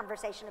have the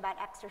conversation about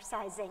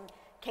exercising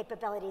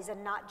capabilities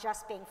and not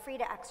just being free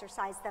to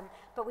exercise them,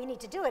 but we need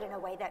to do it in a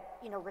way that,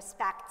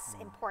 respects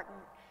important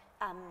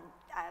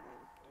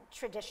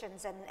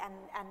traditions and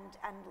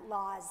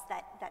laws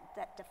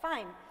that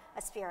define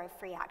a sphere of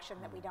free action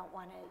that we don't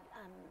want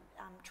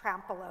to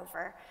trample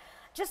over.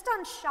 Just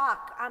on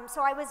shock,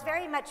 so I was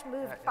very much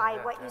moved by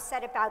what you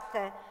said about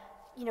the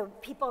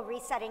people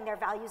resetting their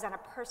values on a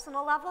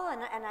personal level,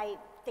 and I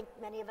think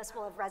many of us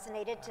will have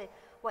resonated to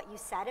what you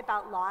said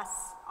about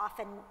loss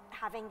often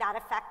having that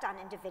effect on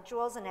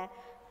individuals in a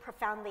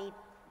profoundly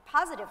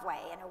positive way,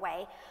 in a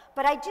way.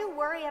 But I do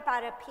worry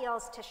about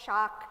appeals to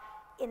shock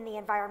in the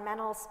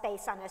environmental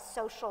space on a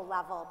social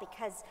level,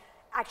 because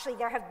actually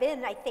there have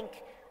been, I think,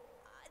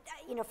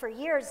 for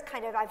years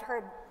I've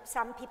heard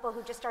some people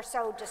who just are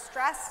so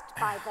distressed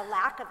by the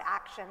lack of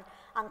action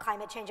on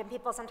climate change, and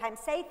people sometimes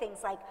say things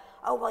like,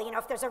 oh, well,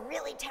 if there's a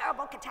really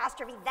terrible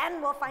catastrophe,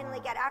 then we'll finally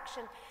get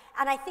action.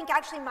 And I think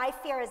actually my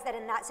fear is that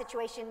in that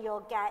situation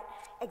you'll get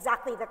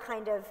exactly the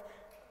kind of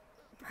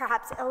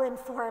perhaps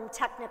ill-informed,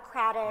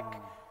 technocratic,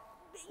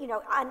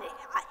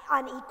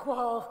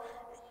 unequal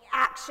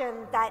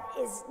action that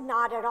is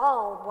not at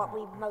all what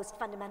we most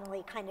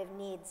fundamentally kind of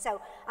need. So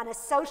on a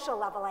social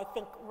level, I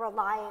think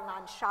relying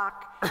on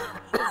shock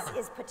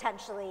is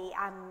potentially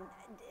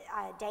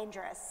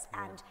dangerous.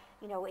 And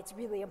it's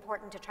really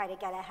important to try to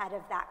get ahead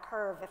of that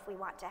curve if we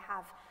want to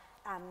have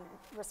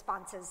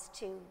responses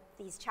to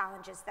these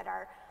challenges that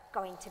are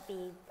going to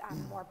be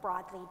more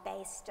broadly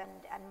based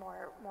and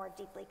more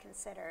deeply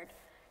considered.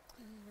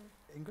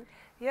 Ingrid?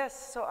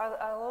 Yes, so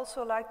I'll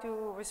also like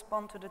to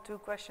respond to the two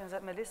questions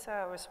that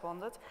Melissa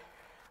responded.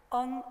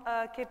 On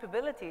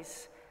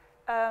capabilities,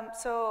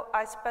 so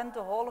I spent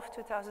the whole of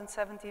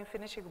 2017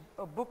 finishing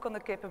a book on the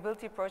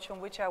capability approach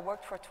on which I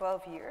worked for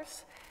 12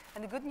 years.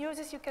 And the good news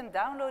is you can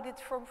download it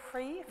for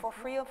free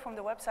from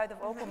the website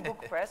of Open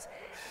Book Press,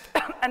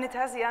 and it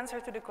has the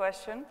answer to the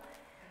question.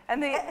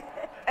 And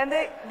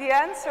the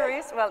answer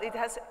is, well, it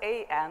has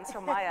a answer,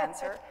 my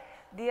answer.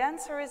 The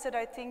answer is that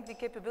I think the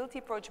capability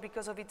approach,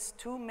 because of its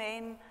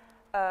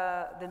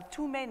the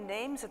two main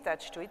names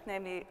attached to it,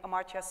 namely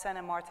Amartya Sen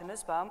and Martin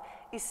Nussbaum,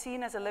 is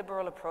seen as a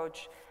liberal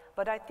approach.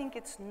 But I think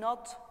it's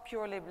not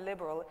purely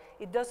liberal.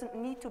 It doesn't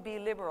need to be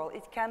liberal.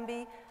 It can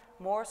be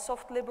more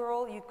soft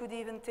liberal. You could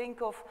even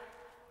think of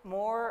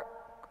more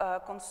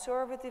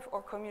conservative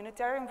or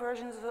communitarian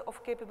versions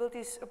of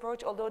capabilities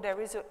approach, although there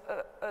is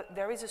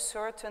a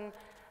certain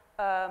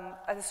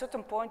at a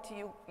certain point,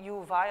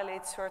 you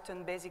violate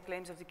certain basic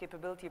claims of the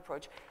capability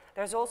approach.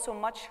 There's also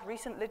much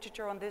recent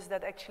literature on this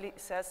that actually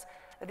says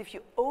that if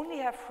you only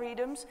have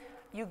freedoms,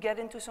 you get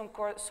into some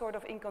sort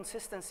of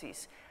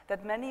inconsistencies.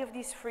 That many of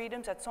these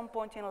freedoms at some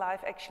point in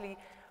life actually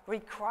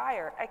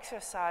require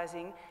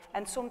exercising,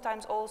 and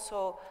sometimes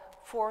also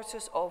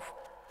forces of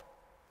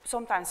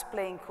sometimes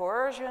playing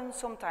coercion,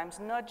 sometimes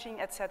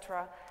nudging,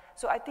 etc.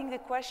 So I think the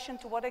question,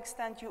 to what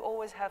extent you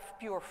always have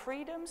pure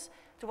freedoms,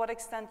 to what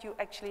extent you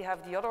actually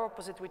have the other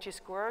opposite, which is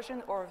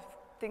coercion, or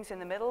things in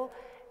the middle,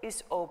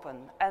 is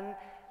open.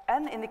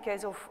 And in the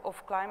case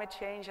of climate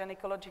change and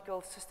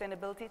ecological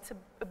sustainability, it's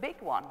a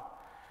big one.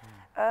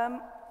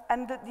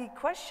 And the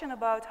question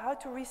about how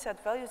to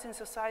reset values in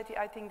society,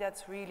 I think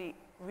that's really,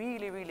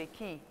 really, really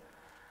key.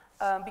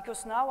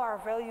 Because now our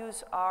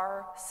values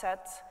are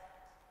set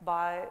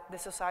by the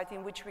society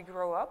in which we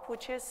grow up,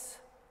 which is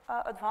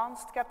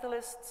advanced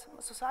capitalist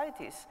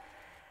societies.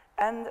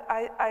 And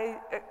I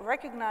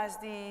recognize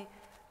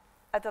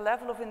at the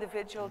level of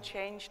individual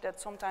change that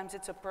sometimes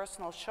it's a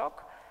personal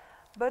shock,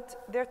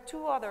 but there are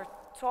two other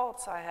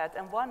thoughts I had,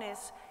 and one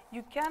is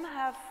you can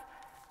have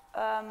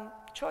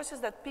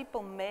choices that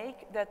people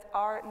make that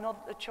are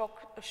not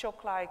a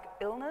shock like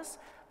illness,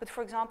 but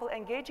for example,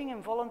 engaging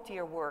in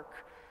volunteer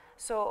work.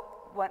 So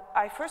when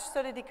I first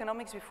studied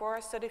economics before I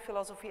studied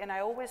philosophy, and I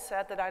always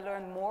said that I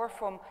learned more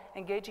from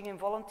engaging in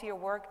volunteer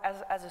work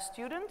as a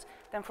student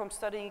than from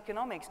studying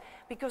economics,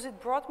 because it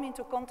brought me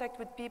into contact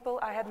with people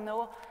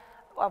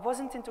I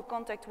wasn't into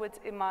contact with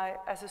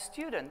as a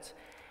student.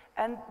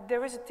 And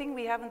there is a thing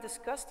we haven't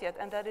discussed yet,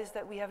 and that is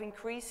that we have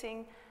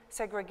increasing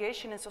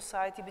segregation in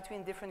society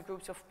between different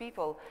groups of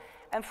people.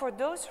 And for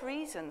those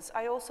reasons,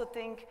 I also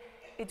think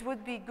it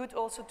would be good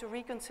also to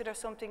reconsider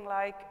something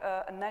like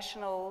a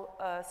national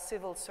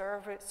civil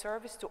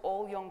service to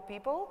all young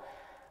people,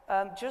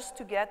 just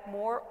to get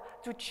more,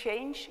 to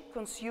change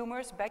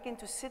consumers back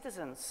into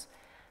citizens.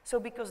 So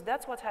because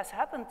that's what has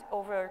happened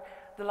over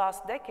the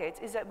last decades,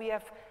 is that we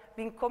have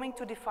been coming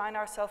to define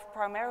ourselves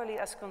primarily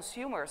as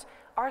consumers.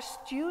 Our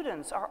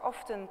students are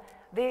often,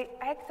 they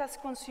act as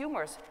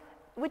consumers,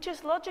 which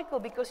is logical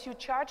because you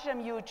charge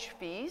them huge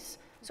fees.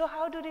 So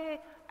how do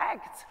they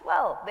act?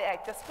 Well, they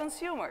act as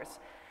consumers.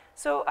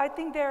 So I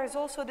think there is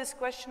also this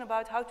question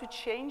about how to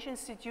change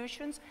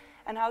institutions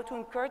and how to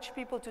encourage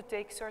people to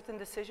take certain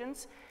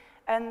decisions.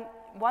 And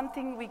one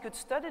thing we could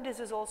study this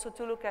is also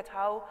to look at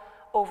how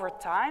over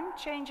time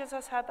changes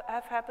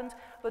have happened,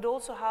 but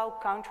also how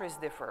countries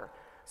differ.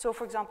 So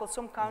for example,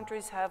 some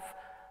countries have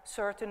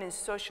certain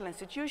social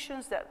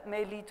institutions that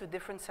may lead to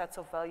different sets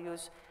of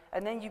values,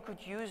 and then you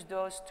could use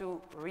those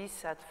to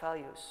reset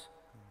values,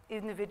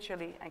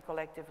 individually and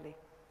collectively.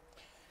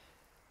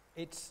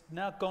 It's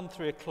now gone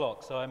 3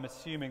 o'clock, so I'm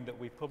assuming that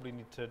we probably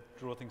need to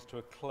draw things to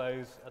a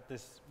close at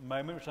this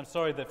moment, which I'm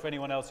sorry that for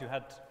anyone else who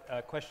had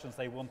questions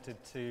they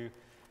wanted to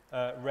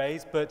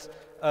raise, but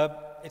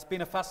it's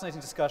been a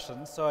fascinating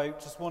discussion, so I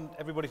just want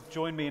everybody to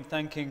join me in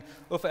thanking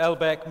Uffe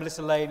Elbæk,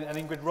 Melissa Lane and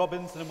Ingrid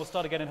Robeyns, and then we'll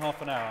start again in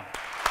half an hour.